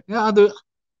want to. Yeah, I'll do it.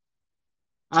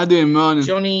 I'll do it in the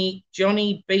morning.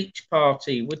 Johnny Beach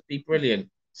Party would be brilliant.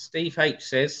 Steve H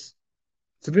says.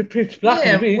 It's a bit pitch black.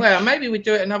 Yeah, well, maybe we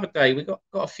do it another day. We've got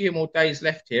a few more days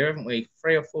left here, haven't we?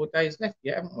 3 or 4 days left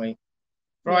yet, haven't we?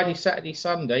 Friday, Saturday,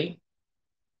 Sunday.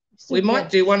 We might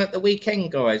do one at the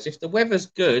weekend, guys. If the weather's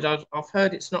good, I've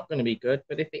heard it's not going to be good,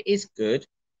 but if it is good,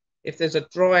 if there's a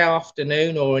dry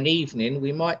afternoon or an evening,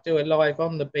 we might do a live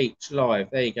on the beach live.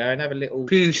 There you go, and have a little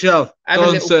Pete and Shell. have a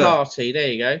little party.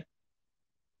 There you go.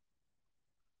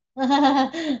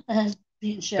 Pete and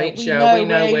Pete we Shell,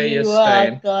 know where you're are,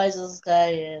 staying. guys are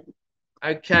staying.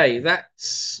 Okay,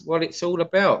 that's what it's all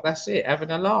about. That's it, having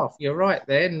a laugh. You're right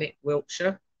there, Nick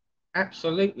Wiltshire.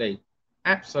 Absolutely.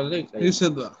 Absolutely. Who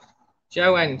said that?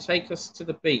 Joanne, take us to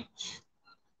the beach.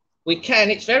 We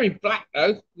can. It's very black,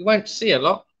 though. You won't see a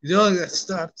lot. You don't get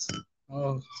starts.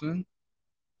 Oh, soon.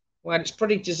 Well, it's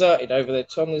pretty deserted over there,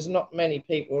 Tom. There's not many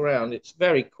people around. It's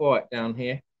very quiet down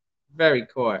here. Very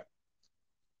quiet.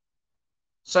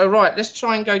 So, right, let's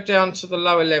try and go down to the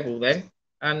lower level then.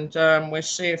 And we'll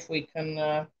see if we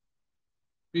can...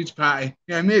 Beach party.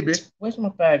 Yeah, maybe. Where's my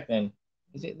bag then?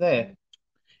 Is it there?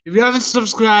 If you haven't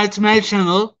subscribed to my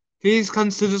channel, please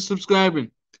consider subscribing.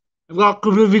 I've got a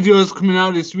couple of videos coming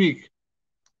out this week.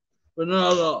 But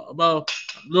not a lot, about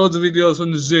loads of videos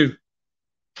from the zoo.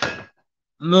 And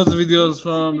loads of videos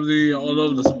from the all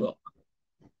over the spot.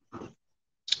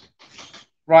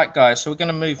 Right, guys, so we're going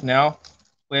to move now.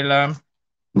 We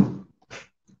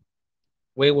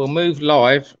will move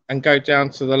live and go down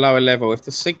to the lower level. If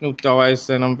the signal dies,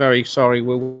 then I'm very sorry.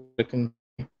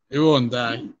 It won't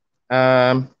die.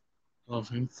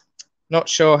 Not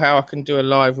sure how I can do a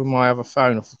live with my other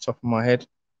phone off the top of my head.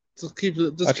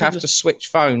 I'd have to switch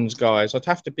phones, guys. I'd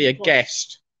have to be a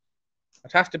guest.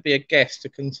 I'd have to be a guest to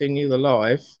continue the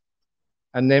live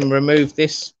and then remove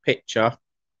this picture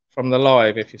from the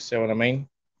live, if you see what I mean.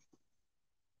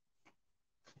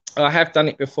 I have done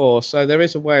it before, so there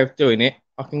is a way of doing it.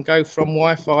 I can go from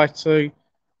Wi-Fi to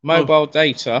mobile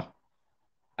data,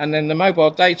 and then the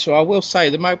mobile data, I will say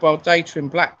the mobile data in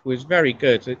Blackpool is very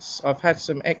good. I've had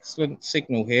some excellent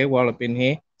signal here while I've been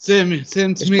here. Same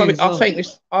to me. Probably,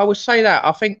 I would say that.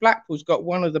 I think Blackpool's got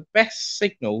one of the best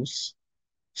signals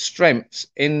strengths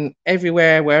in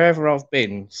everywhere, wherever I've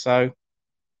been. So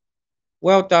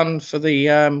well done for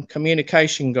the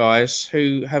communication guys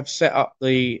who have set up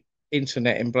the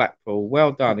internet in Blackpool.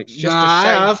 Well done. It's just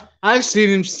a shame. I've seen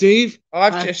him, Steve.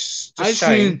 I've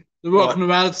seen the rocking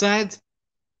around outside.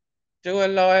 Do a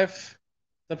live,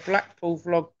 the Blackpool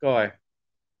vlog guy.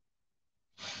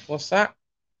 What's that?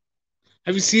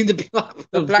 Have you seen the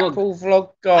Blackpool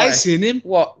vlog guy? I've seen him.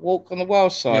 What? Walk on the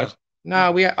wild side? Yeah.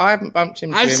 No, I haven't bumped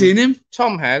into him. I've seen him.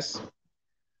 Tom has.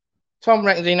 Tom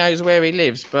reckons he knows where he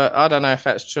lives, but I don't know if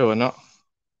that's true or not.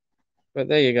 But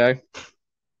there you go.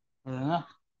 I don't know.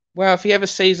 Well, if he ever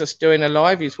sees us doing a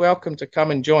live, he's welcome to come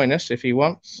and join us if he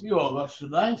wants. You all watch the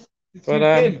live.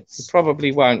 But he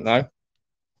probably won't, though.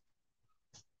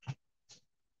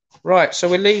 Right, so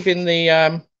we're leaving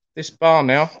the this bar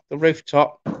now, the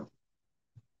rooftop.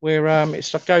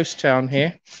 It's a ghost town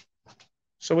here.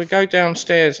 So we go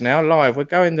downstairs now, live. We're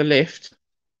going the lift.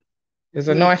 There's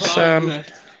a nice.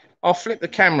 I'll flip the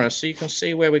camera so you can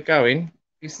see where we're going.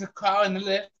 It's the car in the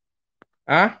lift.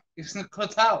 Huh? It's not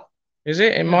cut out. Is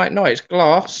it? It might not. It's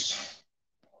glass.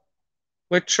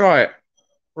 We'll try it.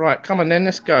 Right, come on then.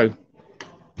 Let's go.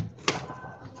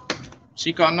 So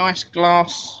you've got a nice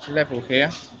glass level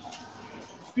here.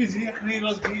 Busy, I can hear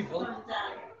lots of people.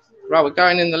 Right, we're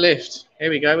going in the lift. Here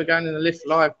we go. We're going in the lift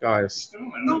live, guys.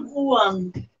 Number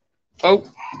one. Oh.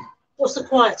 What's the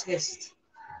quietest?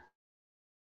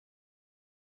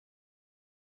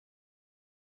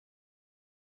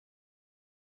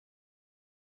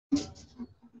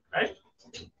 Right.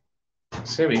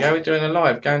 So here we go. We're doing a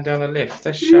live, going down the lift.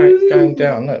 Let's show it going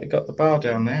down. Look, we've got the bar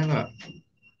down there. Look.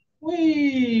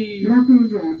 Whee!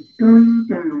 Going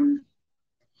down.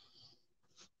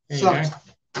 There you go.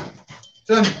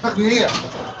 Turn back here.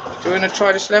 Do you want to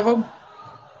try this level?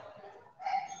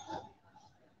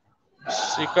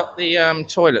 So you've got the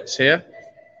toilets here.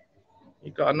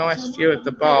 You've got a nice view of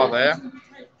the bar there.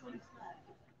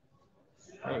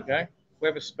 There you go.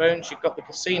 Weatherspoons. You've got the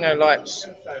casino lights.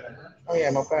 Oh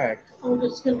yeah, my bag.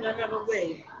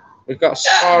 We've got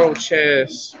spiral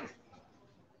chairs.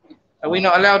 Are we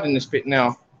not allowed in this bit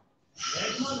now?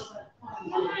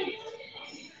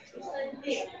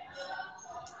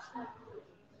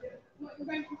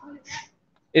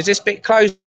 Is this bit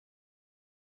closed?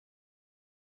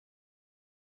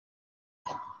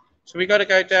 So we got to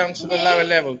go down to the lower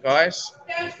level, guys.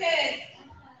 Downstairs.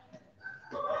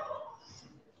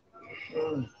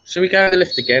 Should we go to the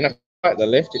lift again? I like the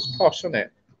lift. It's posh, isn't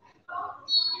it?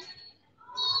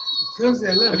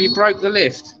 Have you broke the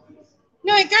lift?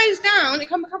 No, it goes down. It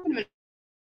comes back up in a minute.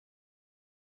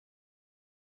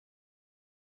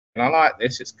 And I like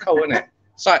this. It's cool, isn't it?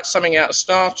 It's like something out of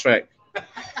Star Trek.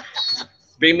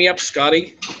 Beam me up,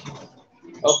 Scotty.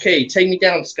 Okay, take me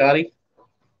down, Scotty.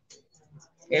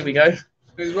 Here we go.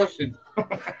 Who's watching?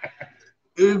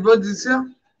 Who's watching,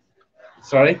 sir?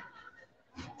 Sorry.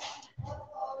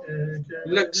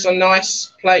 Looks a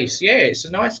nice place. Yeah, it's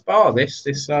a nice bar, this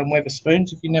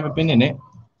Weatherspoons, if you've never been in it.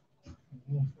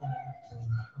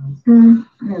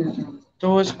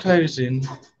 Doors closing.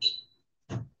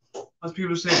 What's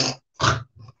people saying?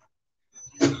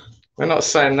 We're not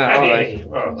saying that, are they?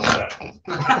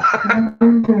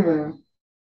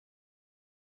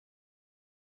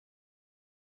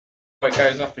 It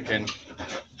goes up again.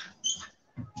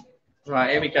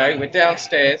 Right, here we go. We're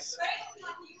downstairs.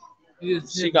 So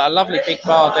you've got a lovely big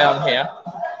bar down here.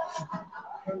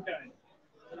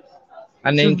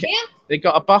 And then they've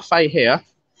got a buffet here.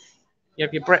 You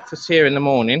have your breakfast here in the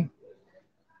morning.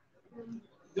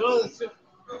 And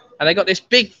they've got this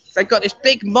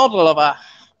big model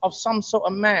of some sort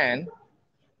of man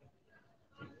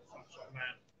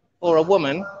or a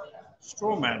woman.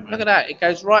 Straw man. Look at that. It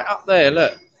goes right up there,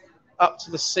 look. Up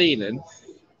to the ceiling.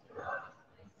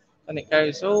 And it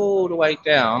goes all the way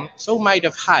down. It's all made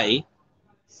of hay.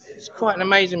 It's quite an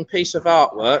amazing piece of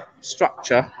artwork,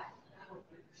 structure.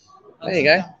 There you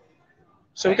go.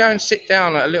 So we'll go and sit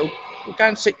down we'll go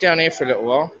and sit down here for a little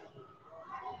while.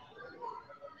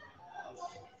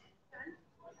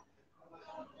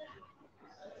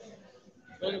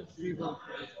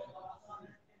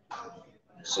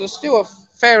 So there's still a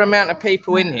fair amount of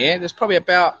people in here. There's probably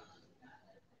about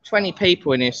 20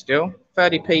 people in here still. 30 Where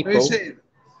are you people. sitting?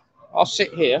 I'll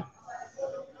sit here.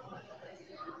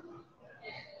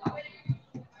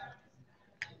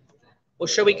 Or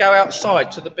shall we go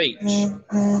outside to the beach?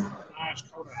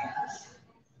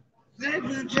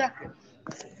 The jacket.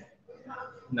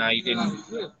 No, you didn't.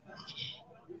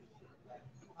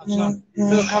 Still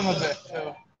come a bit.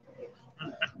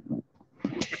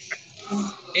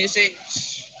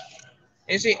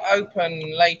 Is it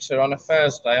open later on a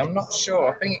Thursday? I'm not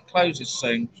sure. I think it closes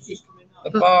soon. The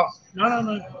bar.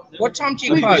 No. What time do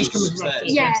you close?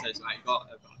 Yeah.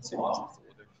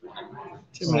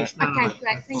 2 minutes now. Okay,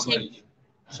 great. Thank you.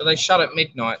 So they shut at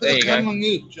midnight. There you Come go. on,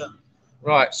 you, John.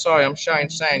 Right. Sorry, I'm showing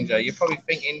Sandra. You're probably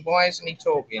thinking, why isn't he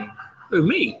talking? Who,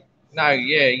 me? No,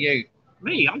 yeah, you.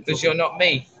 Me? I'm Because talking. you're not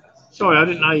me. Sorry, I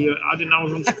didn't know you. I didn't know I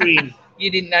was on screen.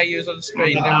 You didn't know you was on the I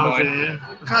screen. didn't Never know I was mind. there.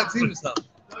 I can't see myself.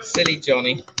 Silly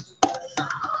Johnny.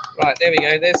 Right, there we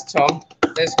go. There's Tom.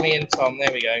 There's me and Tom.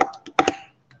 There we go.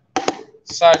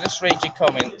 So let's read your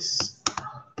comments.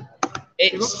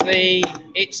 It's the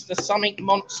Summit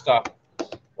Monster.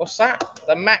 What's that?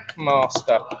 The Mac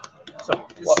Master.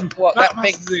 What that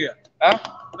big? Master's here. Huh?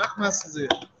 Mac Master's here.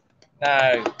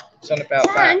 No, it's on about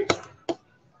that.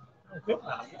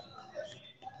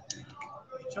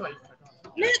 Sand,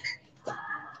 Look.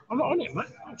 I'm not on it, mate.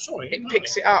 I'm sorry. It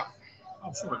picks it up.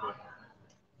 I'm sorry, boy.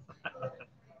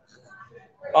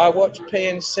 I watch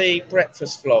PNC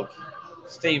breakfast vlog.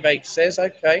 Steve H says,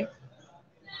 okay.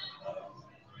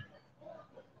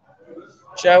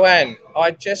 Joanne,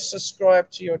 I just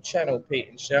subscribed to your channel, Pete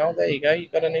and Shell. There you go. You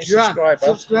got a new John, subscriber.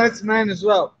 subscribe to mine as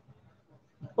well.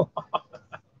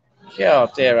 Yeah, oh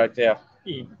dear, oh dear.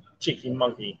 You cheeky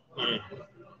monkey. Yeah.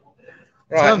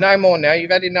 Right, Tom. no more now.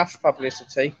 You've had enough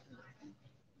publicity.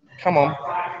 Come on.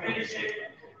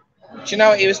 Do you know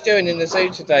what he was doing in the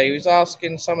zoo today? He was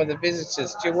asking some of the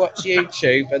visitors, do you watch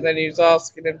YouTube? And then he was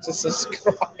asking them to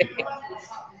subscribe.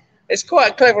 It's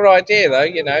quite a clever idea, though,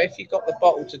 you know, if you've got the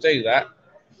bottle to do that.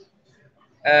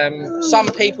 Some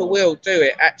people will do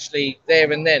it, actually, there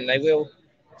and then. They will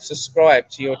subscribe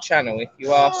to your channel if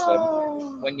you ask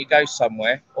them when you go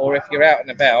somewhere or if you're out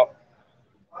and about.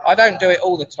 I don't do it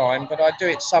all the time, but I do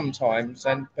it sometimes.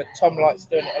 But Tom likes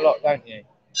doing it a lot, don't you?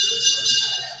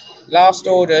 Last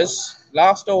orders.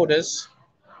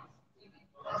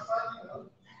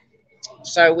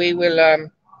 So we will,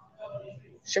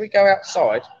 shall we go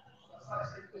outside?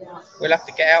 We'll have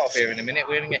to get out of here in a minute.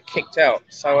 We're going to get kicked out.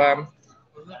 So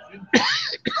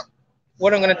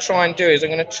what I'm going to try and do is I'm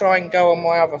going to try and go on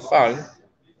my other phone.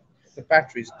 The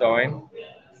battery's dying.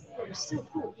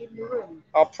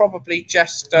 I'll probably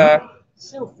just,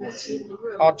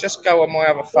 I'll just go on my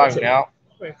other phone now.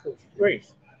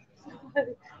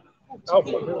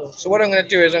 So what I'm going to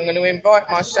do is I'm going to invite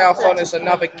myself on as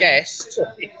another guest.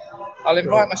 I'll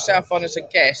invite myself on as a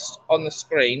guest on the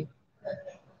screen,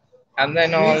 and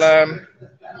then I'll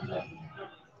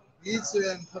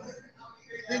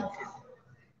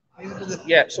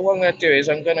yeah. So what I'm going to do is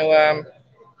I'm going to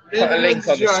put a link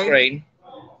on the screen.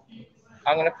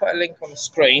 I'm going to put a link on the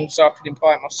screen so I can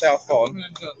invite myself on.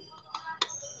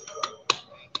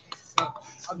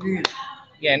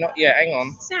 Yeah, not yet. Hang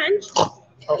on. Sand.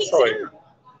 Oh, sorry.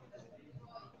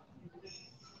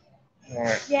 All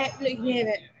right. Yeah, look, you can hear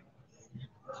it.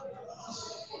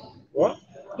 What?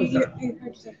 You heard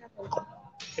yourself happen.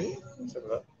 Can you? Let's have a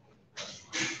look.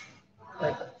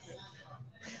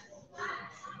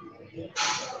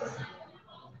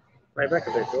 Play back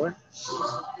a bit, boy.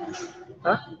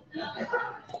 Huh?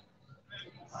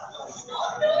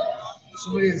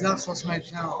 That's what's my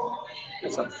channel.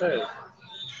 It's upstairs.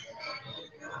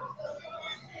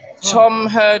 Tom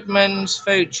Herdman's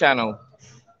Food Channel.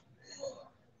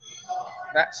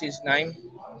 That's his name.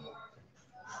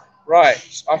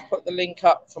 Right, I've put the link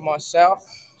up for myself.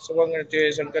 So what I'm going to do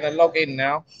is I'm going to log in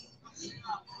now.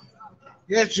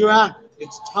 Yeah, Joanne,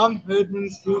 it's Tom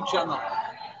Herdman's Food Channel.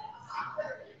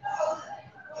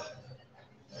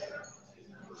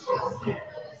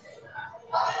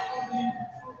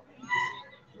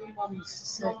 Mum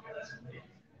said,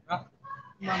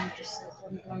 Mum just said,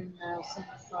 I'm going now,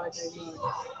 Friday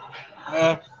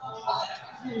night.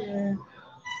 Yeah.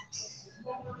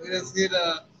 Let's get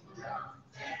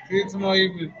tomorrow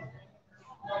evening.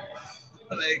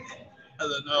 Like, I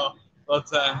don't know what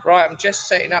time. Right, I'm just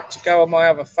setting up to go on my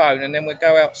other phone, and then we'll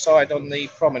go outside on the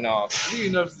promenade. I think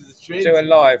you know if there's a train. Do a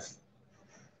live.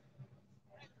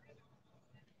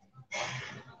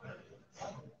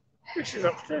 This is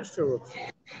upstairs to us.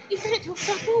 You said it to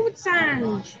stop forward,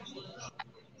 Sand.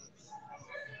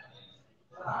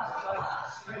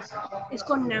 It's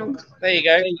gone now. There you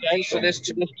go. So there's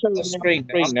two on the screen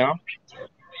now.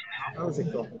 How's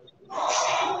it gone?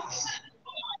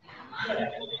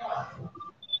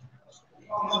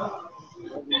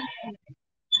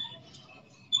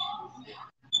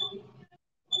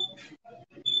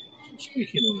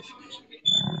 Speaking of.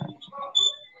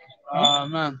 Oh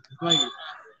man, thank you.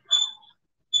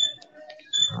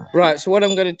 Right, so what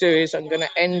I'm going to do is I'm going to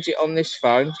end it on this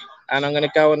phone and I'm going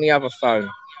to go on the other phone.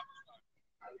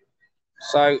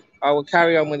 So I will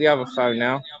carry on with the other phone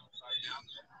now.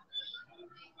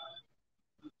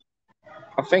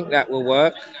 I think that will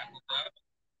work.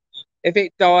 If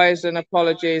it dies, then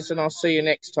apologies and I'll see you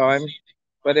next time.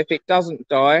 But if it doesn't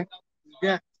die,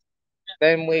 Yeah.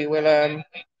 then we will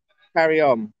carry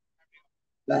on.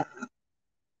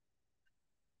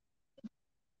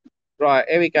 Right,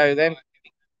 here we go then.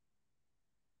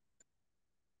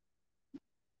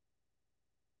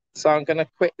 So I'm going to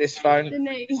quit this phone.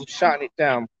 I'm shutting it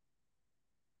down.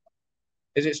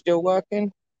 Is it still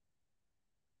working?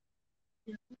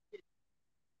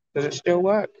 Does it still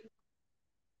work?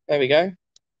 There we go.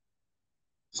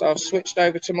 So I've switched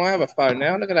over to my other phone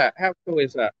now. Look at that. How cool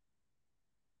is that?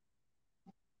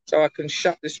 So I can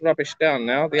shut this rubbish down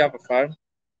now, the other phone,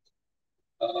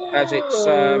 as it's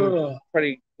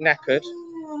pretty knackered.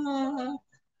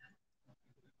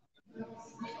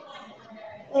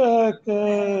 Hello,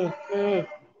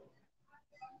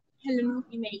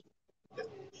 mate.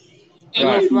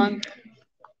 Right.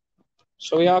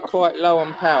 So we are quite low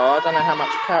on power. I don't know how much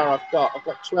power I've got. I've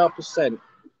got 12%.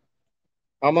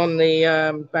 I'm on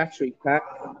the battery pack.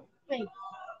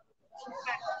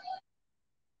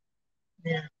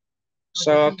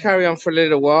 So I'll carry on for a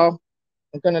little while.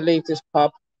 I'm going to leave this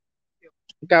pub,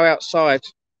 go outside.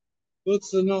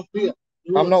 What's the north here?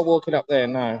 I'm not walking up there,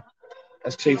 no.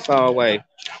 That's too far away.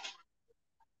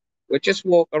 We'll just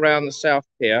walk around the south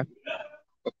pier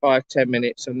for 5-10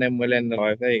 minutes and then we'll end the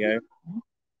live. There you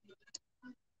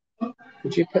go.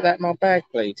 Could you put that in my bag,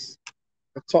 please?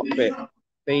 The top bit,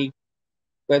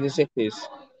 where the zip is.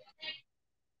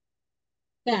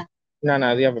 Yeah.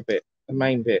 No, the other bit, the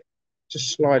main bit.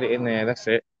 Just slide it in there. That's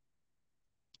it.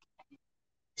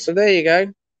 So there you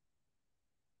go.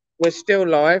 We're still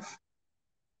live.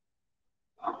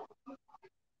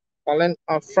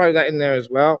 I'll throw that in there as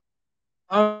well.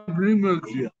 I'll remove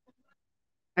you.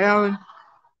 Alan.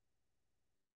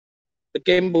 The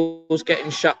gimbal's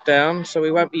getting shut down, so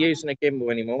we won't be using a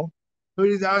gimbal anymore. Who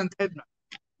is Aaron Tedman?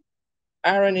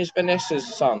 Aaron is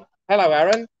Vanessa's son. Hello,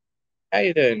 Aaron. How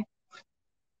you doing?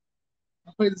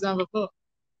 I played this down before.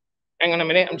 Hang on a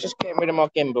minute. I'm just getting rid of my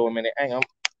gimbal a minute. Hang on.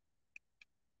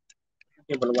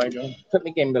 Gimbal away, John. Put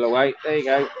my gimbal away. There you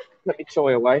go. Put my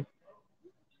toy away.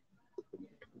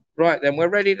 Right then, we're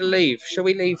ready to leave. Shall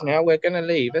we leave now? We're going to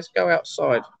leave. Let's go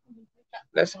outside.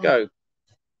 Let's go.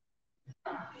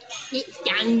 It's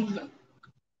done.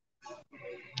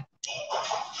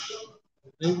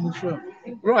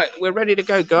 Right, we're ready to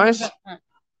go, guys.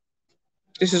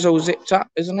 This is all zipped up,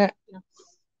 isn't it?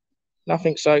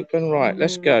 Nothing's open. Right,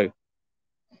 let's go.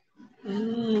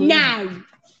 No.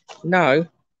 No.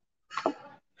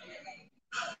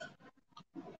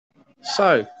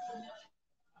 So.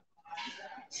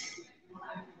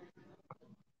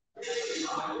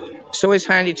 It's always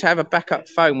handy to have a backup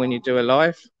phone when you do a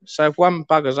live. So if one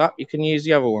buggers up, you can use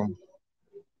the other one.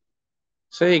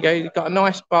 So there you go. You've got a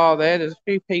nice bar there. There's a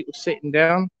few people sitting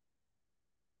down.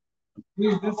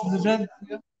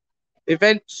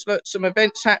 Events, look, some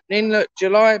events happening. Look,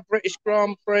 July British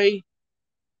Grand Prix,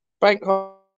 Bank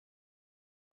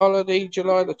Holiday,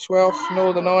 July the 12th,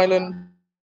 Northern Ireland.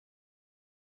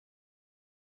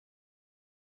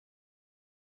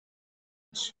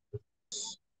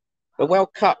 The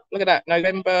World Cup, look at that,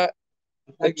 November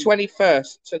the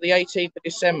 21st to the 18th of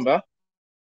December.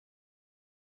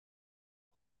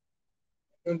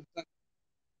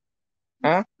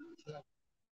 Huh?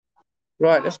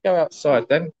 Right, let's go outside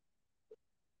then.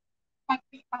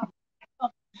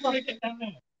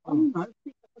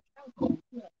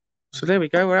 So there we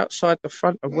go, we're outside the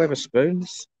front of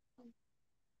Wetherspoons.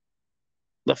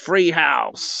 The Free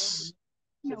House.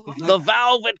 The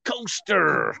Velvet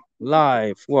Coaster.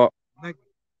 Live. What?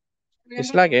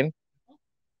 It's lagging.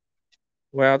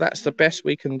 Well, that's the best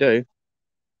we can do.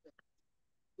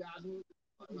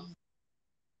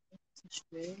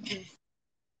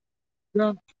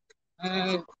 John,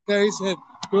 Gary said,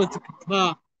 go to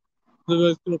Qatar.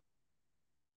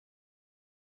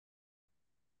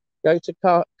 Go to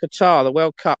Qatar, the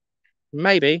World Cup.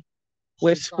 Maybe.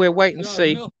 We'll wait and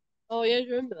see. Oh, yeah,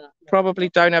 remember that? Probably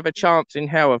don't have a chance in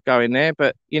hell of going there,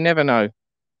 but you never know.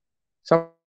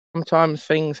 Sometimes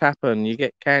things happen. You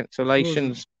get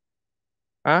cancellations.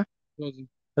 Huh? Frozen.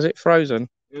 Was it frozen?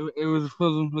 It was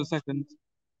frozen for a second.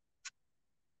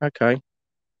 Okay.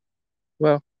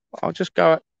 Well, I'll just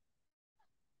go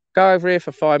over here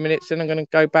for 5 minutes, then I'm going to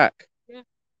go back. Yeah.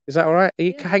 Is that all right? Are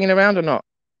you hanging around or not?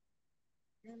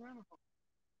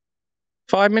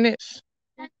 5 minutes.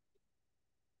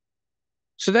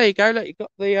 So there you go. Look, you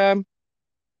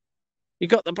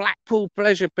got the Blackpool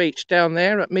Pleasure Beach down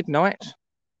there at midnight,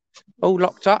 all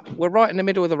locked up. We're right in the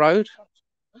middle of the road.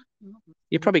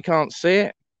 You probably can't see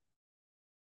it.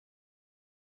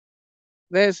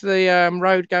 There's the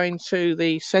road going to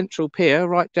the Central Pier,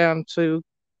 right down to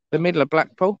the middle of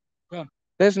Blackpool. Yeah.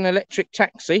 There's an electric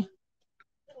taxi.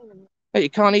 Hey, you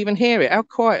can't even hear it. How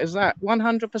quiet is that?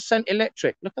 100%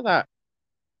 electric. Look at that.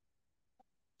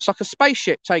 It's like a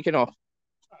spaceship taking off.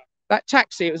 That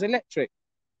taxi, it was electric.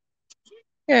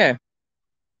 Yeah.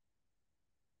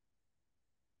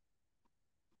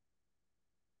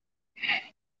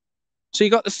 So you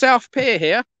got the South Pier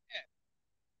here.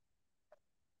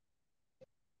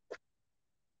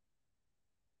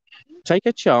 Take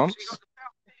a chance.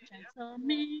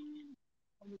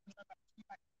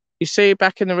 You see you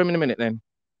back in the room in a minute then.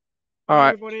 All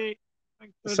right. Everybody.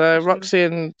 So Roxy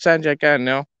and Sanjay going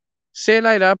now. See you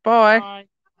later. Bye. Bye.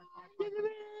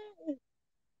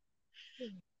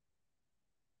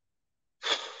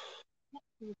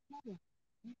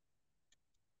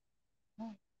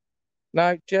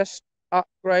 No, just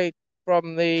upgrade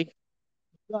from the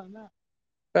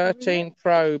 13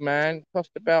 Pro, man.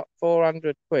 Cost about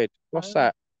 400 quid. What's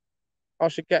that? I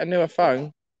should get a newer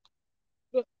phone.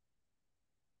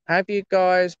 Have you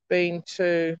guys been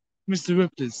to Mr.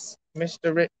 Ripley's.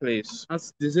 Mr. Ripley's?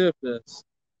 That's dessert place.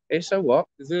 It's a what?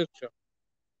 Dessert shop.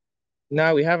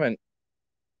 No, we haven't.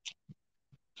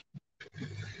 I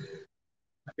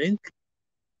think.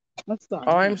 What's that?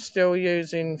 I'm still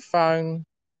using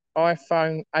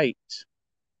iPhone 8.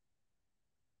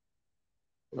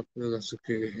 That's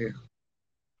okay here.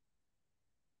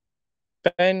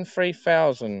 Ben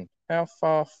 3000. How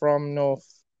far from North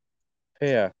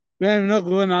Pier? We're not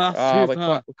going that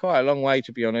We're quite a long way,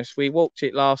 to be honest. We walked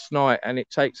it last night and it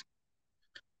takes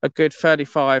a good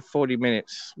 35-40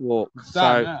 minutes walk.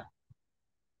 So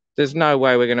there's no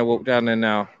way we're going to walk down there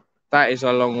now. That is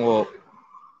a long walk.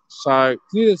 So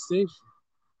near the station.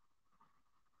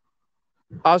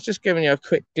 I was just giving you a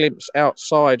quick glimpse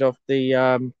outside of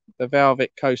the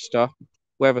Velvet Coaster,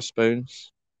 Weatherspoons,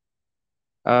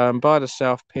 by the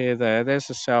South Pier there. There's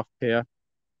the South Pier.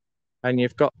 And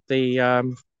you've got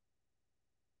the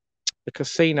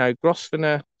casino,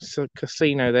 Grosvenor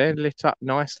Casino there, lit up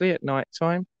nicely at night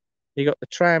time. You got the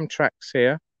tram tracks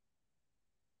here,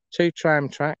 2 tram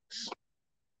tracks.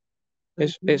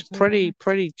 It's pretty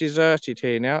deserted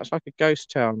here now. It's like a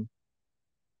ghost town.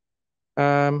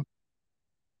 Is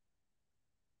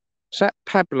that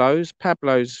Pablo's?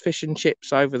 Pablo's fish and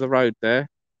chips over the road there,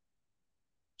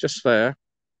 just there.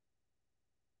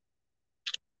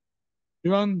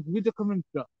 You're on with the comment.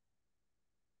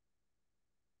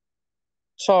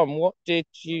 Tom, what did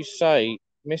you say?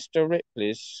 Mr.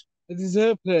 Ripley's? A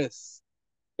dessert place.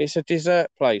 It's a dessert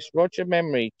place. Roger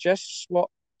Memory, just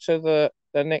swap to the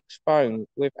next phone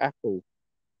with Apple.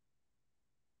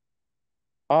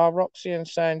 Are Roxy and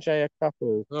Sanjay a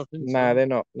couple? No, they're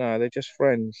not. No, they're just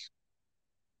friends.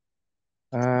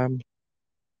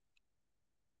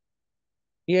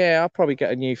 Yeah, I'll probably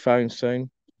get a new phone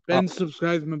soon. Ben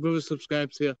subscribes, my brother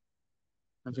subscribes here,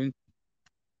 I think.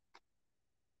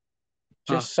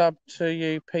 Just sub to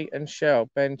you, Pete and Shell,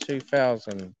 Ben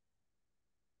 2000.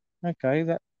 Okay,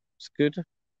 that's good.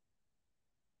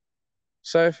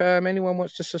 So if anyone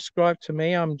wants to subscribe to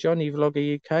me, I'm Johnny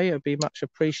Vlogger UK. It'd be much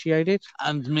appreciated.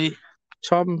 And me.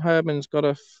 Tom Herman's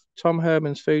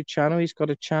food channel. He's got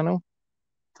a channel.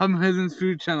 Tom Herman's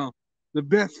food channel. The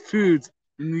best food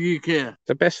in the UK.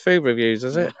 The best food reviews,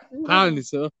 is it? Apparently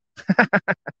so.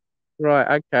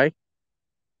 Right, okay.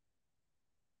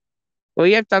 Well,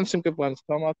 you've done some good ones,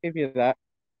 Tom. I'll give you that.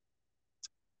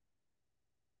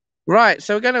 Right,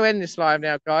 so we're going to end this live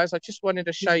now, guys. I just wanted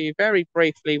to show you very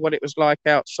briefly what it was like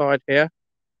outside here.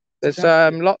 There's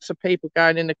lots of people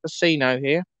going in the casino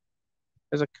here.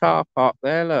 There's a car park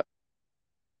there, look.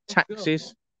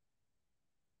 Taxis.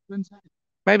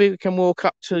 Maybe we can walk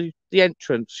up to the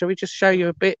entrance. Shall we just show you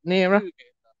a bit nearer?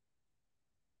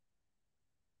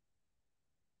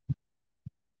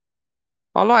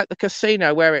 I like the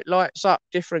casino where it lights up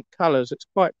different colours. It's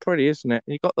quite pretty, isn't it?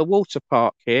 You've got the water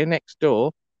park here next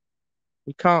door.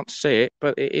 You can't see it,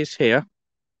 but it is here.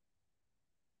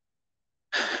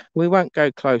 We won't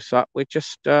go close up. We're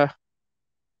just, I'll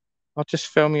just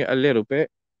film you a little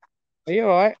bit. Are you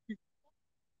all right?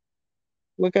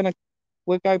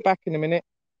 We'll go back in a minute.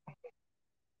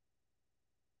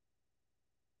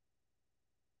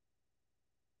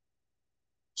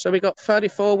 So we got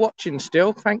 34 watching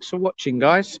still. Thanks for watching,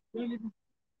 guys.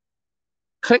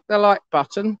 Click the like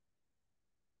button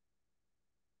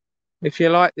if you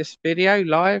like this video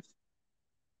live.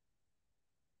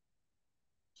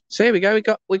 So here we go.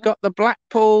 We got the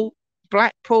Blackpool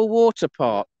water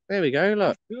park. There we go.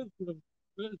 Look.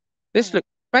 This look.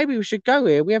 Maybe we should go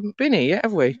here. We haven't been here yet,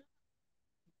 have we?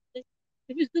 If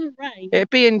it's gonna rain. It'd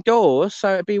be indoors,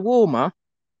 so it'd be warmer.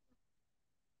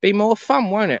 Be more fun,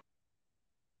 won't it?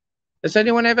 Has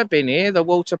anyone ever been here? The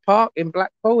water park in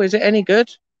Blackpool. Is it any good?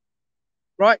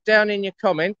 Write down in your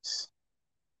comments.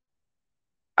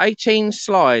 18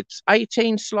 slides.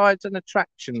 18 slides and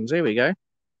attractions. Here we go.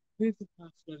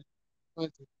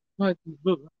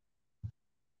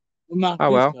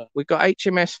 Oh well, we've got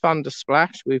HMS Thunder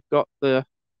Splash. We've got the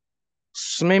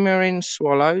Swimmering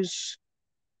Swallows.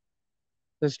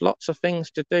 There's lots of things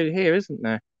to do here, isn't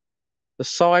there? The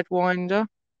Sidewinder,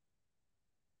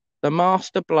 the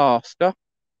Master Blaster.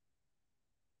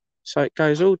 So it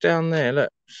goes all down there.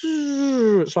 Look,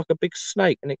 it's like a big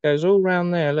snake, and it goes all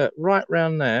round there. Look, right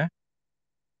round there.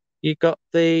 You got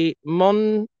the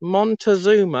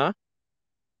Montezuma.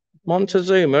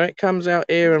 Montezuma. It comes out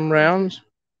here and round.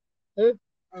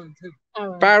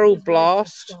 Barrel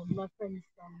Blast.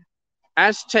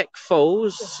 Aztec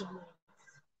Falls.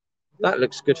 That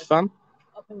looks good fun.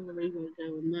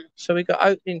 So we got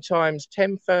opening times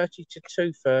 10:30 to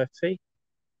 2:30.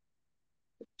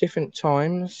 Different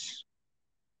times.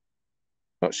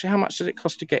 Not sure how much does it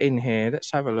cost to get in here. Let's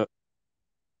have a look.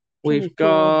 We've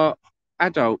got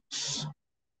adults.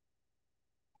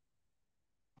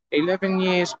 11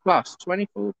 years plus,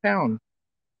 £24.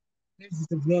 This is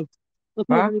the vlog.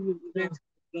 Huh?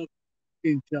 Huh?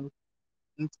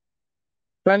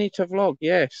 Plenty to vlog,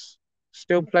 yes.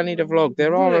 Still plenty to vlog.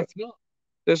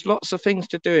 There's lots of things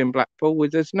to do in Blackpool.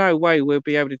 There's no way we'll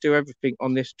be able to do everything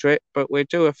on this trip, but we'll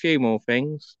do a few more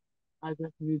things.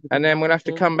 And then we'll have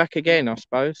to come back again, I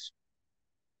suppose.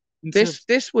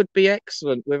 This would be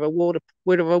excellent with a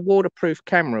waterproof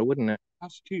camera, wouldn't it?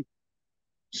 That's cute.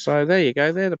 So there you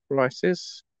go. They're the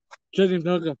prices.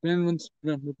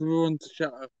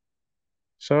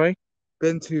 Sorry?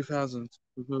 Ben 2000.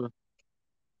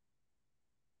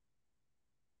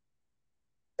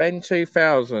 Ben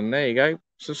 2000. There you go.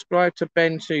 Subscribe to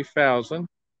Ben 2000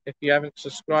 if you haven't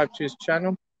subscribed to his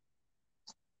channel.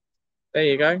 There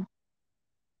you go.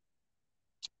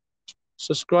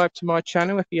 Subscribe to my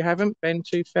channel if you haven't, Ben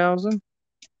 2000.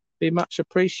 Be much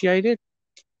appreciated.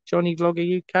 Johnny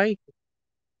Vlogger UK.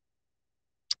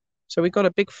 So we've got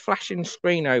a big flashing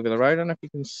screen over the road. I don't know if you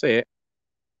can see it.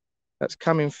 That's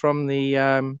coming from the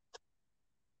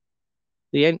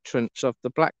entrance of the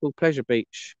Blackpool Pleasure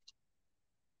Beach.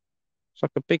 It's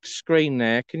like a big screen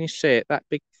there. Can you see it? That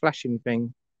big flashing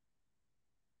thing.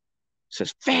 So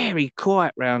it's very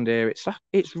quiet round here.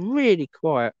 It's really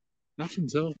quiet.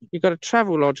 Nothing's open. You've got a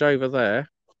travel lodge over there.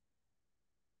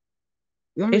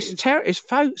 It's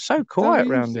so quiet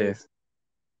round here.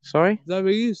 Sorry? Is that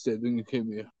where you stayed when you came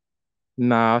here?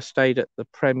 No, I stayed at the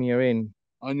Premier Inn.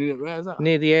 I knew it. Where is that?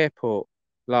 Near the airport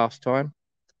last time.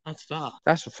 That's far.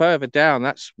 That's further down.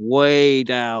 That's way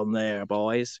down there,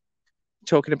 boys.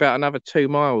 Talking about another 2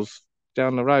 miles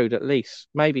down the road at least.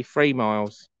 Maybe 3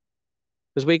 miles.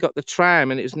 Because we got the tram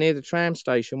and it was near the tram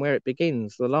station where it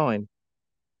begins, the line.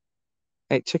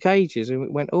 It took ages and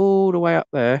it went all the way up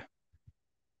there.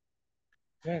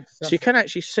 Yeah, so you can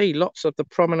actually see lots of the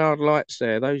promenade lights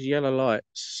there, those yellow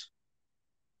lights.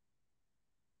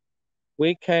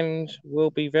 Weekend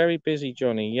will be very busy,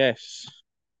 Johnny, yes.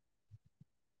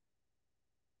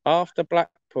 After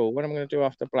Blackpool, what am I going to do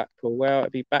after Blackpool? Well, it'll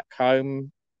be back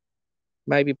home.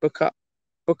 Maybe book up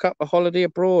a holiday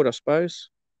abroad, I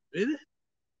suppose. Really?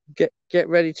 Get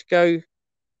ready to go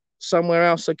somewhere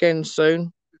else again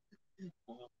soon.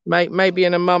 Maybe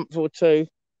in a month or two.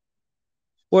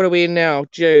 What are we in now?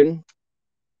 June.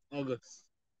 August.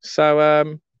 So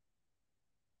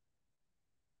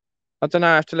I don't know.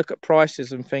 I have to look at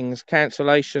prices and things,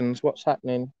 cancellations. What's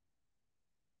happening?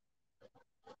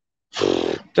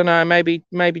 Don't know. Maybe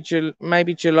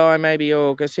July, maybe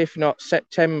August. If not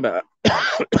September.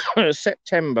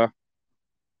 September.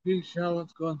 You shall want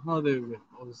to go on holiday with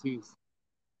overseas.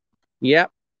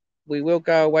 Yep, we will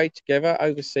go away together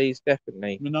overseas,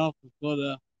 definitely.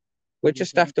 We'll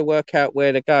just have to work out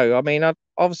where to go. I mean,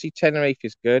 obviously Tenerife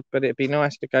is good, but it'd be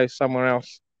nice to go somewhere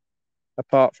else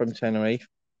apart from Tenerife.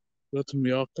 Go to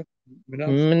Mallorca.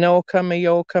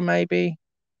 Mallorca, maybe.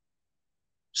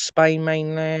 Spain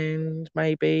mainland,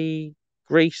 maybe.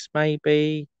 Greece,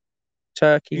 maybe.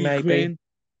 Turkey, Ukraine. maybe.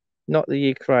 Not the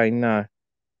Ukraine, no.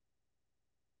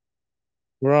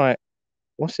 Right.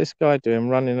 What's this guy doing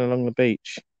running along the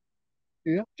beach?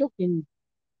 Yeah, Jogging.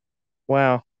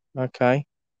 Wow. Okay.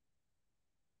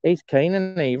 He's keen,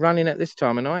 isn't he? Running at this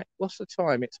time of night. What's the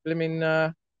time? It's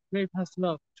blimmin' 20 past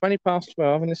 12. 20 past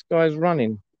 12 and this guy's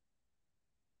running.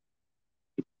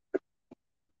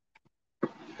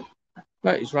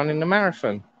 Look, he's running the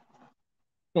marathon.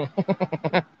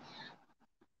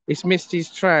 He's missed his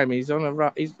tram. He's on a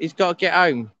run. He's got to get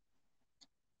home.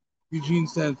 Eugene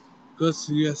said, go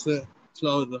to USA,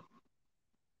 Florida.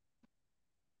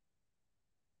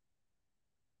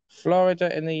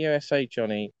 Florida in the USA,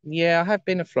 Johnny. Yeah, I have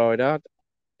been to Florida.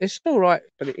 It's all right,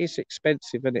 but it is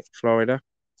expensive, isn't it, Florida?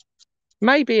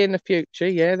 Maybe in the future,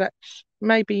 yeah. That's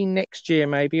maybe next year,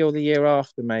 maybe, or the year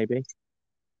after, maybe.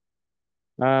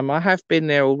 I have been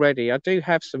there already. I do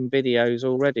have some videos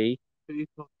already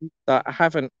that I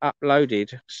haven't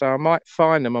uploaded, so I might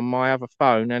find them on my other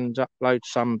phone and upload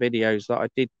some videos that I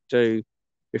did do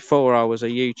before I was a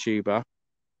YouTuber.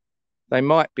 They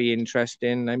might be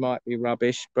interesting, they might be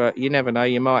rubbish, but you never know,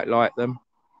 you might like them.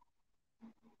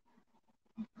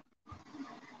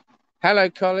 Hello,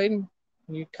 Colin.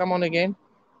 You come on again.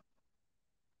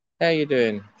 How you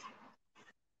doing?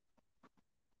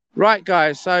 Right,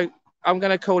 guys, so I'm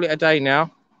going to call it a day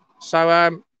now.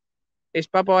 So it's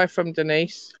bye-bye from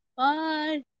Denise.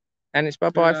 Bye. And it's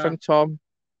bye-bye from Tom.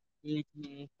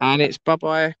 And it's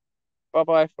bye-bye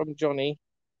from Johnny,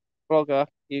 Vlogger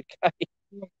UK.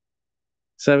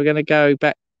 So we're going to go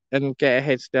back and get our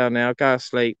heads down now, go to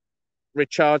sleep,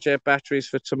 recharge our batteries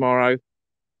for tomorrow.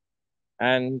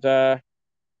 And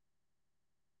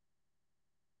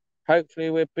hopefully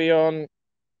we'll be on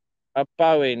a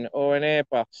Boeing or an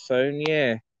Airbus soon,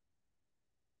 yeah.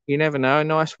 You never know, a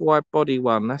nice wide body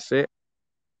one, that's it.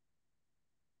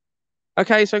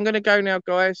 Okay, so I'm going to go now,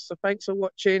 guys. So thanks for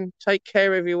watching. Take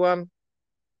care, everyone.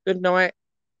 Good night.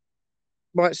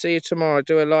 Might see you tomorrow.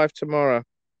 Do a live tomorrow.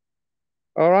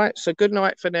 All right, so good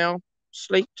night for now.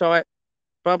 Sleep tight.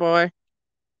 Bye-bye.